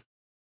sure.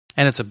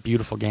 And it's a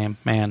beautiful game,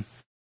 man.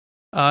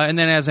 And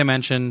then, as I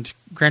mentioned,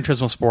 Gran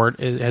Turismo Sport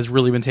has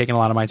really been taking a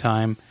lot of my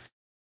time.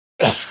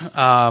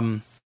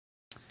 I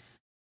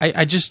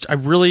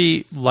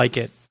really like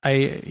it.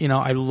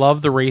 I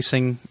love the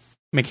racing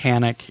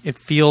mechanic. It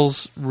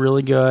feels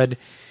really good.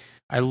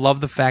 I love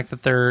the fact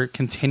that they're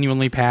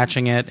continually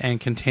patching it and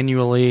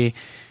continually,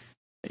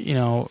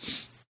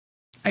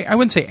 I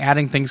wouldn't say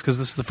adding things because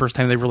this is the first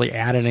time they've really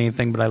added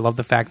anything, but I love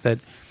the fact that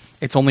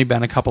it's only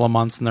been a couple of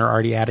months and they're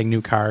already adding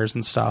new cars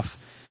and stuff.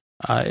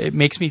 It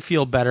makes me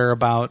feel better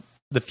about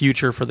the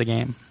future for the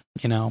game,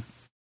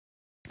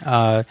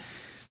 But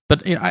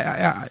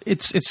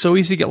it's so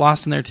easy to get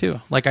lost in there too.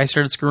 Like, I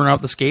started screwing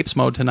out the scapes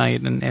mode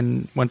tonight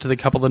and went to the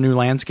couple of the new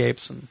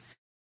landscapes and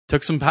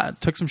took some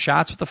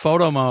shots with the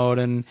photo mode.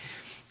 And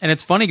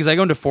it's funny because I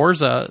go into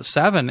Forza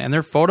 7 and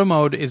their photo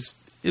mode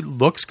it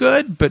looks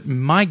good, but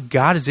my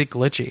God, is it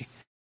glitchy.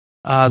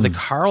 The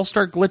car will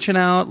start glitching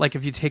out. Like,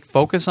 if you take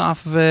focus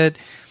off of it,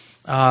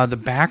 The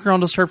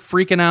background will start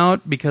freaking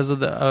out because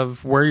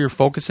of where you're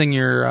focusing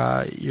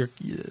the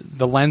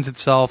lens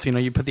itself. You know,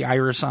 you put the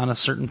iris on a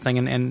certain thing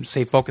and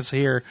say focus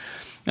here,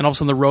 and all of a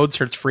sudden the road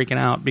starts freaking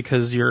out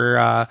because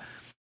your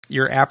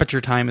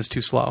aperture time is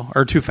too slow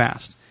or too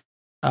fast,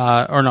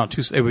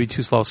 it would be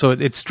too slow. So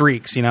it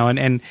streaks, you know,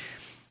 and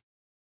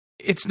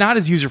it's not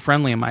as user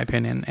friendly in my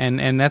opinion,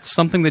 and that's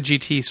something that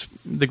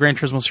the Gran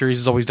Turismo series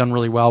has always done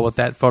really well with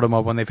that photo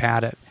mode when they've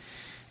had it,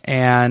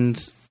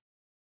 and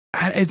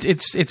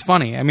it's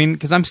funny. I mean,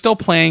 because I'm still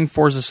playing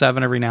Forza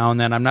 7 every now and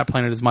then. I'm not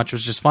playing it as much.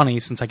 It's just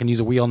funny since I can use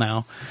a wheel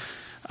now,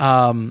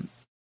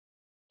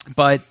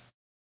 but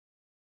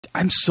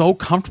I'm so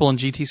comfortable in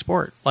GT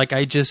Sport. Like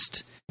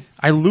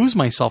I lose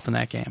myself in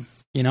that game.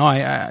 You know,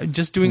 I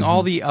just doing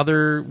all the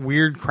other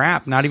weird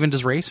crap, not even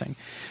just racing.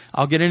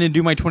 I'll get in and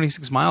do my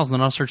 26 miles, and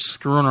then I'll start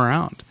screwing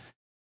around.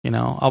 You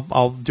know,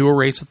 I'll do a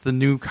race with the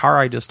new car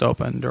I just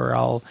opened, or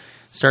I'll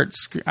start.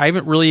 I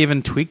haven't really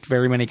even tweaked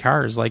very many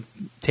cars, like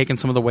taking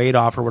some of the weight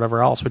off or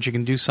whatever else, but you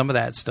can do some of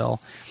that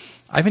still.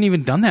 I haven't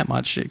even done that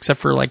much, except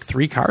for like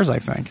 3 cars, I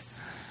think.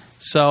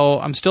 So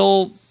I'm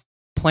still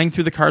playing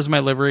through the cars in my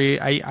livery.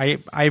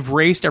 I've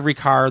raced every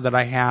car that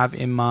I have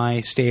in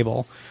my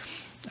stable,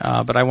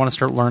 but I want to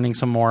start learning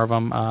some more of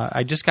them.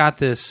 I just got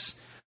this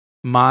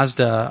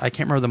Mazda. I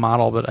can't remember the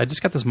model, but I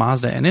just got this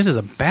Mazda, and it is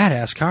a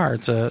badass car.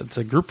 It's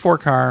a Group 4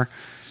 car,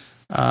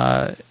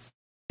 and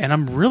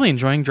I'm really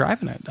enjoying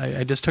driving it.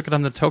 I just took it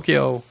on a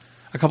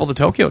couple of the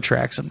Tokyo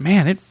tracks, and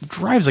man, it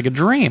drives like a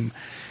dream.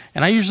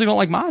 And I usually don't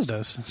like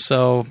Mazdas,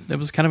 so it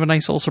was kind of a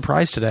nice little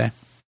surprise today.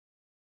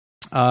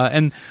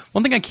 And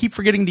one thing I keep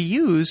forgetting to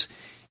use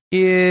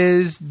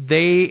is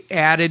they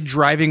added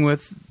driving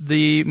with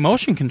the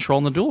motion control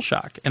in the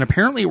DualShock, and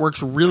apparently it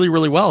works really,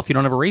 really well if you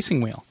don't have a racing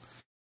wheel.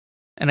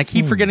 And I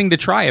keep forgetting to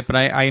try it, but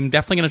I am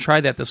definitely going to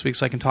try that this week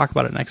so I can talk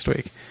about it next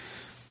week.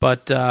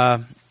 But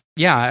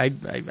yeah,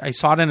 I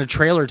saw it in a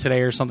trailer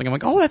today or something. I'm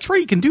like, oh, that's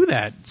right, you can do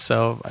that.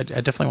 So I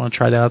definitely want to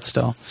try that out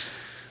still.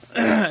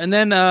 And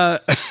then I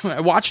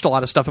watched a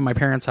lot of stuff in my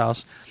parents'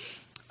 house.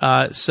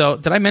 So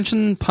did I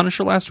mention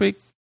Punisher last week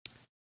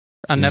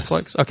on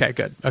Netflix? Okay,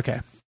 good. Okay.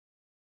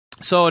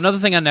 So another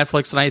thing on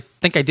Netflix that I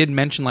think I did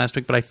mention last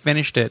week, but I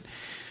finished it.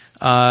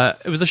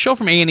 It was a show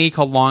from A&E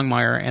called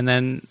Longmire, and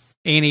then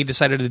A&E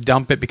decided to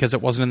dump it because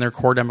it wasn't in their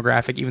core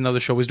demographic, even though the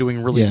show was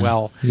doing really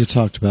well. You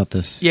talked about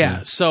this.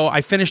 Yeah, so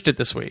I finished it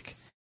this week.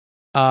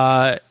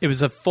 It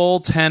was a full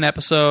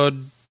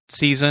 10-episode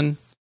season.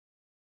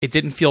 It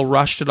didn't feel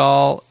rushed at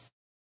all.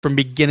 From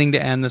beginning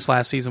to end, this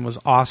last season was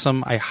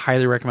awesome. I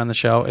highly recommend the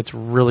show. It's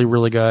really,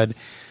 really good.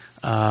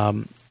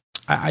 I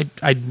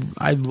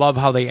love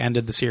how they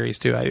ended the series,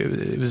 too.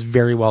 It was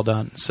very well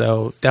done.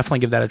 So definitely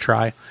give that a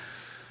try.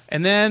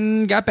 And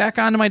then got back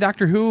onto my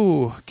Doctor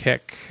Who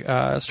kick.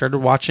 Started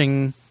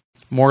watching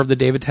more of the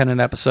David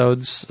Tennant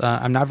episodes.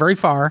 I'm not very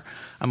far.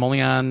 I'm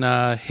only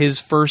on his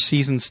first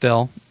season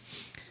still.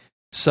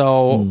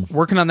 So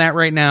working on that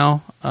right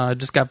now.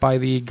 Just got by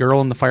the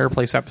Girl in the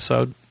Fireplace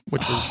episode,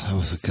 which was, that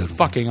was a good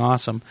fucking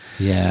awesome.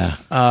 Yeah.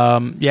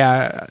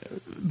 Yeah.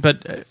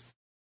 But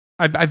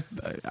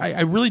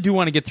I really do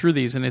want to get through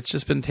these, and it's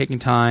just been taking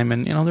time,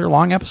 and they're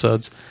long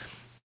episodes.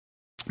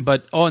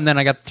 But and then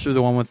I got through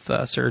the one with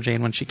Sarah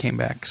Jane when she came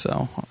back,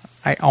 so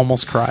I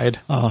almost cried.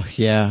 Oh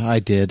yeah, I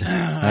did.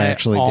 I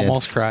actually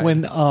almost cried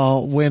when dude,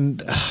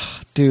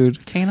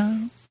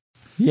 K9.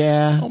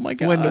 Yeah. Oh my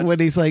god. When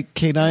he's like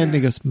K9 and he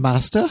goes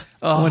Master.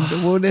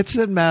 When it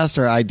said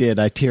Master, I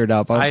teared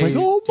up. I was like,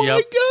 oh my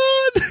god.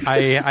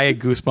 I had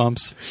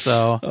goosebumps.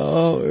 So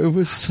it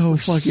was so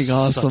fucking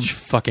awesome. Such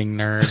fucking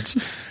nerds.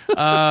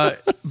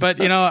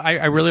 But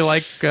I really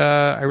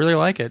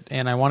like it,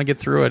 and I want to get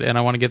through it, and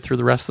I want to get through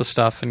the rest of the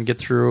stuff, and get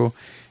through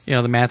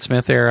the Matt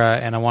Smith era,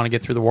 and I want to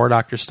get through the War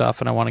Doctor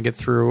stuff, and I want to get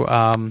through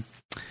who's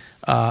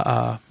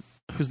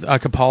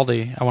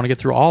Capaldi. I want to get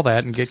through all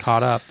that and get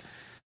caught up.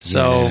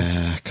 So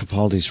yeah,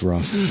 Capaldi's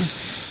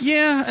rough.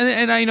 Yeah,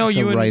 and I know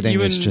the writing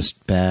is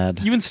just bad.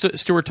 You and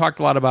Stuart talked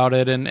a lot about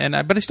it,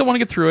 but I still want to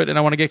get through it, and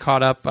I want to get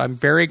caught up. I'm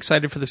very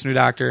excited for this new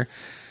Doctor,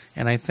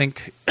 and I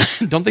think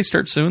don't they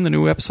start soon? The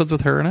new episodes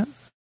with her in it.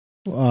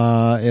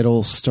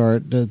 It'll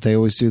start. They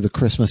always do the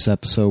Christmas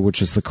episode,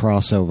 which is the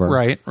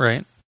crossover.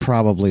 Right.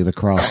 Probably the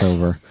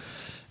crossover,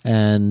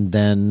 and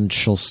then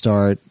she'll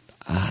start.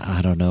 I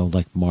don't know,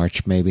 like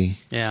March maybe.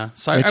 Yeah.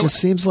 So it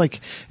seems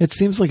like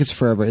it's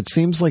forever. It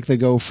seems like they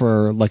go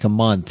for like a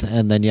month,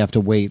 and then you have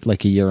to wait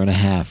like a year and a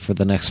half for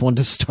the next one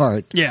to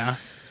start. Yeah.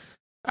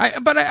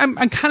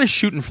 I'm kind of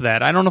shooting for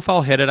that. I don't know if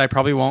I'll hit it. I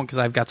probably won't because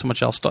I've got so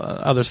much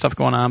other stuff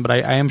going on. But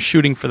I am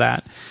shooting for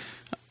that.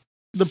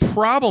 The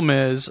problem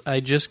is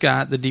I just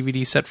got the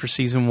DVD set for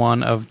season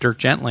 1 of Dirk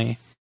Gently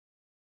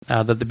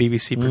that the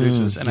BBC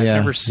produces, and I've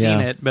never seen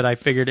it. But I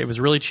figured it was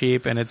really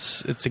cheap, and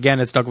it's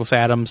Douglas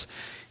Adams.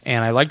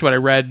 And I liked what I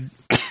read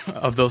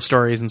of those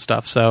stories and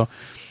stuff, so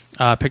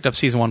picked up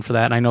season 1 for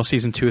that. And I know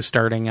season 2 is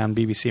starting on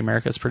BBC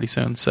Americas pretty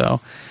soon. So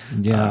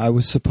I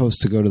was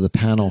supposed to go to the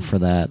panel for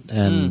that,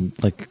 and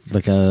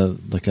like a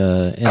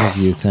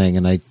interview thing,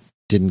 and I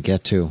didn't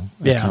get to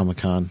at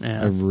Comic-Con.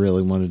 Yeah. I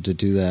really wanted to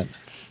do that.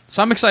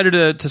 So I'm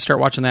excited to start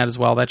watching that as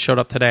well. That showed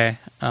up today,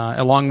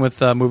 along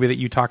with a movie that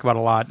you talk about a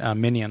lot,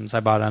 Minions. I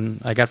got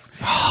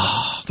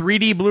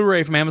 3D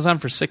Blu-ray from Amazon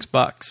for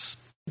 $6.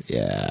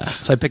 Yeah.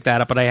 So I picked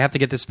that up, but I have to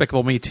get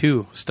Despicable Me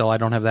 2. Still, I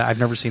don't have that. I've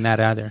never seen that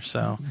either.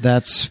 So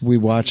we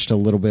watched a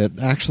little bit.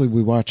 Actually,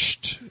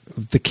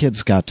 the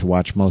kids got to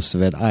watch most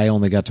of it. I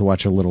only got to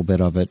watch a little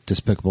bit of it,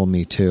 Despicable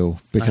Me 2,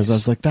 because I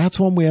was like, that's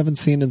one we haven't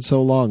seen in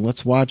so long.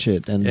 Let's watch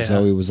it. And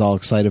Zoe was all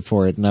excited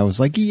for it. And I was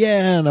like,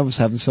 yeah. And I was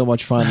having so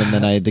much fun. And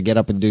then I had to get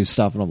up and do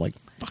stuff. And I'm like,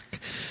 fuck.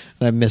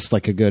 And I missed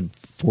like a good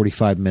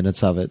 45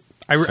 minutes of it.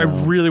 I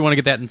really want to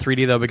get that in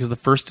 3D, though, because the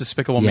first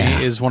Despicable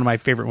Me is one of my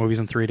favorite movies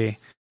in 3D.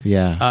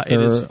 Yeah. It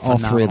is all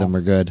three of them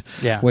are good.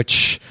 Yeah.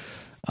 Which...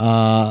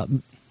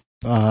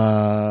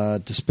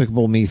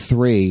 Despicable Me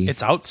 3.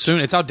 It's out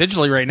soon. It's out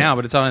digitally right now,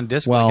 but it's out on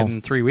disc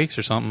in 3 weeks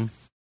or something.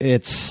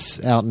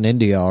 It's out in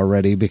India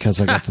already because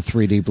I got the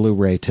 3D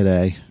Blu-ray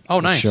today. Oh,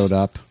 nice. It showed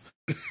up.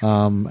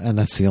 And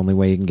that's the only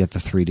way you can get the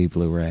 3D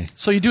Blu-ray.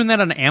 So you're doing that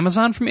on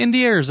Amazon from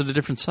India, or is it a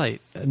different site?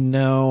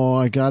 No,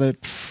 I got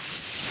it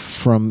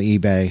from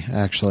eBay,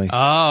 actually.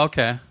 Oh,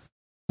 okay.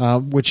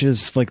 Which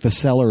is like the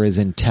seller is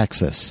in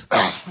Texas.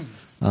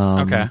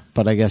 Okay.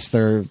 But I guess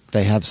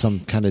they have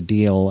some kind of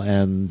deal,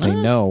 and they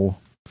know,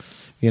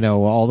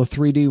 all the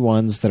 3D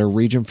ones that are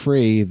region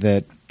free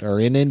that are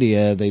in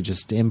India, they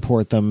just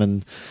import them,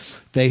 and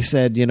they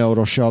said,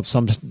 it'll show up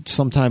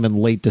sometime in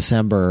late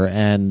December,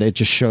 and it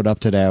just showed up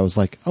today. I was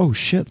like, oh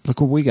shit,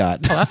 look what we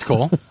got. Oh, that's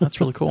cool. That's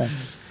really cool.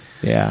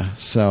 Yeah.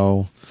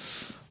 So.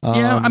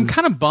 I'm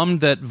kind of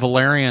bummed that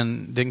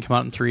Valerian didn't come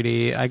out in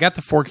 3D. I got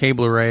the 4K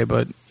Blu-ray,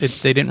 but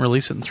they didn't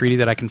release it in 3D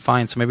that I can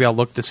find. So maybe I'll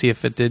look to see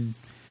if it did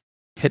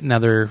hit in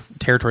other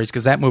territories,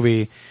 because that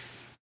movie,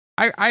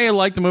 I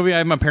like the movie.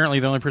 I'm apparently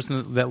the only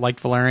person that liked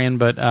Valerian,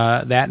 but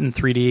that in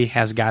 3D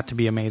has got to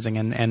be amazing.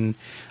 And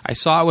I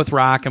saw it with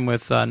Rock and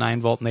with 9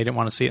 Volt, and they didn't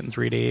want to see it in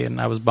 3D,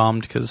 and I was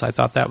bummed because I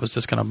thought that was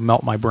just going to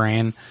melt my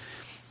brain.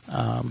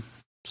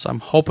 So I'm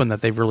hoping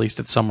that they've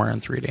released it somewhere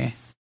in 3D.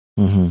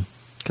 Mm-hmm.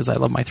 Because I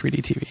love my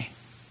 3D TV.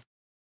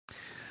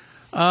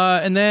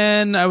 And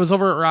then I was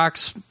over at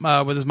Rock's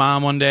with his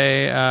mom one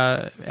day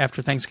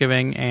after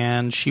Thanksgiving,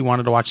 and she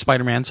wanted to watch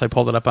Spider-Man, so I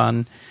pulled it up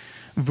on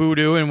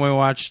Vudu, and we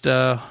watched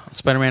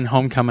Spider-Man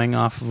Homecoming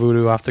off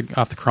Vudu, off the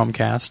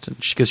Chromecast,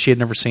 because she had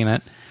never seen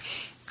it.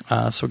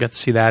 So we got to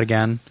see that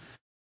again.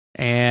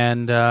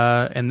 And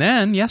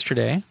then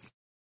yesterday,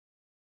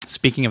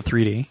 speaking of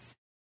 3D,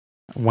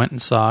 I went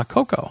and saw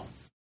Coco.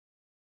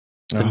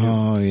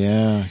 Oh,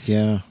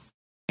 yeah.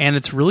 And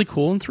it's really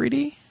cool in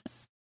 3D,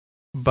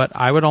 but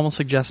I would almost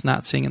suggest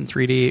not seeing it in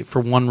 3D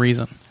for one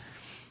reason.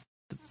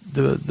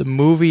 The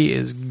movie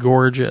is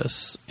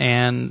gorgeous,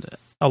 and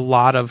a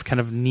lot of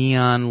kind of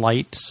neon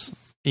lights,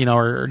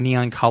 or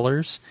neon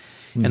colors,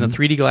 and the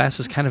 3D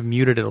glasses kind of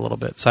muted it a little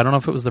bit. So I don't know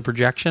if it was the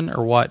projection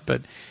or what,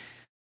 but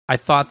I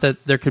thought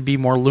that there could be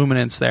more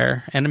luminance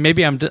there. And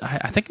maybe I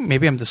think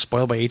maybe I'm just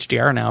spoiled by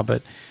HDR now,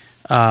 but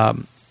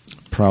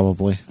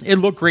probably it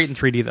looked great in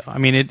 3D though. I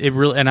mean, it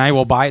really, and I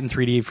will buy it in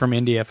 3D from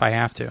India if I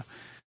have to.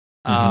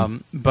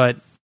 But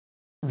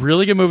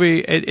really good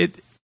movie.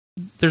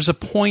 There's a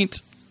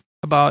point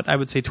about, I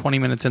would say 20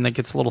 minutes in, that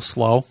gets a little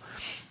slow.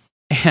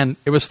 And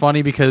it was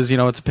funny because,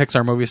 it's a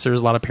Pixar movie, so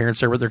there's a lot of parents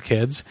there with their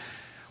kids.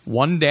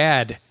 One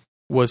dad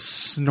was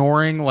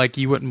snoring like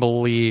you wouldn't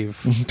believe.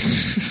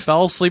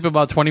 Fell asleep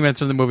about 20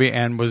 minutes into the movie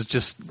and was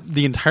just,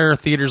 the entire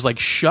theater's like,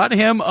 shut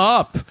him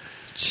up.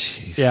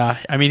 Jeez. Yeah,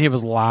 I mean, he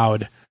was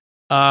loud.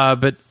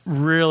 But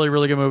really,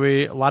 really good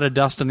movie. A lot of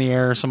dust in the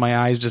air, so my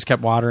eyes just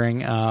kept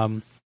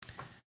watering.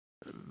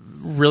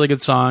 Really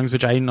good songs,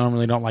 which I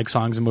normally don't like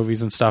songs in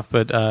movies and stuff,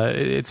 but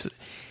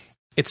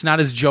it's not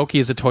as jokey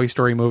as a Toy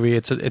Story movie.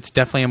 It's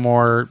definitely a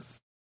more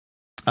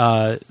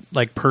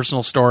like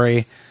personal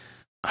story.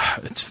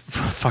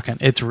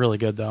 It's really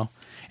good though,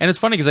 and it's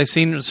funny because I've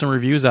seen some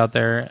reviews out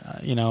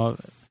there,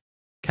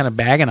 kind of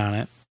bagging on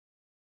it,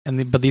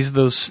 but these are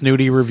those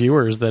snooty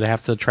reviewers that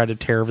have to try to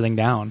tear everything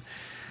down.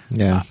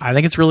 Yeah, I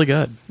think it's really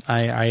good.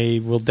 I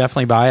will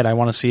definitely buy it. I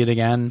want to see it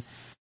again.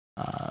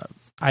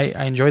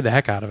 I enjoyed the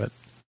heck out of it.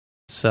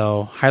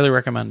 So, highly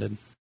recommended.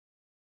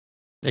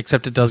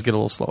 Except it does get a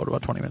little slow at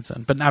about 20 minutes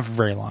in, but not for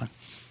very long.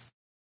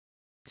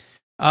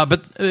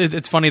 But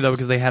it's funny, though,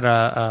 because they had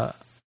a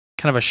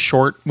kind of a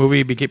short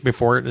movie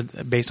before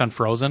it based on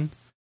Frozen.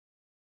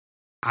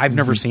 I've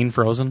never seen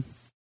Frozen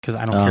because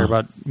I don't care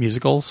about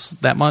musicals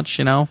that much,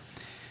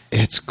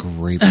 It's a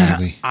great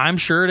movie. I'm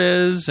sure it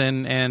is,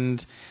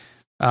 and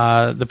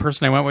the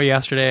person I went with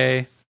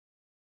yesterday,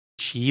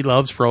 she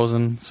loves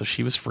Frozen, so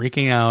she was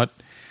freaking out.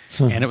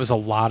 And it was a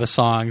lot of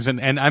songs.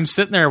 And I'm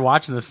sitting there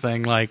watching this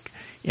thing, like,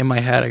 in my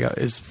head, I go,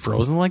 is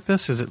Frozen like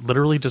this? Is it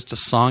literally just a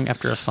song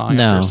after a song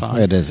after a song?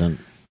 No, it isn't.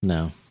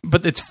 No.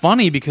 But it's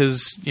funny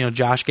because,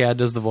 Josh Gad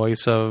does the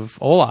voice of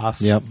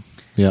Olaf. Yep.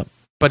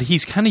 But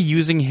he's kind of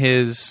using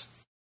it's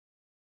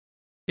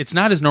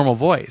not his normal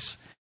voice.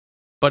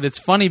 But it's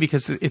funny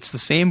because it's the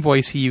same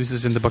voice he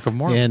uses in the Book of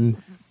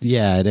Mormon.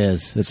 Yeah, it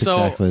is. It's So-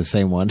 exactly the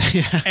same one.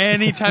 Yeah.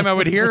 Anytime I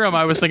would hear him,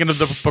 I was thinking of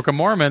the Book of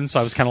Mormon, so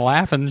I was kind of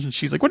laughing. And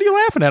she's like, "What are you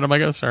laughing at?" I'm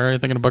like, "Oh, sorry,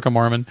 thinking of Book of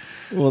Mormon."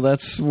 Well,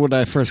 that's when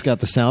I first got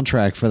the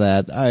soundtrack for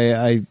that.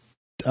 I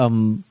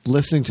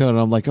listening to it, and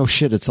I'm like, oh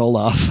shit, it's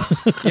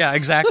Olaf. Yeah,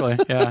 exactly.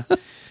 Yeah.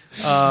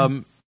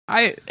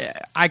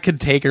 I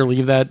could take or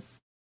leave that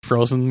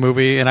Frozen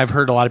movie, and I've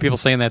heard a lot of people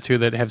saying that too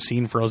that have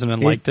seen Frozen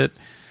and liked it.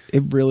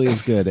 It really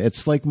is good.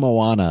 It's like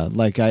Moana.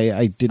 Like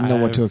I didn't know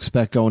what to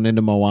expect going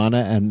into Moana,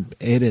 and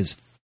it is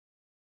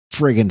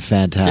friggin'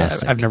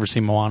 fantastic. Yeah, I've never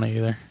seen Moana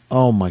either.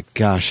 Oh my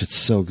gosh, it's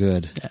so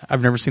good. Yeah,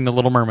 I've never seen The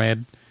Little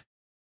Mermaid.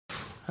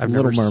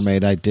 Little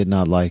Mermaid, I did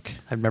not like.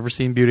 I've never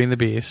seen Beauty and the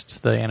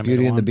Beast, the animated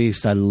Beauty one. and the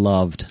Beast, I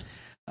loved.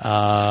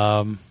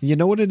 You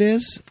know what it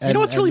is? You know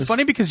what's really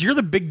funny? Because you're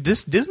the big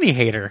Disney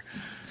hater.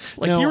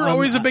 Like, No, you were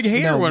always a big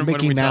hater when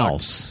Mickey we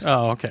Mouse. talked.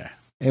 Oh, okay.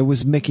 It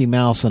was Mickey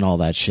Mouse and all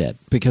that shit.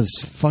 Because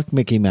fuck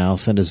Mickey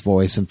Mouse and his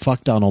voice, and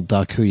fuck Donald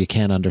Duck, who you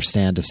can't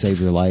understand to save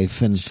your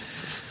life. And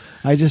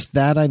I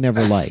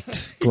never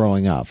liked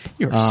growing up.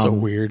 You're so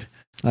weird.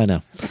 I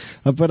know,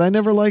 but I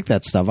never liked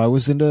that stuff. I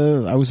was into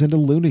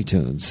Looney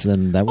Tunes,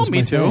 and that was me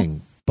my too.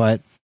 thing.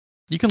 But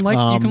You can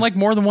like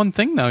more than one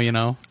thing, though. You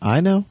know.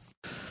 I know.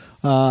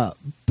 But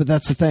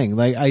that's the thing.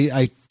 Like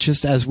I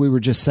just, as we were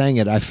just saying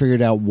it, I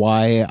figured out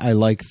why I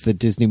like the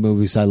Disney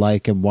movies I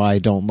like and why I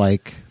don't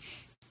like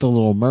The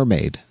Little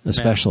Mermaid,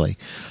 especially.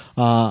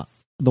 The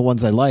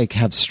ones I like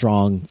have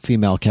strong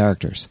female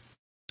characters.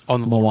 Oh,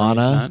 the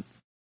Moana.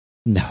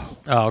 No.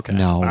 Oh, okay.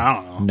 No. I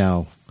don't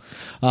know.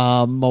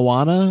 No.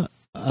 Moana,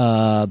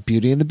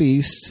 Beauty and the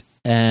Beast,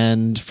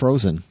 and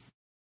Frozen.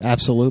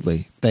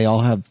 Absolutely. They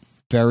all have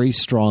very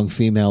strong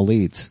female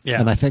leads.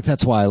 Yeah. And I think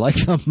that's why I like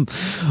them,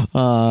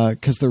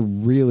 because they're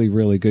really,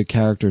 really good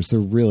characters. They're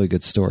really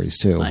good stories,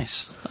 too.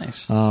 Nice.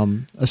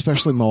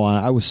 Especially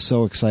Moana. I was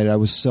so excited. I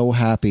was so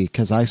happy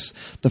because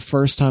the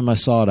first time I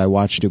saw it, I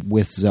watched it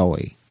with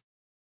Zoe.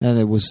 And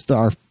it was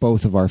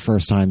both of our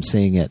first time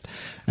seeing it.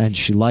 And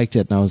she liked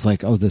it. And I was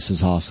like, oh, this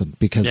is awesome,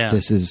 because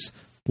this is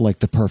like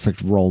the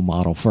perfect role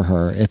model for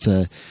her. It's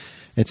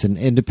an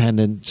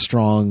independent,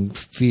 strong,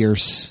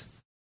 fierce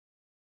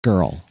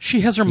girl.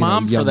 She has her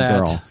mom for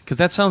that, because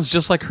that sounds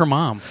just like her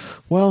mom.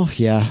 Well,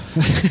 yeah.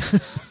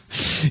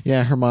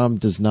 Yeah, her mom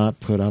does not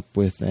put up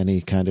with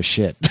any kind of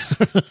shit.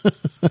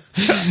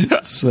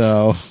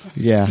 So,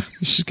 yeah,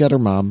 she's got her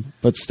mom,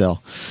 but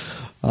still.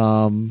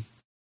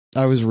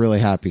 I was really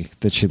happy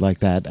that she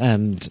liked that,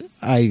 and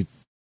I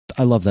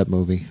love that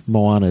movie.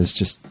 Moana is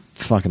just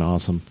fucking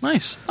awesome.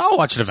 Nice. I'll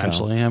watch it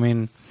eventually. I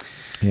mean,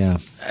 yeah.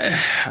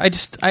 I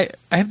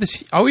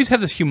always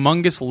have this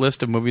humongous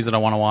list of movies that I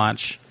want to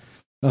watch.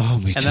 Oh,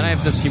 me too. And then I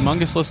have this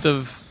humongous list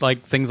of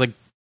like things like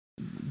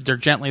Dirk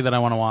Gently that I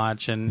want to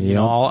watch, and you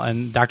know,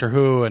 and Doctor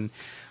Who, and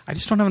I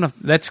just don't have enough.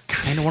 That's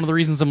kind of one of the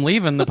reasons I'm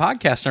leaving the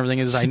podcast and everything.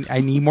 Is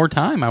I need more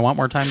time. I want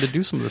more time to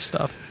do some of this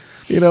stuff.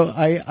 You know,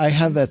 I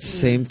have that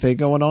same thing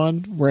going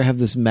on where I have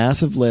this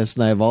massive list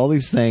and I have all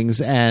these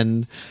things,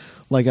 and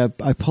like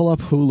I pull up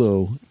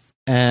Hulu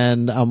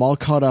and I'm all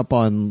caught up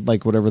on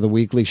like whatever the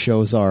weekly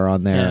shows are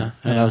on there.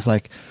 I was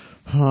like,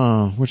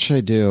 what should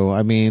I do?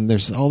 I mean,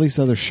 there's all these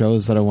other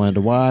shows that I wanted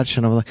to watch,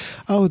 and I was like,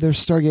 oh,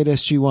 there's Stargate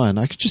SG-1.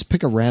 I could just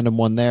pick a random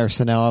one there.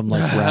 So now I'm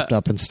like wrapped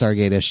up in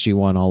Stargate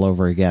SG-1 all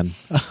over again.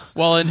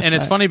 Well, and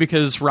it's funny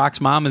because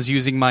Rock's mom is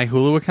using my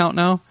Hulu account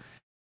now.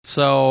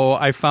 So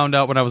I found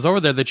out when I was over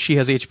there that she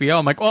has HBO.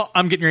 I'm like, well,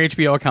 I'm getting your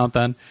HBO account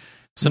then.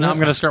 So now I'm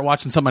going to start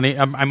watching somebody.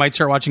 I might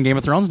start watching Game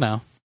of Thrones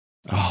now.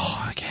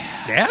 Oh,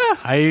 yeah.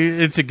 Yeah,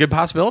 it's a good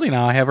possibility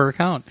now. I have her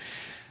account.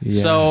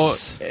 Yes.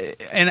 So,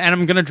 and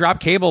I'm going to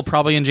drop cable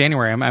probably in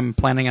January. I'm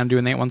planning on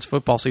doing that once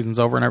football season's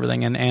over and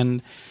everything.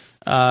 And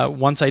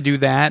once I do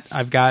that,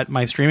 I've got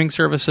my streaming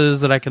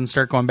services that I can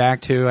start going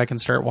back to. I can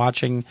start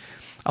watching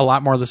a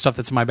lot more of the stuff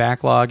that's in my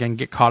backlog and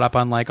get caught up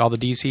on like all the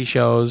DC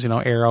shows, you know,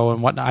 Arrow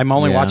and whatnot. I'm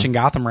only watching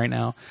Gotham right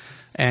now,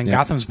 and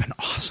Gotham's been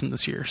awesome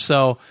this year.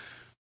 So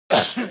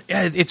yeah,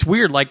 it's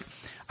weird. Like,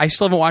 I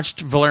still haven't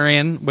watched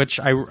Valerian, which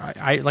I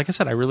like I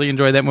said, I really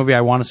enjoyed that movie.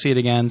 I want to see it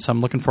again, so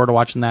I'm looking forward to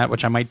watching that,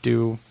 which I might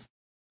do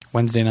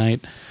Wednesday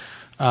night.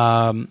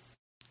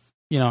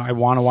 You know, I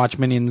want to watch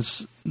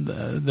Minions,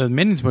 the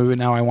Minions movie.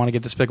 Now I want to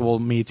get Despicable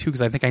Me too,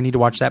 because I think I need to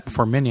watch that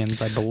before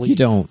Minions. I believe you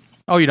don't.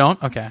 Oh, you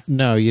don't? Okay.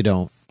 No, you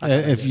don't.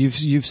 If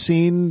you've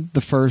seen the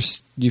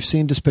first, you've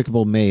seen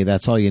Despicable Me.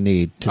 That's all you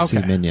need to see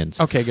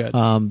Minions. Okay, good.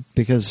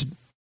 Because,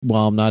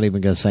 well, I'm not even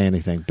going to say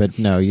anything, but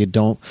no, you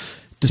don't.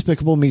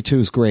 Despicable Me 2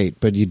 is great,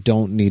 but you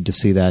don't need to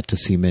see that to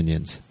see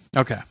Minions.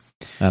 Okay.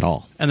 At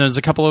all. And there's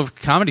a couple of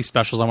comedy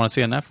specials I want to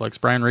see on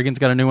Netflix. Brian Regan's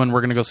got a new one.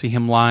 We're going to go see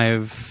him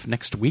live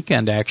next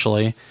weekend,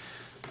 actually,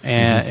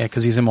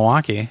 because he's in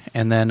Milwaukee.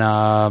 And then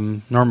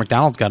Norm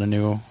Macdonald's got a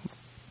new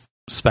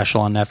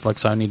special on Netflix,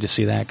 so I need to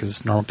see that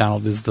because Norm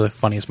Macdonald is the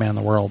funniest man in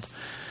the world.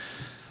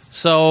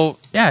 So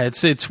yeah,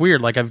 it's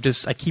weird. Like I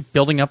keep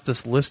building up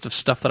this list of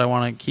stuff that I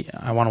want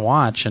to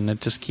watch, and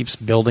it just keeps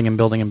building and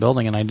building and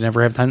building, and I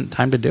never have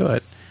time to do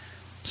it.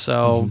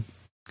 So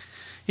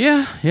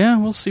yeah,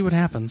 we'll see what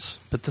happens.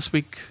 But this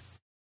week,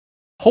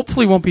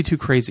 hopefully won't be too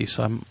crazy.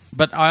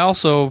 But I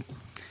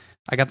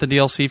got the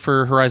DLC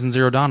for Horizon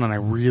Zero Dawn, and I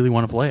really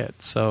want to play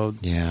it. So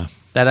Yeah.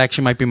 that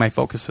actually might be my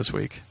focus this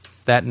week.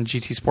 That and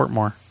GT Sport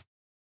more.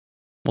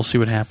 We'll see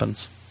what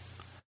happens.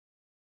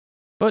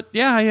 But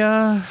yeah, I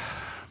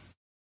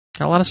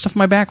got a lot of stuff in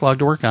my backlog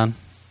to work on.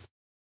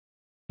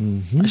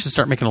 Mm-hmm. I should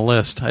start making a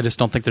list. I just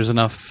don't think there's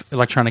enough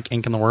electronic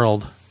ink in the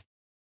world.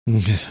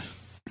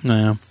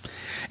 Yeah.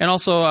 And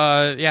also,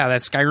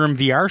 that Skyrim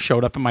VR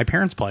showed up at my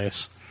parents'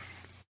 place.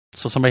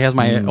 So somebody has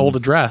my old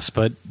address,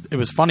 but it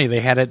was funny. They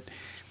had it.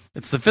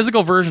 It's the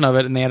physical version of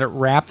it, and they had it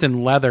wrapped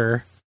in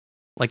leather,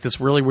 like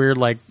this really weird,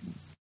 like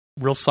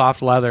real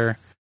soft leather,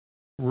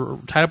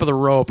 tied up with a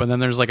rope, and then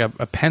there's like a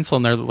pencil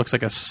in there that looks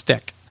like a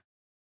stick.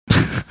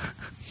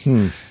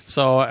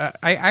 So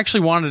I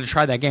actually wanted to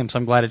try that game, so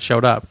I'm glad it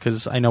showed up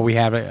because I know we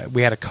had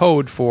a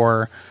code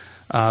for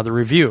the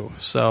review,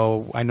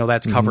 so I know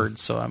that's covered.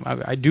 So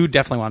I do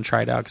definitely want to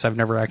try it out because I've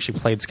never actually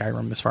played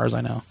Skyrim, as far as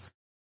I know.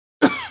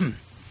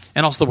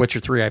 And also The Witcher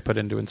 3 I put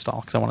in to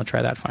install because I want to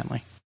try that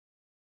finally.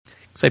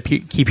 Because I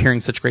keep hearing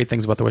such great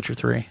things about The Witcher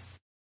 3.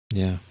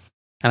 Yeah.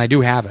 And I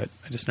do have it.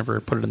 I just never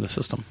put it in the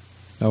system.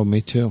 Oh, me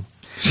too.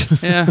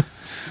 Yeah.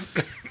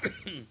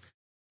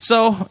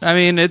 So, I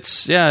mean,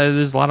 there's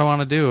a lot I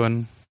want to do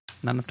and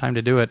not enough time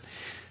to do it.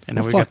 And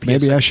well, now we've got PSX.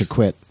 maybe I should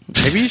quit.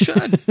 Maybe you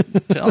should.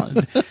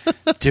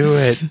 Do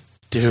it.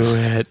 Do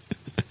it.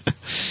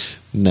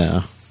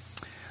 No.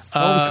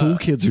 All the cool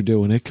kids are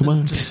doing it. Come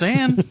on. Just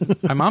saying.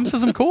 My mom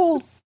says I'm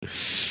cool. But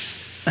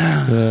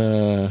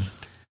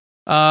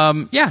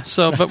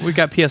we've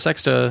got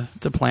PSX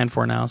to plan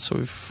for now, so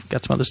we've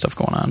got some other stuff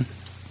going on.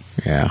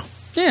 Yeah.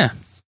 Yeah.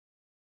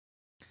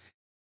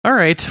 All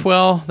right.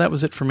 Well, that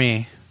was it for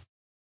me.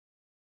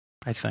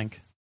 I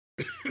think.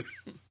 A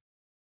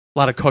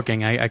lot of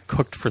cooking. I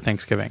cooked for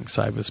Thanksgiving,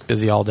 so I was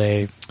busy all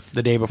day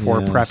the day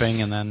before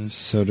prepping, and then...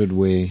 So did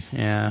we.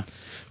 Yeah.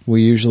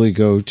 We usually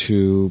go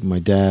to my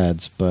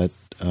dad's, but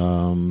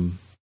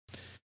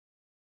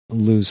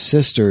Lou's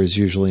sister is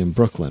usually in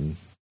Brooklyn,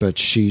 but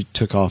she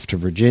took off to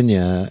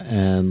Virginia,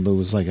 and Lou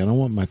was like, I don't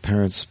want my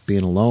parents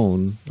being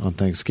alone on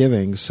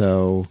Thanksgiving,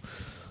 so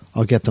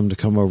I'll get them to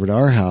come over to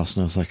our house.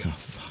 And I was like, oh,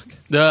 fuck.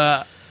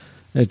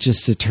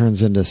 It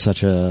turns into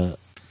such a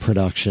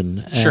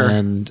production. Sure.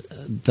 And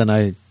then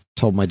I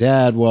told my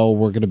dad, well,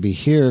 we're going to be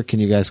here. Can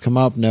you guys come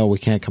up? No, we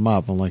can't come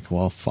up. I'm like,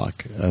 well,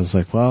 fuck. I was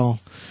like, well...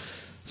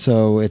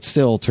 So it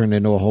still turned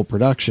into a whole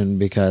production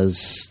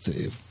because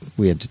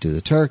we had to do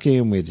the turkey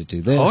and we had to do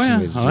this and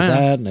we had to do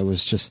that. And it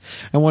was just,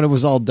 and when it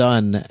was all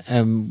done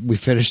and we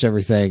finished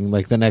everything,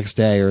 like the next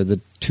day or the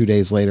 2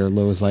 days later,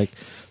 Lou was like,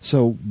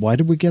 so why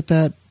did we get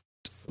that,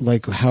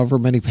 like however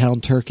many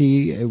pound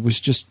turkey? It was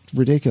just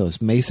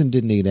ridiculous. Mason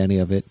didn't eat any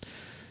of it.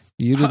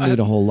 You didn't eat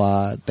a whole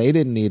lot. They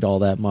didn't eat all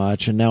that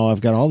much. And now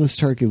I've got all this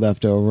turkey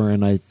left over,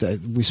 and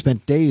we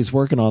spent days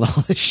working on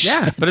all this shit.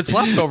 Yeah, but it's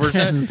leftovers.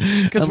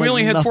 Because we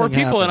only had 4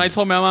 people, happened. And I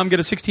told my mom, get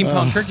a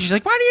 16-pound turkey. She's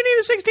like, why do you need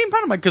a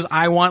 16-pound? I'm like, because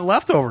I want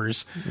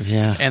leftovers.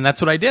 Yeah. And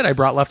that's what I did. I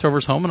brought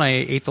leftovers home, and I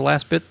ate the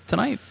last bit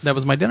tonight. That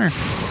was my dinner.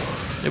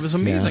 It was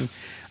amazing. Yeah.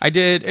 I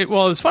did. It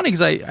was funny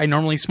because I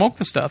normally smoke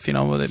the stuff. You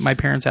know, my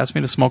parents asked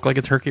me to smoke like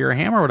a turkey or a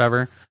ham or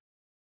whatever.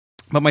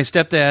 But my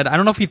stepdad, I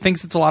don't know if he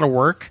thinks it's a lot of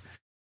work.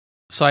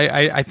 So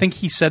I think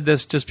he said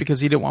this just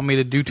because he didn't want me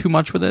to do too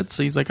much with it.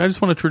 So he's like, I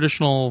just want a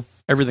traditional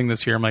everything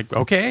this year. I'm like,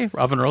 okay,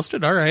 oven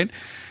roasted, all right.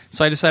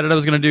 So I decided I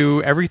was going to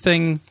do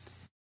everything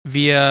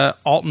via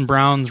Alton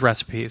Brown's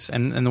recipes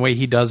and the way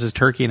he does his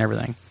turkey and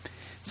everything.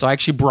 So I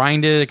actually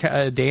brined it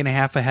a day and a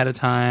half ahead of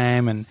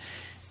time, and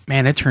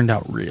man, it turned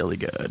out really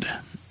good.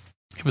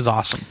 It was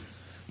awesome.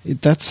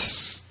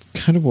 That's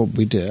kind of what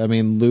we did. I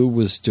mean, Lou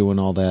was doing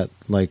all that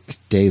like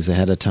days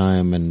ahead of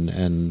time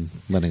and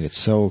letting it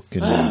soak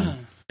and...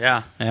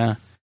 Yeah. No,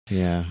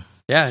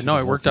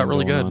 it worked out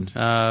really good.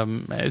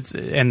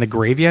 And the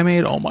gravy I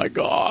made, oh my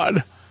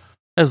god,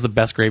 that's the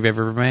best gravy I've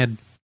ever made.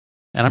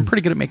 And I'm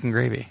pretty good at making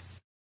gravy.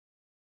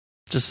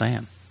 Just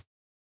saying.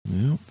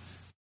 Yeah.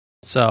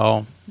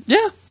 So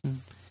yeah,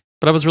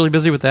 but I was really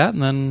busy with that,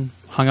 and then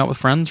hung out with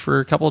friends for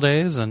a couple of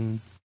days, and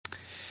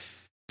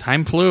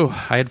time flew.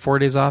 I had 4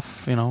 days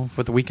off,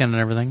 with the weekend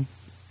and everything.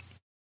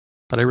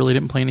 But I really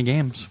didn't play any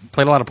games.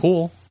 Played a lot of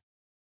pool.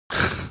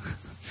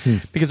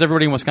 Because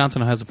everybody in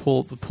Wisconsin has a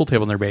pool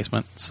table in their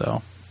basement,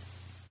 so.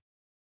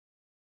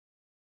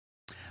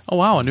 Oh,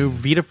 wow, a new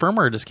Vita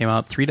firmware just came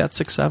out,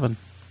 3.67.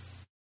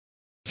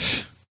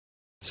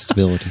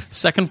 Stability.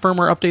 Second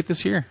firmware update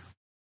this year.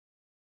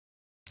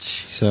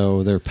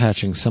 So they're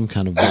patching some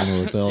kind of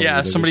vulnerability.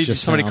 Yeah,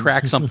 somebody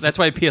cracked something. That's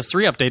why a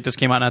PS3 update just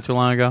came out not too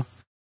long ago.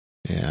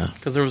 Yeah.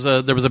 Because there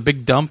was a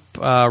big dump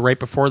right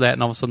before that,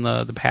 and all of a sudden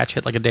the patch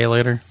hit like a day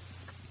later.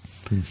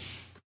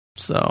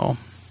 So...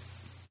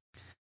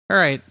 All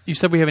right. You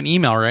said we have an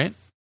email, right?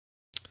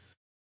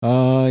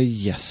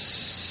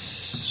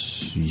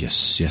 Yes.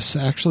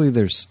 Actually,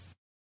 there's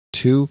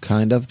 2,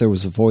 kind of. There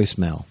was a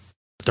voicemail.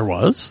 There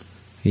was?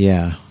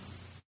 Yeah.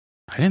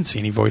 I didn't see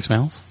any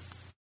voicemails.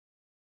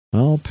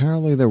 Well,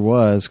 apparently there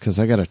was, because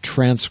I got a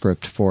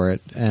transcript for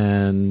it,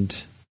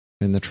 and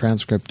And the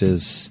transcript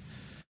is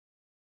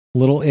a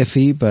little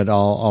iffy, but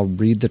I'll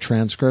read the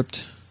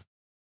transcript.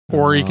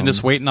 Or you can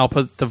just wait and I'll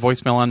put the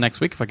voicemail on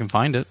next week if I can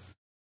find it.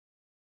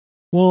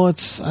 Well,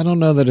 I don't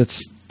know that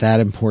it's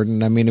that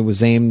important. I mean, it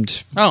was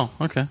aimed. Oh,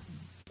 okay.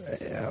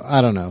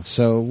 I don't know.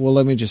 So, well,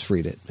 let me just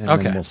read it, and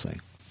then we'll see.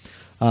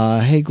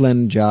 Hey, Glenn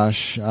and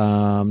Josh.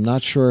 I'm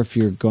not sure if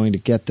you're going to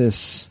get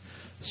this,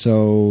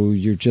 so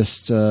you're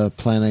just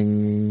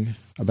planning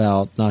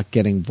about not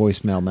getting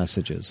voicemail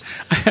messages.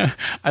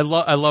 I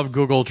love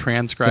Google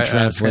translation.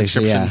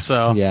 transcription,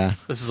 so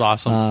this is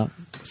awesome.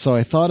 So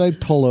I thought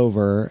I'd pull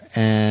over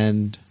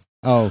and...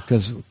 Oh,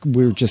 because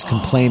we were just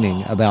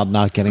complaining about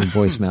not getting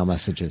voicemail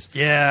messages.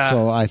 Yeah.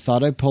 So I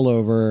thought I'd pull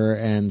over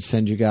and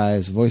send you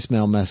guys a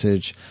voicemail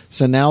message.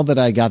 So now that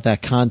I got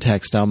that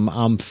context,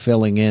 I'm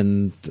filling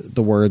in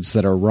the words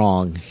that are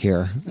wrong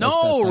here.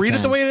 No, read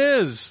it the way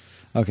it is.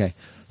 Okay.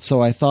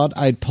 So I thought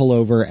I'd pull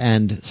over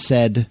and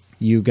said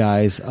you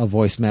guys a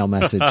voicemail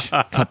message.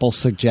 Couple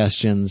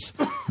suggestions.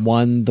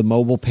 One, the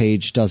mobile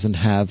page doesn't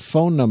have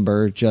phone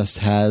number, just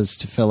has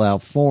to fill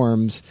out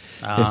forms.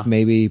 If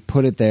maybe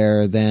put it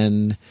there,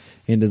 then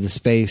into the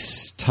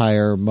space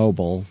tire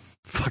mobile.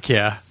 Fuck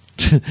yeah.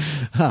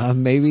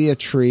 Maybe a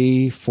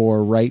tree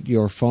for write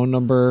your phone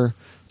number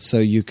so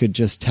you could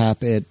just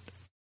tap it.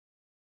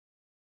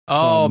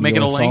 Oh, make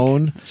it a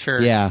phone. Link?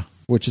 Sure. Yeah,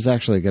 which is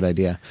actually a good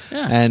idea.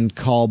 Yeah. And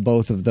call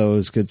both of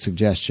those. Good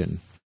suggestion.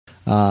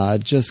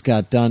 Just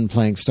got done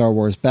playing Star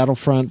Wars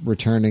Battlefront,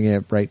 returning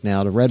it right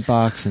now to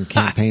Redbox, and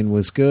campaign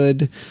was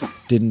good.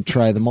 Didn't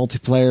try the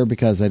multiplayer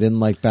because I didn't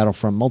like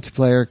Battlefront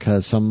multiplayer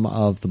because some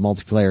of the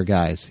multiplayer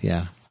guys.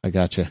 Yeah, I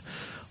gotcha.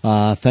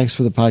 Thanks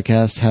for the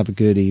podcast. Have a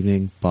good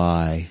evening.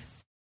 Bye.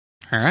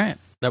 All right.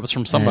 That was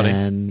from somebody.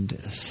 And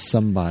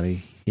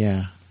somebody,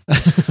 yeah.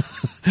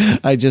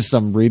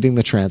 I'm reading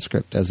the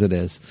transcript as it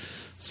is.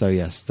 So,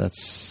 yes,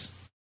 that's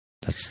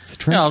the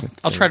transcript.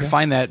 Yeah, I'll try to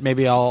find that.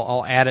 Maybe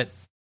I'll add it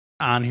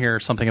on here or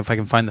something if I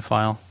can find the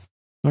file.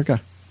 Okay.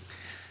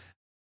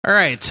 All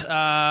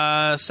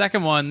right.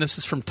 Second one. This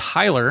is from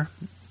Tyler.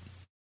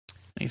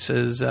 He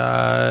says,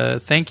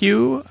 thank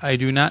you. I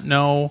do not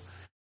know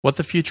what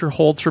the future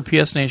holds for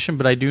PS Nation,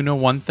 but I do know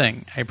one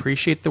thing. I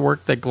appreciate the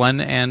work that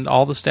Glenn and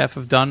all the staff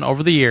have done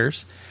over the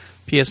years.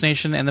 PS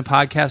Nation and the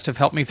podcast have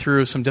helped me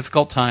through some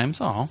difficult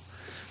times. Oh,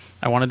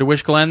 I wanted to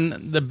wish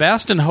Glenn the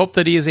best and hope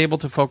that he is able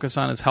to focus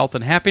on his health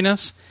and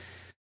happiness.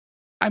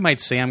 I might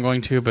say I'm going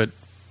to, but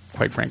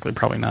quite frankly,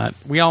 probably not.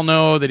 We all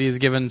know that he has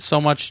given so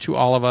much to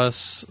all of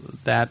us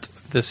that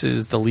this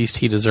is the least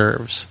he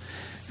deserves.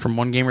 From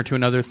one gamer to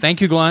another. Thank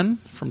you, Glenn,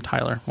 from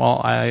Tyler.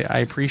 Well, I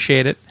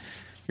appreciate it.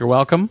 You're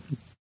welcome.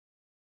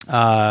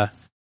 Yeah,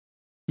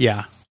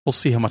 we'll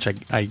see how much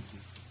I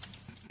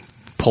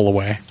pull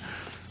away.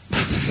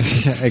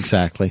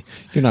 Exactly.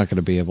 You're not going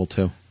to be able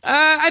to.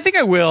 I think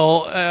I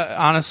will,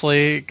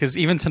 honestly, because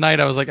even tonight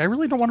I was like, I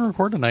really don't want to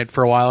record tonight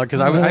for a while because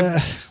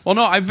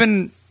I've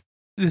been.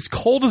 This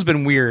cold has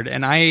been weird,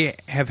 and I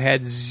have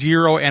had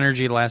zero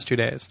energy the last 2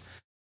 days.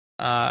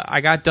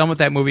 I got done with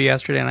that movie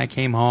yesterday, and I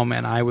came home,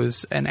 and I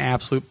was an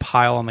absolute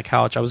pile on the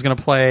couch. I was going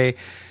to play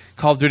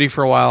Call of Duty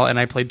for a while, and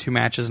I played 2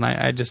 matches, and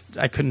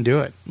I couldn't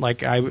do it.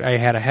 Like, I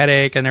had a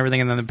headache and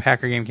everything, and then the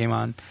Packer game came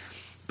on.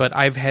 But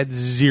I've had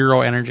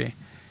zero energy.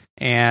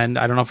 And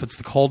I don't know if it's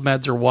the cold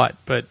meds or what,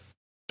 but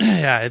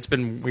yeah, it's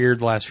been weird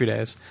the last few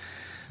days.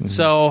 Mm-hmm.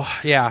 So,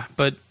 yeah,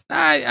 but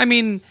I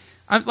mean...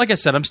 like I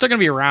said, I'm still going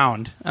to be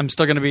around. I'm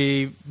still going to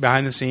be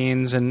behind the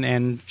scenes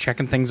and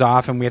checking things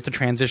off, and we have to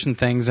transition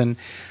things. And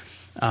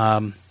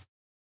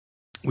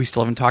we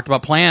still haven't talked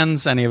about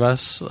plans, any of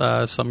us.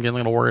 So I'm getting a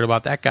little worried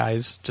about that,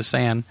 guys. Just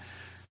saying.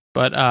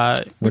 But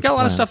we've got a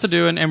lot of stuff to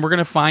do, and we're going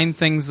to find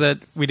things that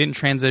we didn't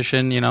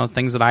transition,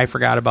 things that I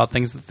forgot about,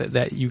 things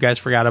that you guys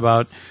forgot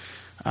about,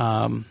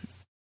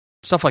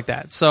 stuff like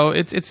that. So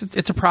it's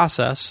a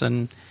process,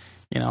 and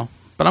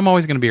but I'm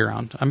always going to be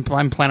around. I'm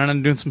planning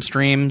on doing some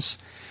streams.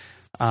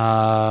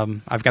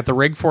 I've got the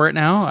rig for it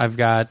now. I've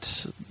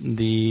got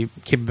the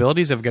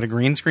capabilities. I've got a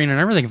green screen and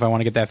everything if I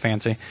want to get that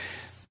fancy.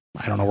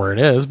 I don't know where it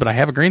is, but I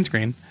have a green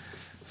screen.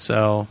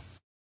 So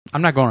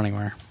I'm not going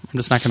anywhere. I'm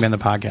just not going to be on the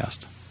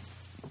podcast.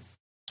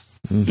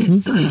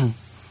 Mm-hmm.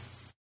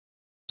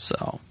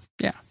 So,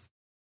 yeah.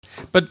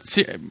 But,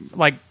 see,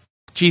 like,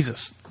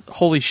 Jesus,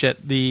 holy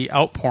shit, the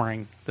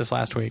outpouring this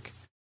last week.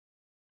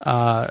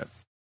 My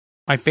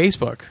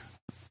Facebook,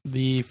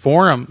 the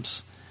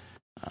forums,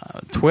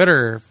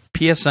 Twitter,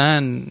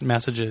 PSN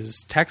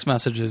messages, text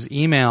messages,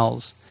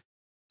 emails.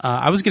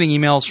 I was getting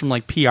emails from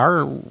like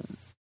PR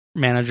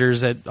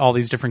managers at all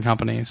these different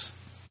companies.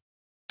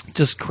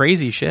 Just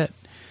crazy shit.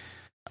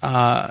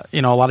 A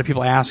lot of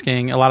people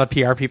asking, a lot of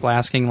PR people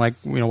asking, like,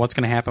 what's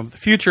going to happen with the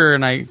future,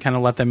 and I kind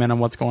of let them in on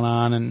what's going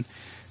on.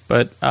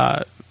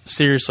 But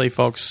seriously,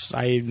 folks,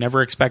 I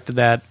never expected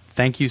that.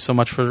 Thank you so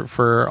much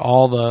for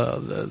all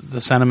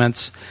the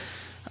sentiments.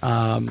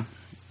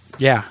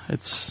 Yeah,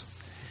 it's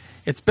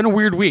been a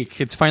weird week.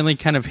 It's finally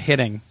kind of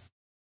hitting.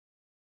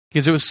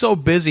 Because it was so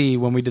busy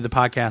when we did the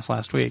podcast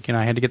last week.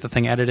 I had to get the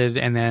thing edited,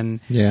 and then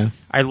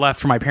I left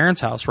for my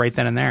parents' house right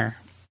then and there.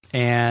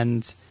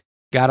 and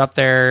got up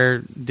there,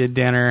 did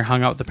dinner,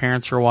 hung out with the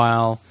parents for a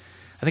while.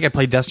 I think I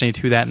played Destiny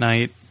 2 that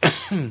night.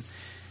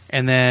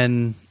 And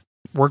then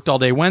worked all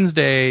day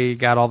Wednesday,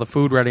 got all the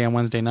food ready on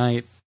Wednesday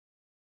night.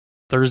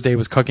 Thursday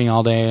was cooking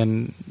all day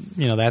and,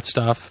 that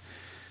stuff.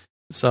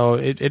 So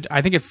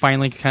I think it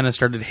finally kind of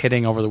started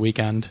hitting over the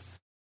weekend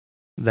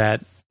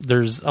that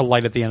there's a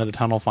light at the end of the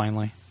tunnel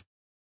finally.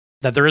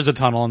 That there is a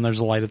tunnel and there's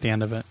a light at the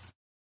end of it.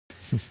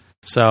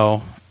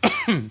 So,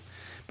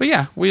 but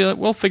yeah,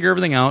 we'll figure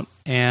everything out,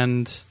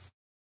 and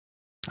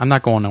I'm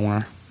not going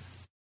nowhere,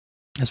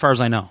 as far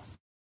as I know.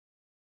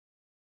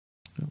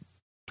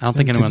 I don't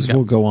think anyone's going to.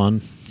 Will go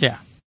on. Yeah.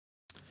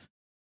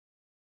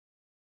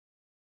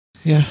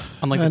 Yeah.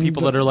 Unlike the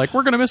people that are like,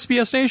 we're going to miss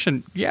PS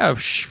Nation. Yeah,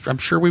 I'm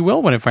sure we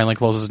will when it finally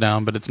closes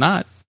down, but it's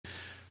not.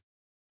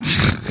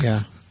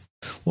 Yeah.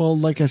 Well,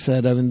 like I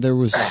said, I mean, there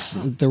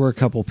were a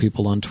couple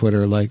people on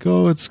Twitter like,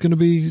 oh, it's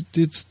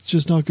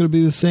just not going to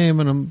be the same.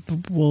 And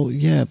well,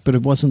 yeah, but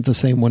it wasn't the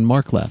same when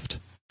Mark left.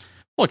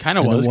 Well, it kind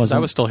of was, because I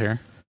was still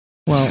here.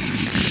 Well,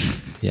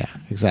 yeah,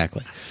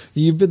 exactly.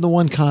 You've been the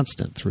one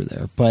constant through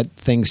there, but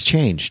things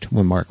changed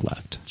when Mark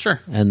left. Sure.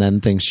 And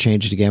then things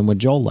changed again when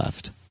Joel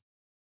left.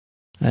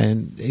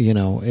 And,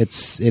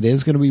 it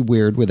is going to be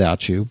weird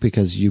without you,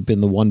 because you've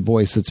been the one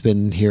voice that's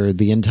been here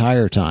the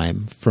entire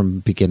time from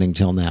beginning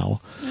till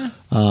now. Yeah.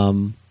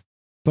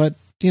 But,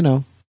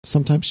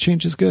 sometimes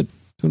change is good.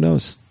 Who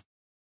knows?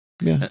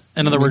 Yeah.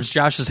 In other words,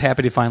 Josh is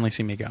happy to finally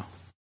see me go.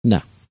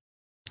 No,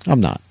 I'm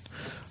not.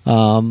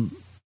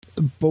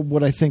 But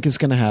what I think is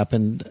going to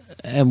happen,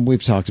 and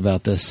we've talked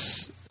about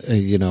this,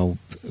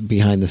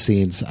 behind the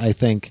scenes, I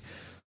think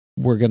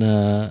we're going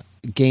to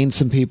gain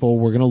some people,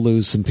 we're going to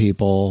lose some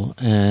people,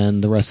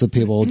 and the rest of the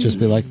people will just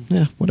be like,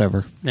 yeah,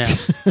 whatever. Yeah.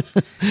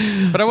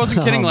 But I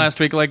wasn't kidding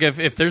last week. Like,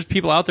 if there's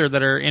people out there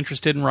that are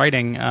interested in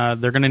writing,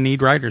 they're going to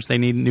need writers. They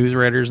need news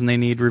writers and they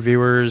need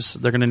reviewers.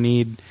 They're going to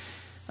need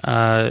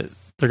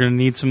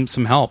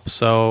some help.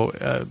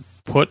 So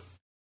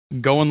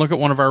go and look at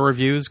one of our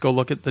reviews. Go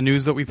look at the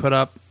news that we put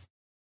up.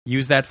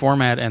 Use that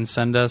format and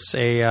send us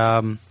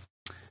a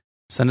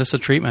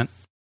treatment.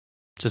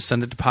 Just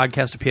send it to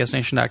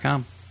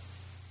podcast@psnation.com.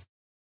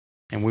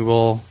 And we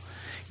will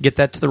get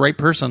that to the right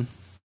person.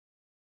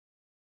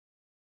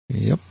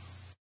 Yep.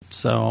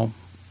 So,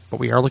 but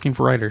we are looking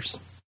for writers.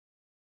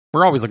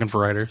 We're always looking for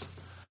writers.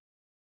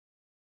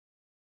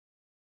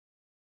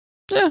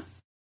 Yeah.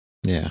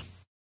 Yeah.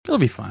 It'll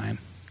be fine.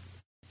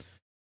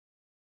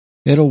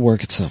 It'll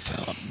work itself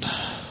out.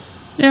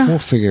 Yeah. We'll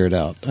figure it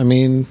out. I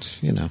mean,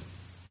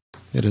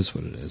 it is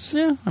what it is.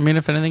 Yeah. I mean,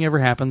 if anything ever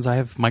happens, I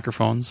have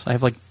microphones. I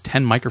have like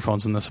 10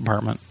 microphones in this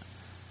apartment.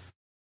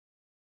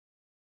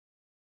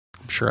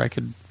 I'm sure I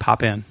could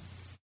pop in.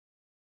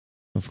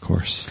 Of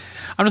course.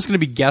 I'm just going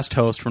to be guest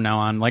host from now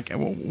on. Like,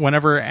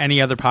 whenever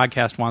any other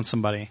podcast wants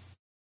somebody,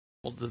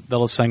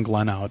 they'll send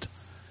Glenn out.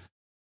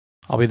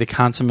 I'll be the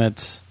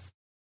consummate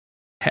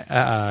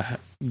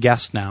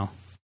guest now.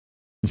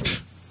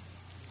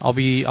 I'll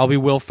be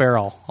Will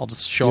Ferrell. I'll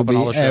just show up on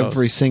all the shows.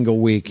 Every single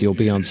week you'll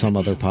be on some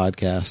other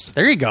podcast.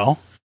 There you go.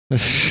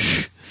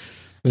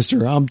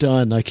 Mister, I'm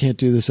done. I can't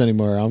do this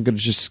anymore. I'm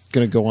just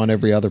going to go on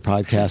every other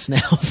podcast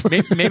now.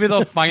 Maybe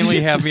they'll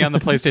finally have me on the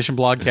PlayStation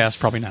Blogcast.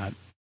 Probably not.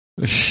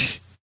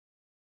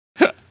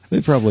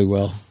 They probably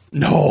will.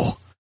 No.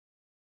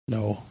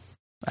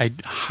 I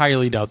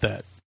highly doubt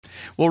that.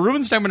 Well,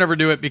 Rubenstein would never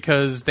do it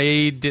because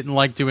they didn't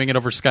like doing it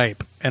over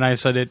Skype. And I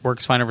said, it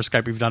works fine over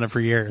Skype. We've done it for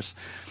years.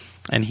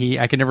 And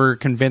I could never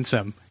convince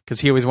him, because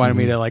he always wanted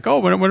me to like,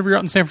 whenever you're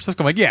out in San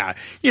Francisco, I'm like, yeah,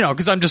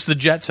 because I'm just the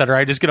jet setter.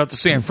 I just get out to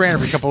San Fran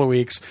every couple of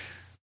weeks.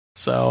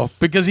 So,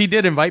 because he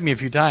did invite me a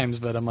few times,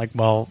 but I'm like,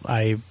 well,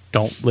 I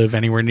don't live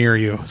anywhere near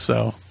you.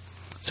 So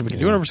we can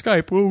do it over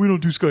Skype. Well, we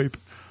don't do Skype.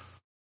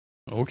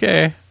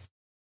 Okay.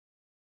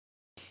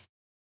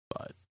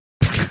 But.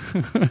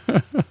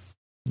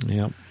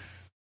 Yep.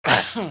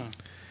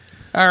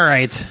 All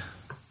right.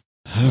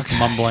 Okay.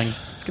 Mumbling.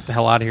 Let's get the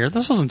hell out of here.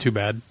 This wasn't too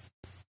bad.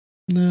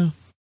 No.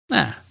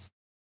 Nah.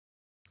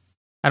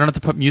 I don't have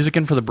to put music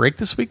in for the break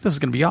this week. This is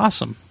going to be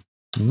awesome.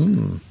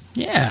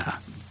 Yeah.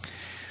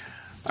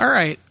 All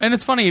right. And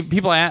it's funny,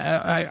 people,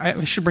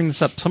 I should bring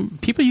this up. Some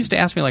people used to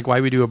ask me, like,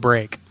 why we do a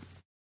break.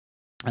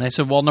 And I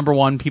said, well, number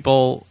one,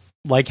 people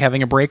like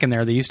having a break in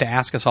there. They used to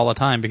ask us all the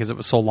time because it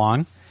was so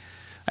long.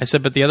 I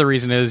said, but the other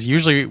reason is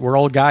usually we're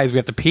old guys. We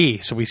have to pee.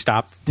 So we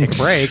stop, take a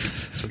break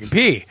so we can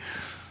pee.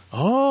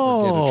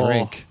 Oh. Or get a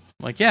drink.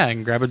 I'm like, yeah,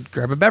 and grab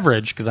a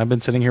beverage, because I've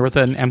been sitting here with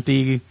an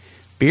empty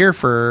beer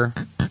for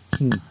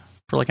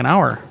like an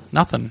hour.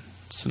 Nothing.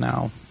 So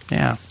now,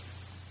 yeah.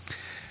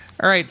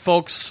 All right,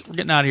 folks, we're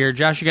getting out of here.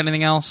 Josh, you got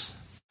anything else?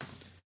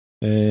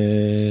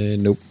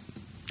 Nope.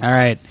 All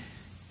right.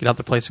 Get out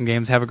there, play some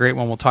games. Have a great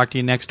one. We'll talk to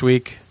you next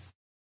week.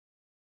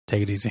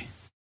 Take it easy.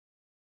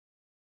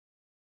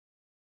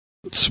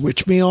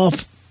 Switch me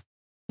off.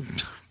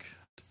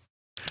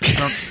 I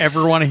don't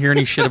ever want to hear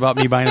any shit about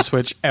me buying a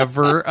Switch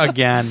ever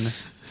again.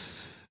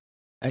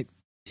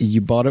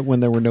 You bought it when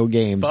there were no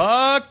games.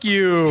 Fuck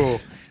you.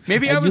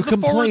 Maybe And I was you the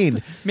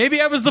complained.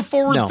 Maybe I was the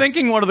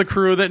forward-thinking one of the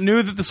crew that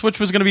knew that the Switch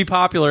was going to be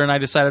popular, and I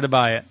decided to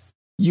buy it.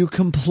 You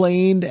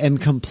complained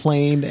and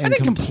complained and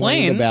didn't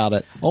complained complain. about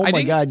it. Oh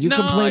my God, you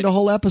complained a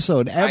whole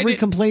episode. Every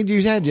complaint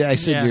you had, I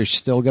said you're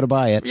still going to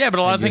buy it. Yeah, but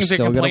a lot of things I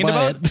complained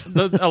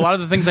about, a lot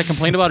of the things I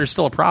complained about are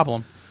still a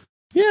problem.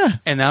 Yeah.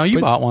 And now you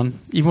bought one,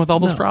 even with all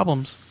those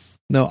problems.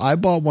 No, I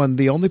bought one.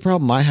 The only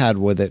problem I had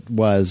with it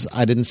was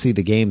I didn't see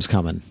the games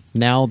coming.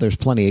 Now there's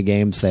plenty of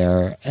games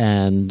there,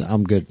 and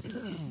I'm good.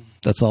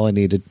 That's all I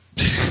needed.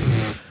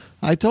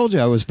 I told you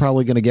I was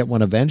probably going to get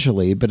one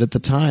eventually, but at the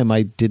time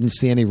I didn't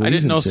see any reason to. I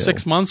didn't know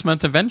 6 months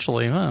meant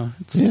eventually. Huh?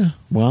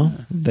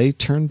 They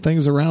turned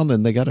things around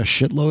and they got a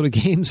shitload of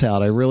games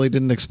out. I really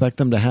didn't expect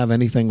them to have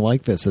anything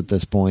like this at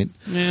this point.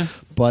 Yeah.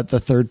 But the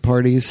third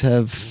parties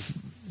have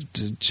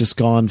just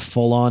gone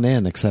full on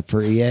in, except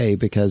for EA,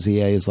 because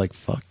EA is like,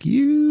 fuck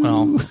you.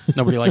 Well,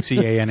 nobody likes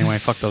EA anyway.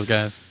 Fuck those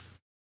guys.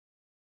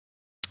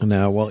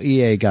 No, well,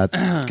 EA got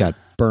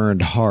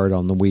burned hard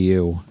on the Wii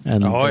U,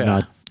 and they're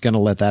not going to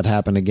let that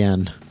happen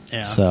again.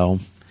 Yeah. So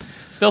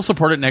they'll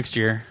support it next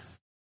year.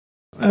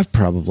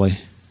 Probably.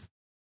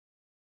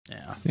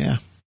 Yeah. Yeah.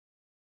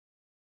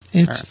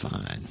 It's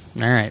fine.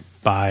 All right.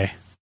 Bye.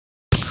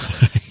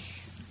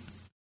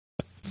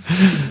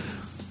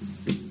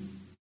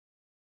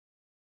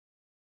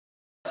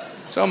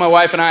 So my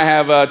wife and I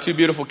have 2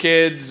 beautiful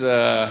kids.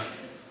 The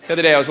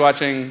other day I was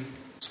watching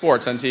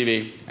sports on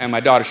TV, and my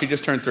daughter, she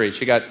just turned 3.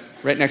 She got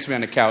right next to me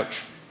on the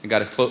couch and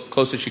got as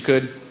close as she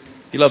could.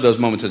 You love those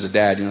moments as a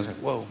dad. You know, it's like,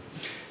 whoa,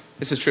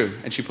 this is true.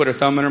 And she put her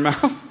thumb in her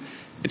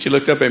mouth, and she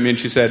looked up at me and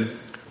she said,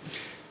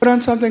 put on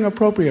something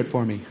appropriate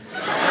for me.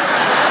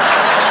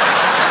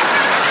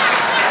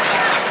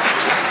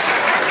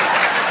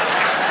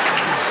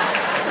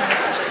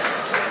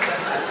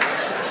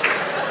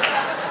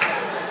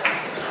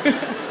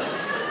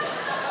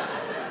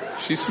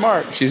 She's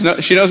smart. She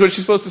knows what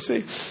she's supposed to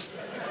see.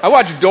 I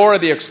watch Dora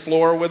the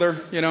Explorer with her,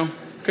 you know,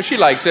 because she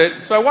likes it.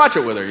 So I watch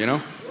it with her, you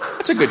know.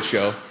 It's a good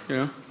show, you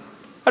know.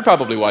 I'd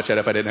probably watch that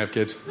if I didn't have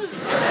kids.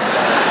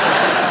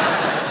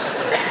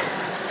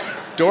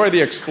 Dora the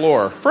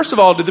Explorer. First of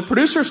all, did the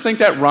producers think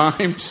that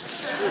rhymes?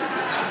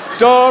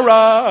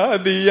 Dora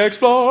the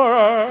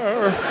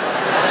Explorer.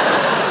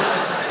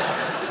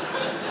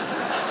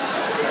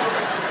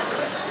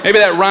 Maybe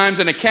that rhymes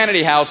in a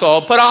Kennedy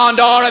household. Put on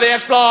Dora the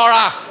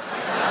Explorer.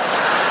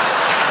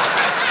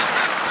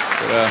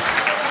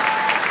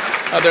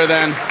 Other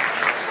than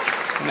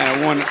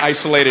that one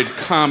isolated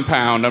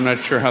compound, I'm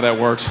not sure how that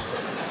works.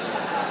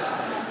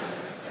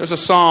 There's a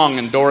song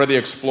in Dora the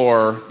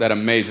Explorer that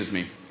amazes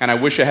me, and I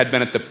wish I had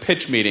been at the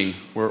pitch meeting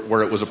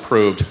where it was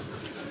approved.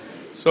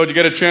 So, did you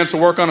get a chance to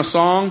work on a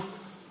song?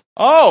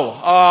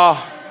 Yeah.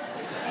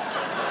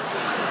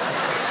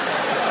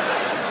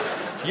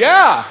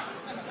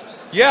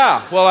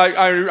 Well,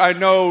 I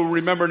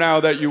remember now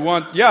that you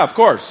want... Yeah, of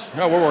course.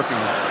 Yeah, we're working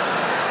on it.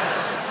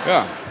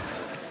 Yeah.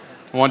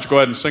 Why don't you go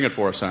ahead and sing it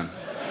for us then?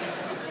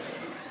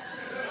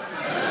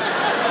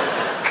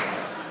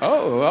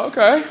 Oh,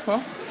 okay.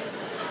 Well,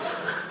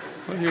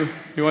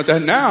 you want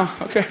that now?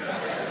 Okay.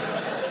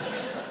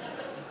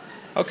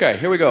 Okay,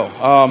 here we go.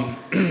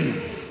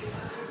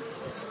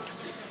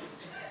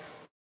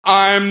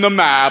 I'm the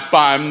map,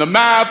 I'm the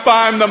map,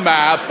 I'm the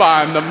map,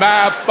 I'm the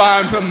map,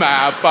 I'm the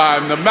map,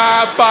 I'm the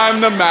map, I'm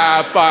the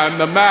map, I'm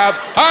the map,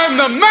 I'm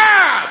the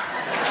map!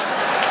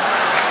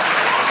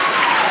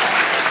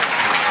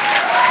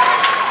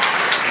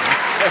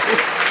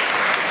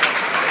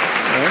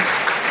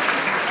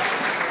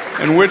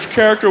 And which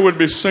character would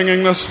be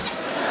singing this?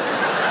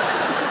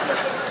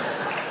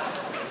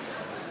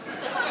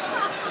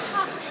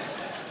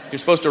 You're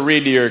supposed to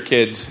read to your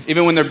kids,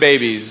 even when they're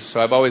babies,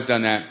 so I've always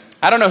done that.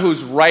 I don't know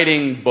who's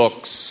writing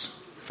books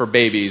for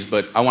babies,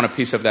 but I want a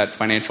piece of that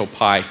financial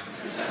pie.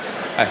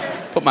 I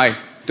put my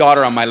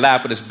daughter on my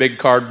lap with this big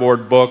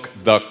cardboard book,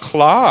 The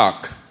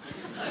Clock.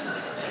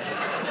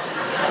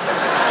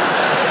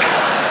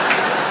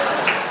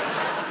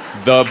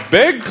 The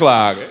big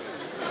clock.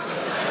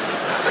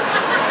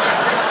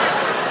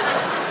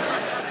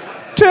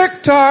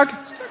 Tick-tock.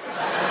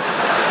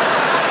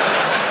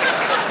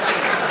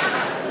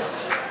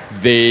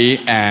 The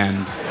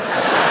end.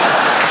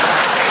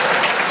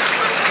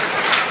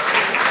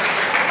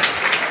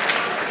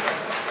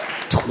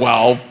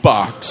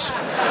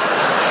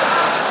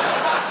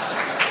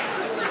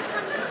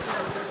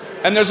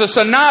 $12. And there's a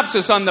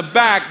synopsis on the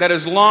back that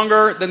is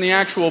longer than the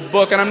actual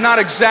book, and I'm not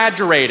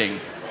exaggerating.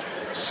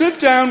 Sit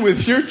down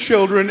with your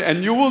children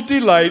and you will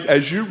delight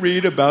as you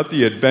read about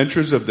the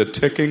adventures of the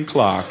ticking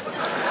clock.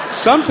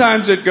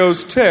 Sometimes it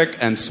goes tick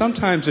and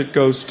sometimes it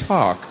goes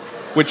talk,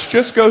 which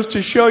just goes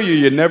to show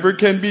you never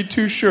can be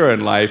too sure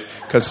in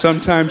life, because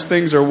sometimes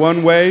things are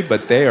one way,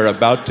 but they are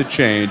about to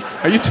change.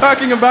 Are you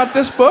talking about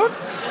this book?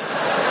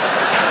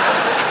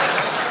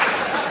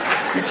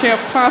 You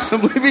can't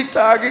possibly be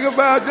talking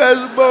about this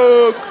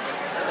book.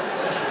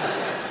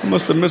 I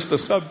must have missed the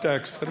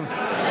subtext.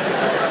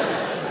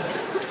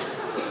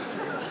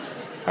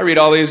 I read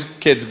all these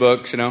kids'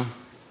 books, you know.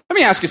 Let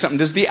me ask you something.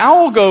 Does the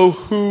owl go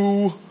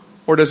who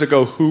or does it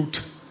go hoot?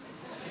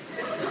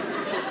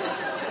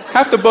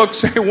 Half the books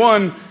say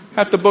one,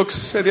 half the books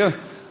say the other.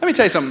 Let me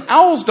tell you something.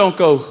 Owls don't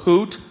go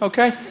hoot,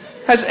 okay?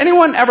 Has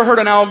anyone ever heard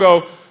an owl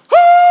go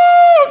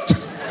hoot?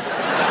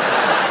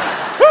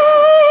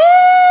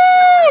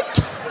 Hoot!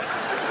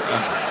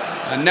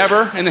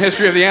 Never in the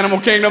history of the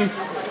animal kingdom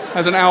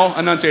has an owl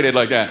enunciated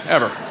like that,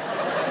 ever.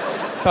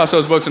 Toss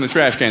those books in the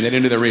trash can. They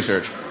didn't do their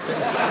research.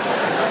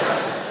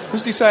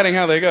 Who's deciding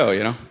how they go,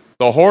 you know?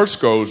 The horse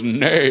goes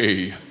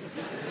neigh.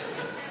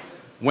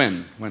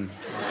 When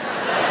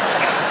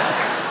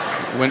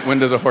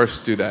does a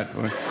horse do that?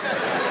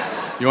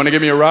 You want to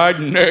give me a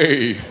ride?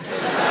 Neigh.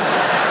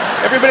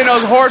 Everybody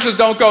knows horses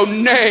don't go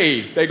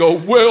neigh. They go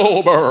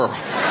Wilbur.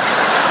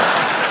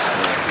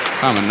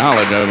 Common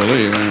knowledge, I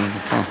believe.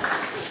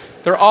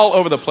 They're all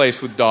over the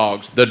place with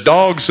dogs. The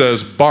dog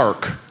says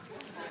bark.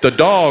 The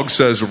dog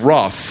says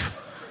ruff.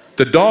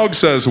 The dog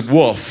says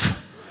woof.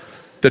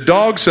 The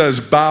dog says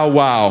bow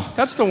wow.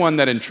 That's the one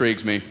that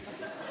intrigues me.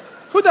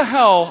 Who the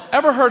hell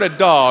ever heard a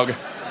dog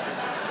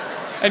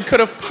and could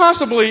have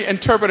possibly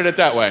interpreted it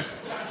that way?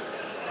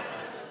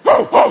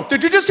 Whoa, whoa,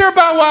 did you just hear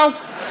bow wow?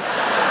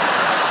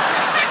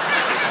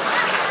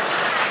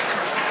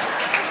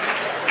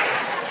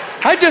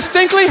 I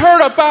distinctly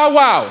heard a bow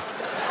wow.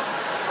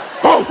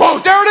 Whoa, whoa,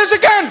 there it is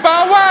again,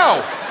 bow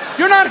wow.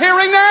 You're not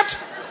hearing that?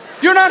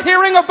 You're not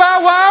hearing a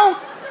bow wow?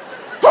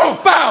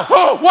 Whoa, bow,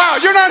 whoa, wow,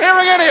 you're not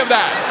hearing any of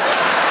that.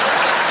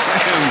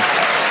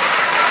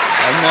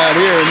 I'm not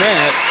hearing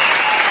that.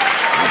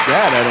 Not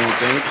that, I don't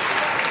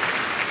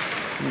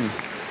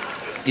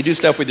think. You do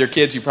stuff with your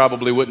kids you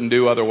probably wouldn't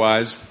do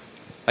otherwise.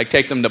 Like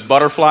take them to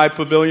butterfly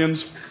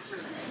pavilions.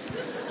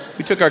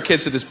 We took our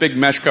kids to this big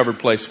mesh-covered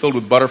place filled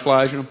with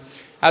butterflies, you know.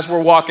 As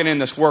we're walking in,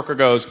 this worker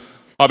goes,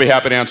 I'll be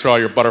happy to answer all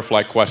your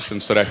butterfly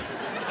questions today.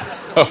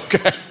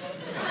 Okay.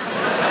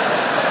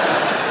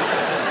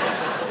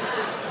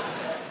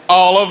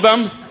 All of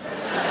them?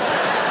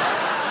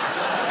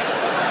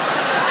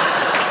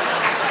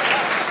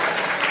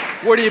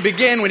 Where do you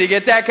begin when you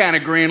get that kind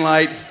of green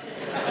light?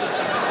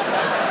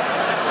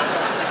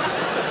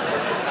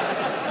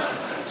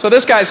 So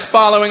this guy's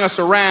following us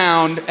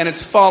around, and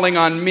it's falling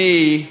on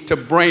me to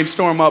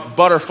brainstorm up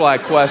butterfly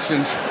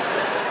questions.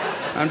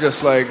 I'm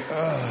just like,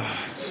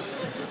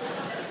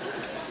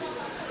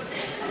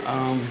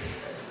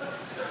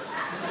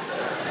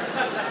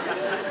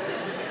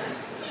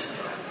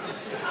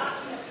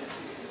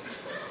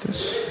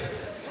 this.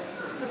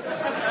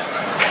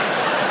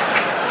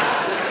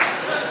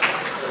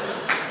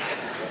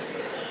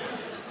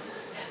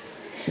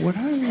 What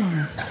I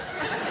want.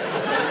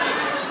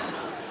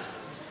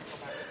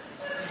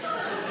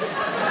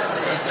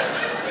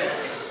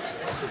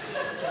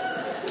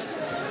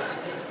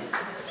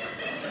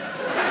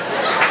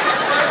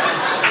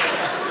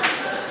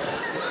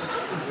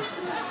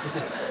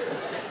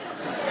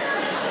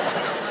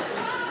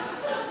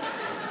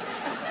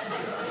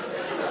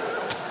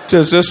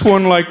 Does this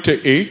one like to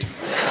eat?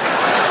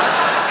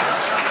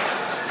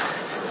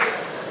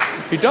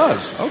 He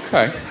does.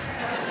 Okay.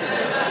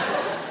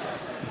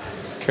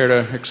 Care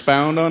to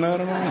expound on that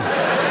at all?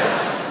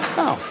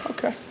 Oh,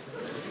 okay.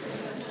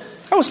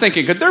 I was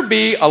thinking, could there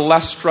be a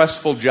less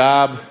stressful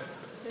job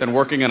than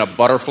working in a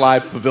butterfly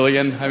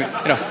pavilion? I mean,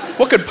 you know,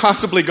 what could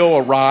possibly go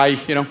awry,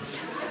 you know?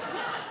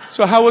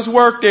 So how was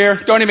work, dear?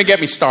 Don't even get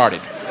me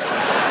started.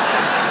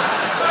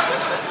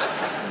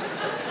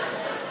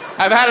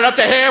 I've had it up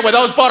to here with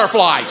those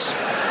butterflies.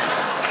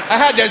 I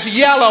had this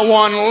yellow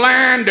one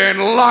landing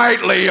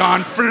lightly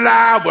on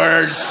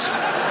flowers.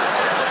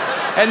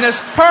 And this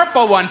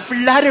purple one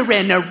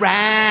fluttering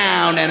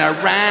around and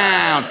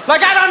around.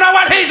 Like I don't know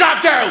what he's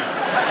up to.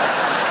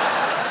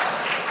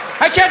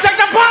 I can't take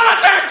the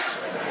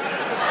politics.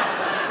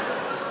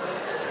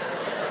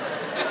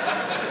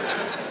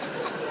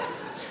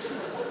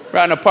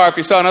 Right in the park,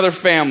 we saw another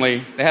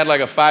family. They had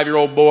like a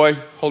 5-year-old boy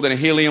holding a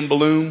helium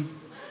balloon.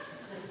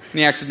 And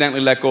he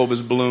accidentally let go of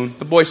his balloon.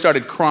 The boy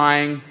started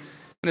crying.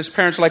 And his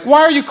parents were like,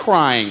 why are you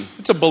crying?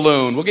 It's a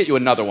balloon. We'll get you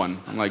another one.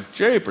 I'm like,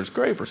 japers,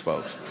 grapers,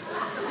 folks.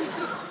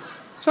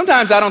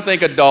 Sometimes I don't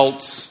think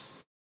adults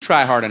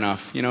try hard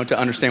enough, you know, to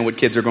understand what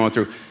kids are going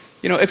through.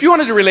 You know, if you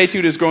wanted to relate to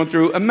what he's going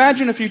through,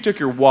 imagine if you took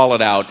your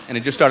wallet out and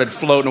it just started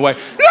floating away.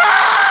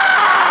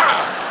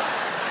 Ah!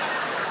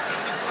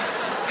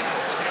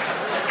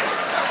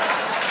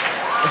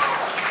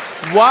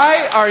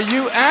 Why are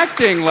you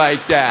acting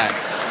like that?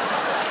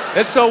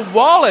 It's a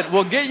wallet.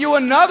 We'll get you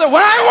another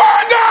one. I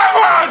want that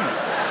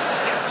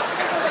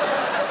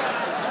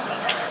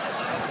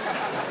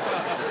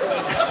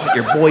one! That's what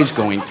your boy's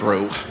going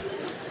through.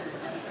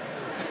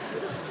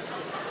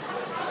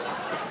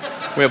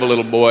 We have a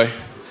little boy.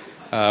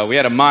 We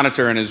had a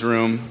monitor in his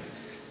room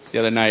the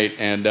other night,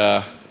 and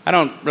I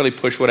don't really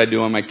push what I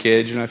do on my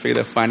kids. You know, I figure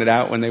they'll find it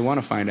out when they want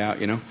to find out,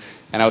 you know.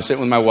 And I was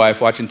sitting with my wife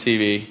watching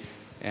TV,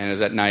 and it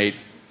was at night.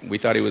 We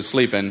thought he was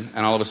sleeping,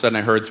 and all of a sudden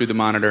I heard through the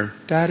monitor,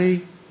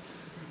 Daddy,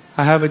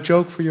 I have a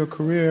joke for your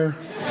career.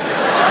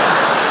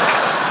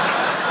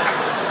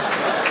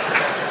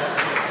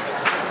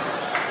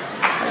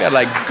 got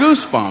like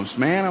goosebumps,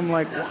 man. I'm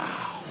like,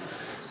 wow.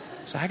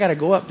 So I got to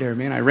go up there,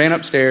 man. I ran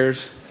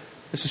upstairs.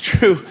 This is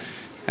true.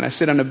 And I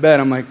sit on the bed.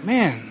 I'm like,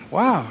 man,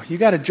 wow, you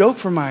got a joke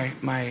for my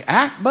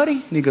act, buddy?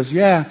 And he goes,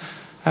 yeah,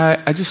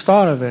 I just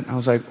thought of it. I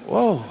was like,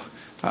 whoa.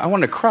 I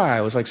wanted to cry.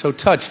 I was like so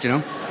touched,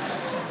 I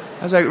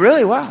was like,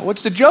 really? Wow.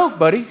 What's the joke,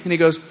 buddy? And he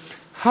goes,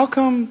 how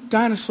come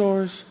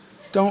dinosaurs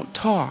don't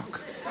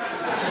talk?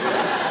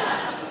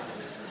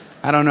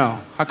 I don't know.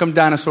 How come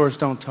dinosaurs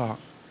don't talk?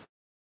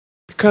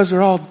 Because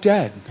they're all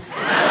dead.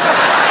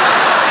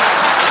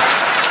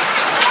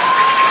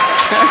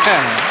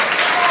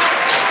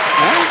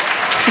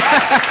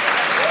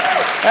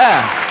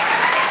 Yeah.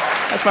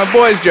 That's my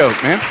boy's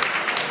joke, man.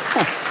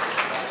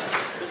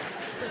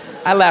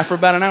 I laughed for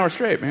about an hour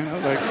straight, man. I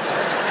was like...